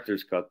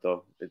director's cut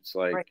though. It's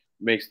like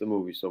makes the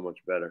movie so much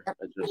better. I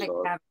just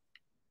saw it.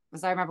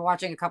 I remember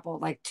watching a couple,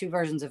 like 2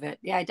 versions of it.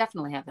 Yeah, I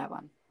definitely have that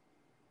one.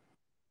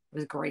 It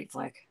was a great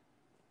flick.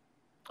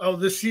 Oh,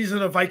 this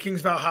season of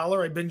Vikings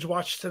Valhalla I binge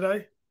watched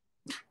today.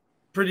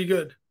 Pretty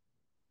good.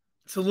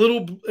 It's a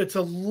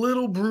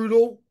little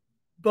brutal,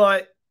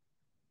 but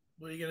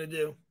what are you gonna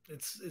do?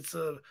 It's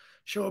a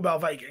show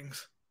about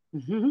Vikings.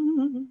 What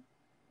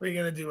are you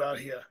gonna do out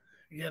here?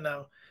 You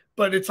know.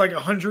 But it's like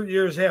 100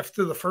 years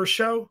after the first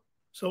show,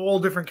 so all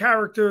different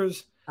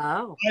characters.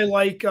 Oh, I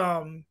like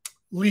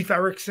Leif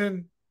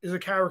Erikson is a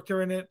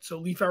character in it. So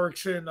Leif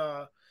Erikson,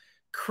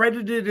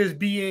 credited as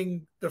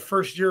being the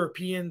first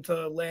European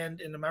to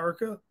land in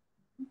America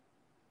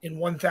in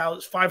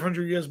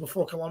 1,500 years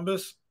before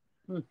Columbus.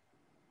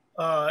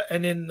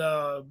 And in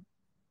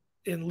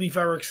Leif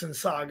Erikson's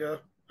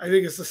saga, I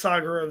think it's the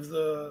saga of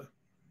the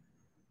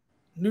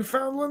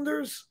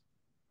Newfoundlanders.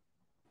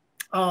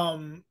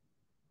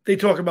 They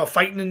talk about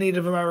fighting the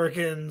Native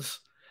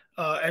Americans.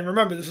 And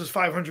remember, this is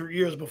 500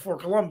 years before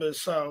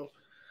Columbus. So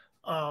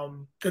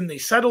then they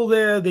settle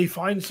there. They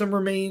find some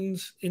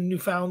remains in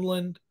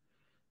Newfoundland.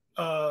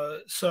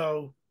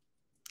 So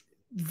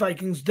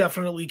Vikings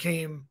definitely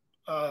came.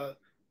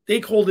 They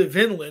called it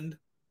Vinland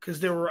because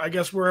there were, I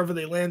guess, wherever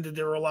they landed,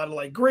 there were a lot of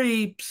like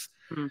grapes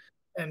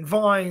and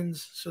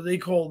vines. So they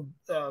called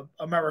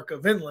America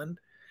Vinland.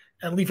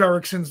 And Leif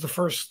Erikson's the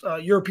first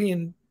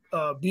European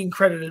being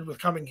credited with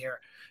coming here.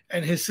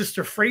 And his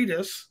sister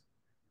Freydis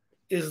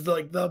is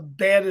like the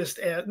baddest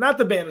ass, not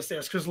the baddest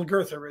ass because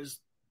Lagertha is,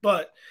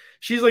 but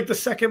she's like the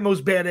second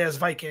most badass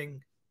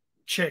Viking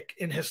chick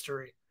in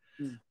history.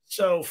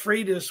 So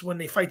Freydis, when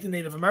they fight the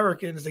Native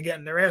Americans, they're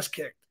getting their ass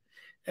kicked.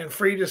 And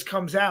Freydis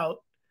comes out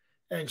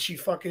and she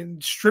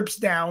fucking strips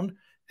down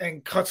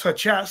and cuts her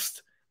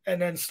chest and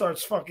then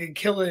starts fucking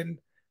killing,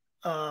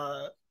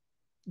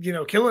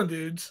 killing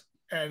dudes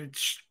and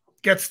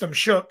gets them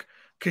shook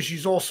because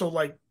she's also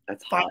like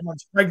 5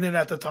 months pregnant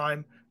at the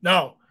time.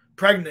 No,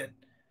 pregnant.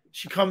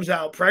 She comes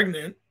out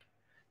pregnant,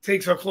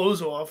 takes her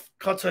clothes off,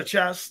 cuts her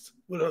chest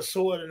with her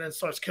sword, and then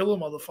starts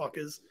killing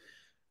motherfuckers.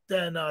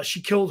 Then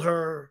she killed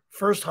her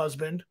first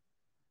husband.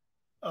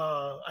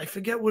 I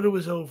forget what it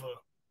was over,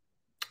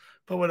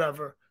 but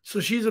whatever. So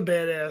she's a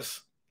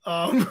badass.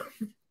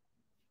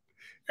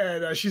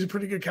 And she's a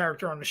pretty good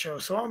character on the show,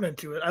 so I'm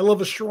into it. I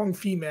love a strong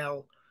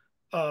female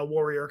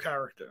warrior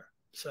character.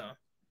 So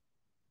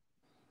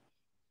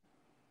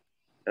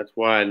that's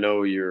why I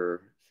know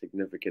you're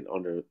significant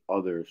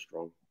other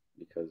strong.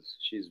 because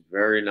she's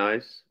very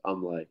nice.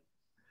 I'm like,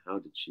 how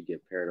did she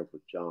get paired up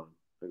with John?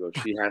 I go,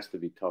 she has to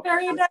be tough.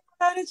 Very nice.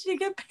 How did she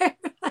get paired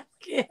up?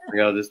 I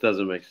go, this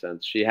doesn't make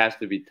sense. She has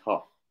to be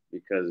tough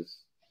because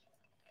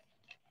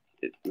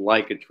it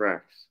like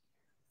attracts.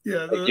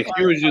 Yeah. Like if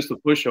she was just a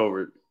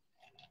pushover,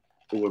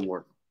 it wouldn't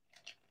work.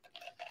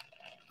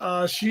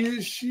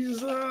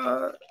 She's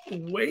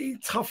way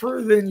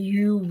tougher than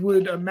you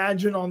would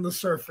imagine on the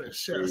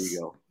surface. Yes. There you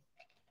go.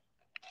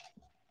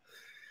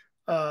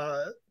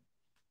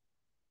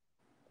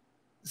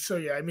 So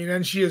yeah, I mean,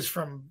 and she is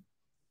from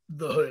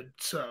the hood,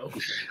 so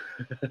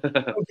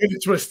don't get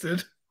it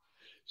twisted.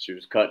 She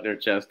was cutting her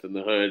chest in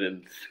the hood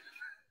and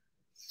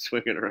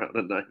swinging around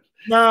a knife.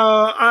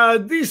 No,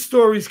 these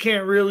stories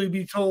can't really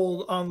be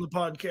told on the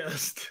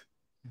podcast.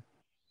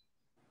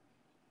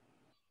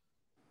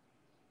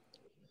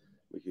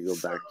 We could go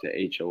back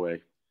to HOA.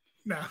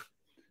 No.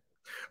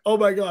 Oh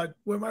my God.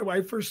 When my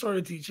wife first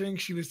started teaching,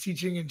 she was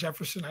teaching in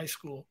Jefferson High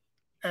School.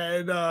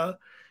 And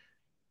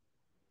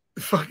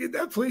fucking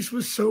that place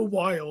was so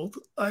wild.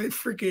 I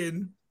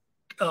freaking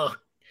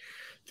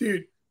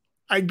dude,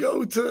 I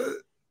go to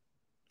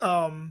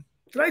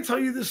did I tell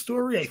you this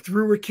story? I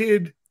threw a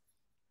kid.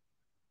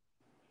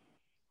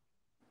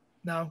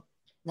 No?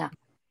 No.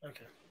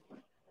 Okay.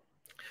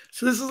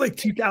 So this is like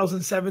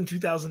 2007,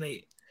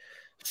 2008.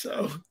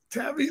 So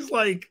Tabby's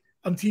like,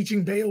 I'm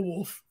teaching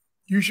Beowulf.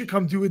 You should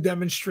come do a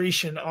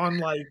demonstration on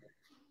like,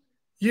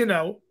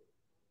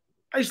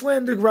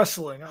 Icelandic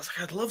wrestling. I was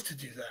like, I'd love to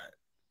do that.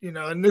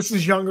 And this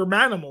is younger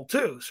Manimal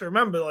too. So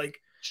remember, like,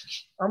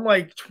 I'm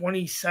like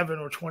 27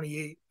 or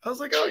 28. I was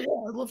like, oh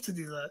yeah, I'd love to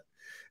do that.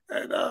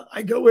 And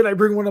I go in, I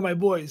bring one of my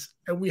boys,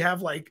 and we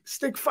have like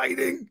stick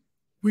fighting.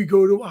 We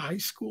go to a high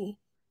school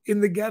in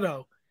the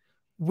ghetto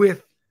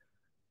with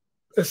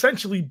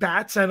essentially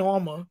bats and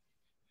armor,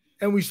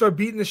 and we start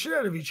beating the shit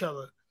out of each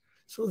other.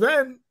 So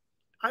then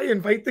I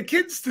invite the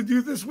kids to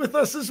do this with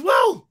us as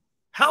well.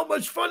 How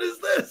much fun is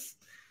this?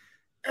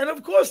 And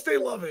of course they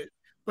love it.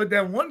 But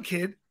then one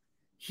kid,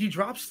 he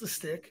drops the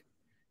stick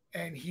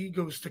and he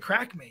goes to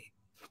crack me.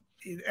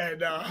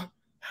 And I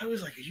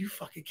was like, are you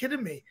fucking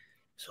kidding me?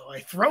 So I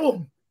throw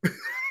him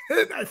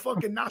and I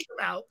fucking knock him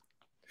out.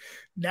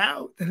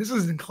 Now, and this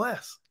is in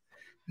class.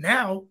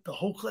 Now the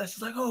whole class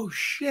is like, oh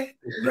shit,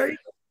 right?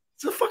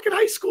 It's a fucking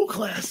high school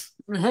class.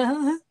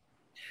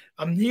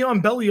 I'm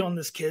neon belly on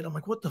this kid. I'm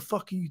like, what the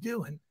fuck are you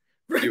doing?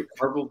 You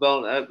purple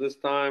belt at this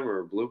time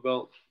or blue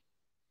belt?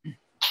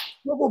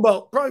 Purple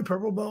belt, probably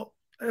purple belt.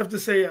 I have to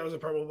say I was a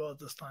purple belt at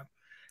this time.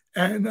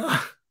 And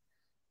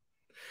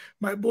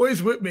my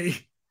boy's with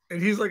me,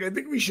 and he's like, I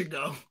think we should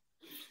go.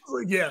 I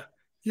was like, yeah,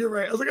 you're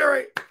right. I was like, all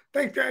right,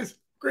 thanks, guys.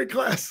 Great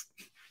class.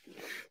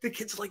 The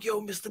kid's like,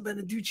 yo, Mr.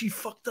 Beneduce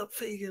fucked up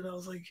Fagan. I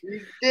was like,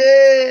 you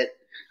did.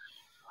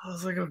 I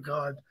was like, oh,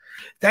 God.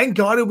 Thank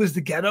God it was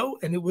the ghetto,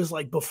 and it was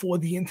like before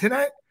the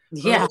internet.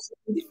 Yeah.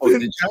 Did you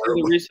see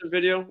the recent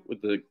video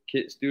with the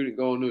student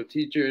going to a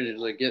teacher and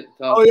like getting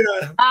tough? Oh,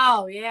 yeah.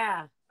 Oh,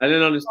 yeah. I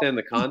didn't understand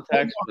the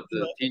context, but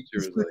the teacher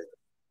was like,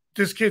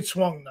 this kid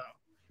swung now.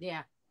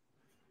 Yeah.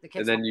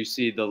 And then you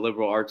see the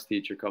liberal arts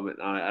teacher coming.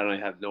 I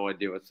have no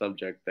idea what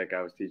subject that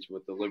guy was teaching,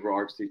 but the liberal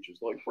arts teacher's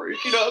like, break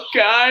it up,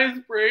 guys,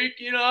 break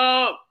it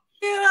up.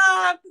 Get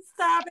up,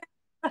 stop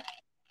it.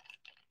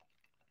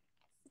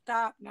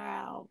 Stop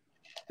now.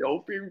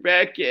 Don't bring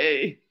back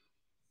gay.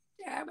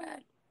 Damn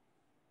it.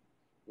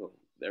 Well,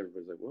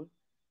 everybody's like, what?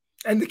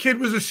 And the kid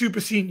was a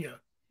super senior.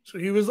 So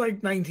he was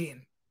like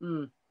 19.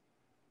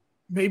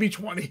 Maybe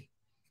 20.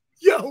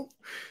 Yo,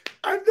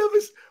 I've never.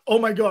 Oh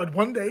my God.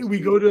 One day we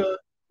go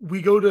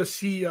to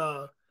see,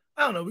 I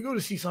don't know, we go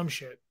to see some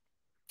shit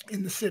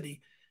in the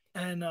city.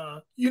 And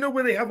you know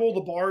where they have all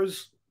the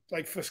bars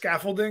like for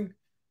scaffolding?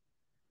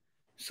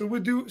 So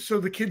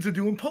the kids are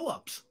doing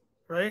pull-ups,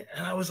 right?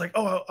 And I was like,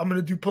 oh, I'm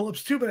gonna do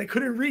pull-ups too, but I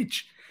couldn't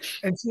reach.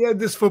 And she had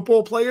this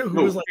football player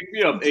who was like, pick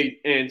me up,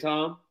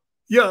 Anton.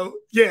 Yo,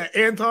 yeah,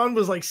 Anton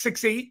was like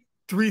 6'8",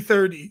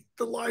 330,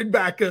 the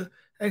linebacker,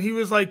 and he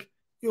was like,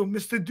 yo,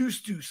 Mr.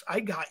 Deuce, I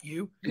got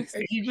you. And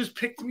he just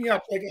picked me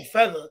up like a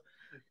feather.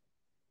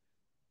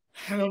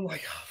 And I'm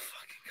like, oh,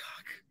 fucking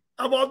cock.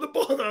 I'm on the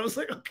ball. I was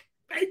like, okay,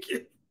 thank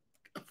you.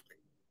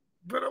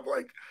 But I'm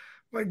like,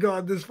 my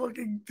God, this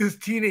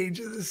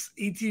teenager, this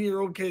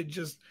 18-year-old kid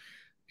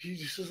he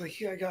just was like,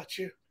 yeah, I got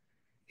you.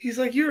 He's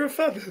like, you're a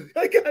feather.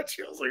 I got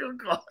you. I was like, oh,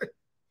 God.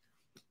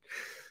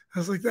 I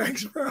was like,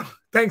 thanks, bro.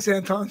 Thanks,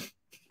 Anton.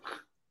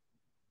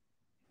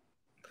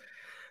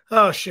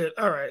 Oh, shit.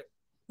 All right.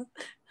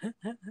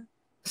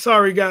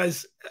 Sorry,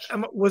 guys.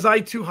 Was I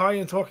too high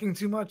and talking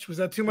too much? Was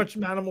that too much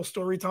Manimal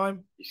story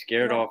time? You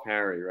scared off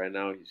Harry. Right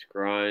now he's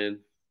crying.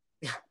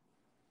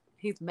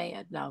 He's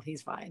mad. No,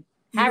 he's fine.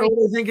 You know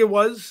what I think it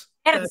was?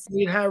 That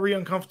made Harry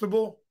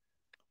uncomfortable.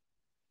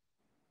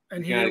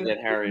 And he gotta get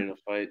Harry in a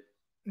fight.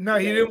 No,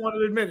 he didn't want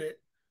to admit it.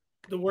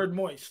 The word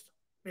moist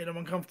made him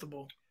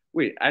uncomfortable.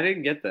 Wait, I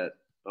didn't get that.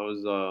 I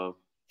was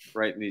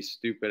writing these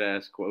stupid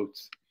ass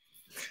quotes.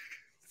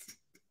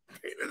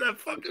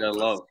 Which I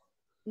love.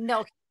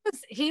 No,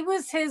 his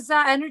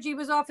energy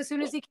was off as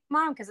soon as he came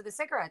on because of the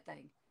cigarette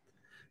thing.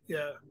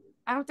 Yeah.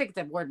 I don't think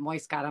the word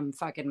moist got him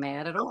fucking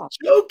mad at all.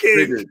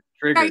 Joking.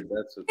 Triggered.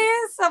 That's what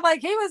Yes, I'm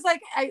like, he was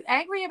like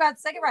angry about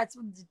cigarettes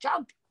from the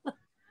jump.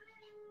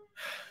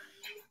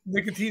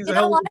 Nicotine's You a know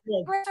hell of what?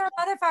 a drug. You're a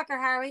motherfucker,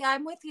 Harry.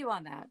 I'm with you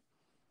on that.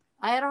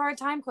 I had a hard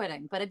time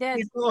quitting, but it did.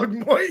 K-Dog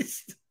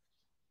moist.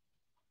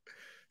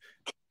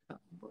 Oh,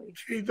 boy.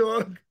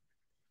 K-Dog.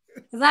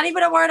 It's not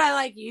even a word I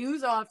like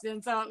use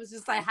often, so it was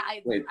just like,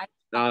 Wait,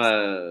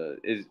 so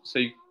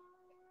you,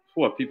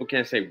 what? People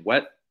can't say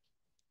wet.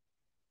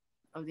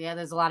 oh yeah,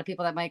 there's a lot of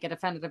people that might get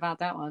offended about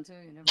that one too.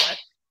 You know?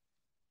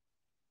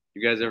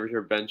 You guys ever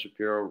hear Ben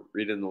Shapiro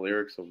reading the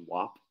lyrics of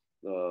WAP,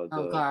 the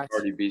gosh.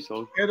 Cardi B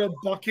song? Get a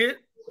bucket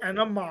and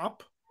a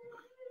mop.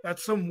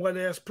 That's some wet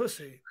ass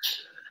pussy.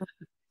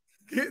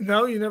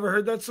 No, you never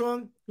heard that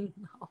song? No.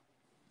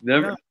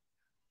 Never.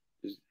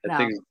 No. I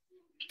think.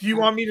 Do you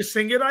want me to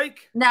sing it, Ike?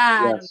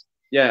 Nah. Yes.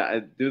 Yeah,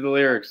 I do the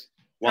lyrics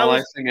while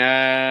I sing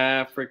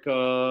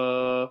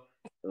Africa.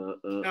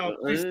 No,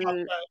 please stop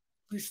that.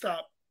 Please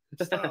stop.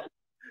 Stop.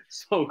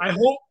 So I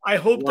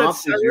hope WAP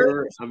that is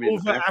your. I mean,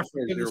 over Africa is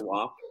African your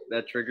WAP.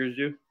 That triggers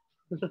you.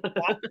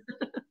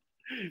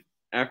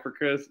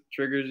 Africa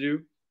triggers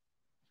you.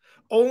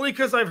 only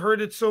because I've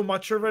heard it so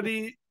much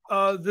already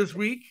this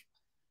week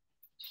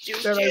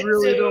that I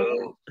really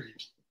don't.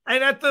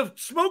 And at the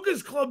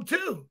Smokers Club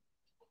too.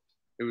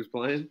 It was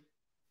playing.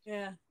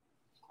 Yeah.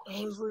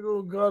 I was like,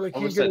 oh god, I can't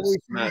Almost get said away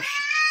from smash.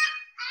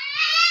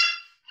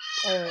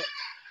 it.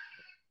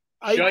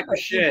 Shut your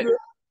shit.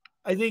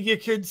 I think your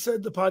kid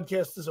said the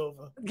podcast is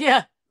over.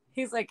 Yeah.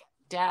 He's like,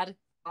 Dad,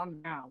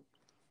 calm down.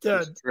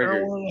 Dad,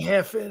 hour and a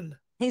half in.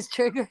 He's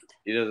triggered.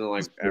 He doesn't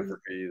like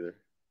Africa either.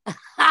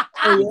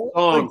 Oh, yeah? The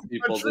song, Like,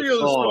 people. country The or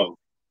the song.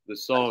 The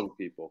song,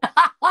 people.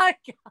 Oh my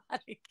god,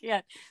 I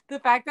can't. The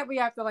fact that we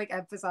have to like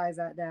emphasize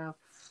that now.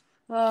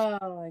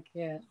 Oh, I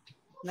can't.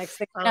 Next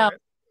thing you know, right.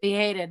 be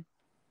hated.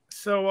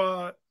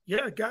 So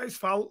yeah, guys,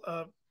 follow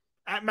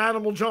at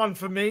Manimal John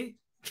for me.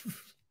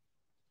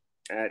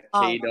 At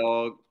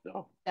IkeTagon,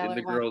 no, in Stellar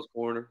the one. girls'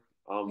 corner.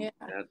 Yeah.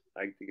 At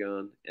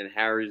IkeTagon, and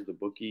Harry's the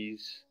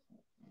Bookies,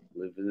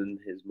 living in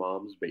his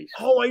mom's basement.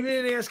 Oh, I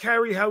didn't ask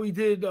Harry how he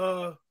did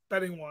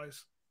betting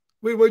wise.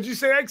 Wait, what'd you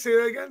say? I say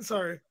that again.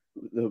 Sorry.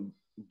 The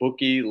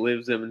bookie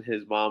lives in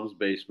his mom's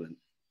basement.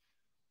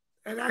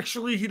 And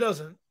actually, he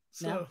doesn't.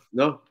 So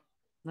No.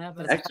 No,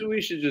 but Actually,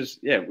 we should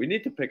we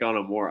need to pick on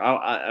him more.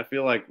 I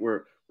feel like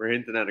we're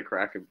hinting at a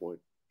cracking point.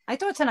 I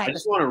thought tonight. I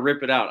just want to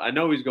rip it out. I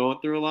know he's going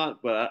through a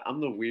lot, but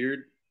I'm the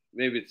weird.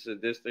 Maybe it's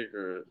sadistic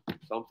or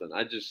something.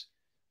 I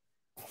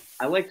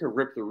like to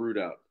rip the root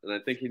out, and I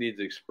think he needs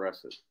to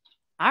express it.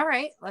 All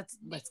right, let's.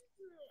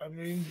 I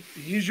mean,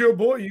 he's your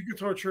boy. You can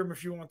torture him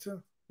if you want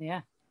to.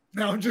 Yeah.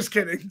 No, I'm just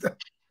kidding.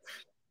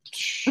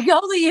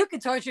 Only you can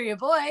torture your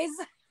boys.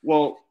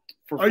 Well,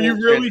 are you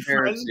really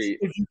friends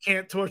if you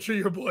can't torture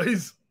your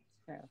boys?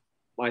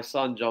 My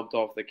son jumped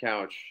off the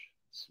couch,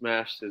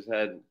 smashed his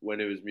head when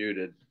it was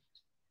muted,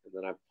 and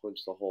then I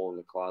punched a hole in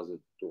the closet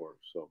door.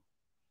 So,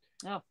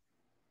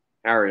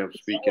 Harry, I'm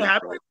speaking.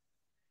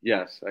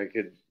 Yes, I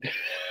could.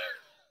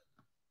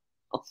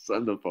 I'll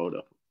send a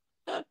photo.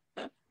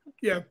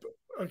 Yeah.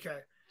 Okay.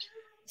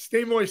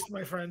 Stay moist,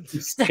 my friend.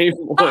 Stay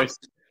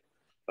moist.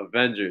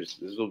 Avengers.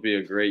 This will be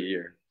a great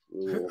year.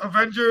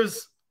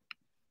 Avengers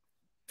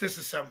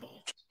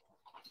disassemble.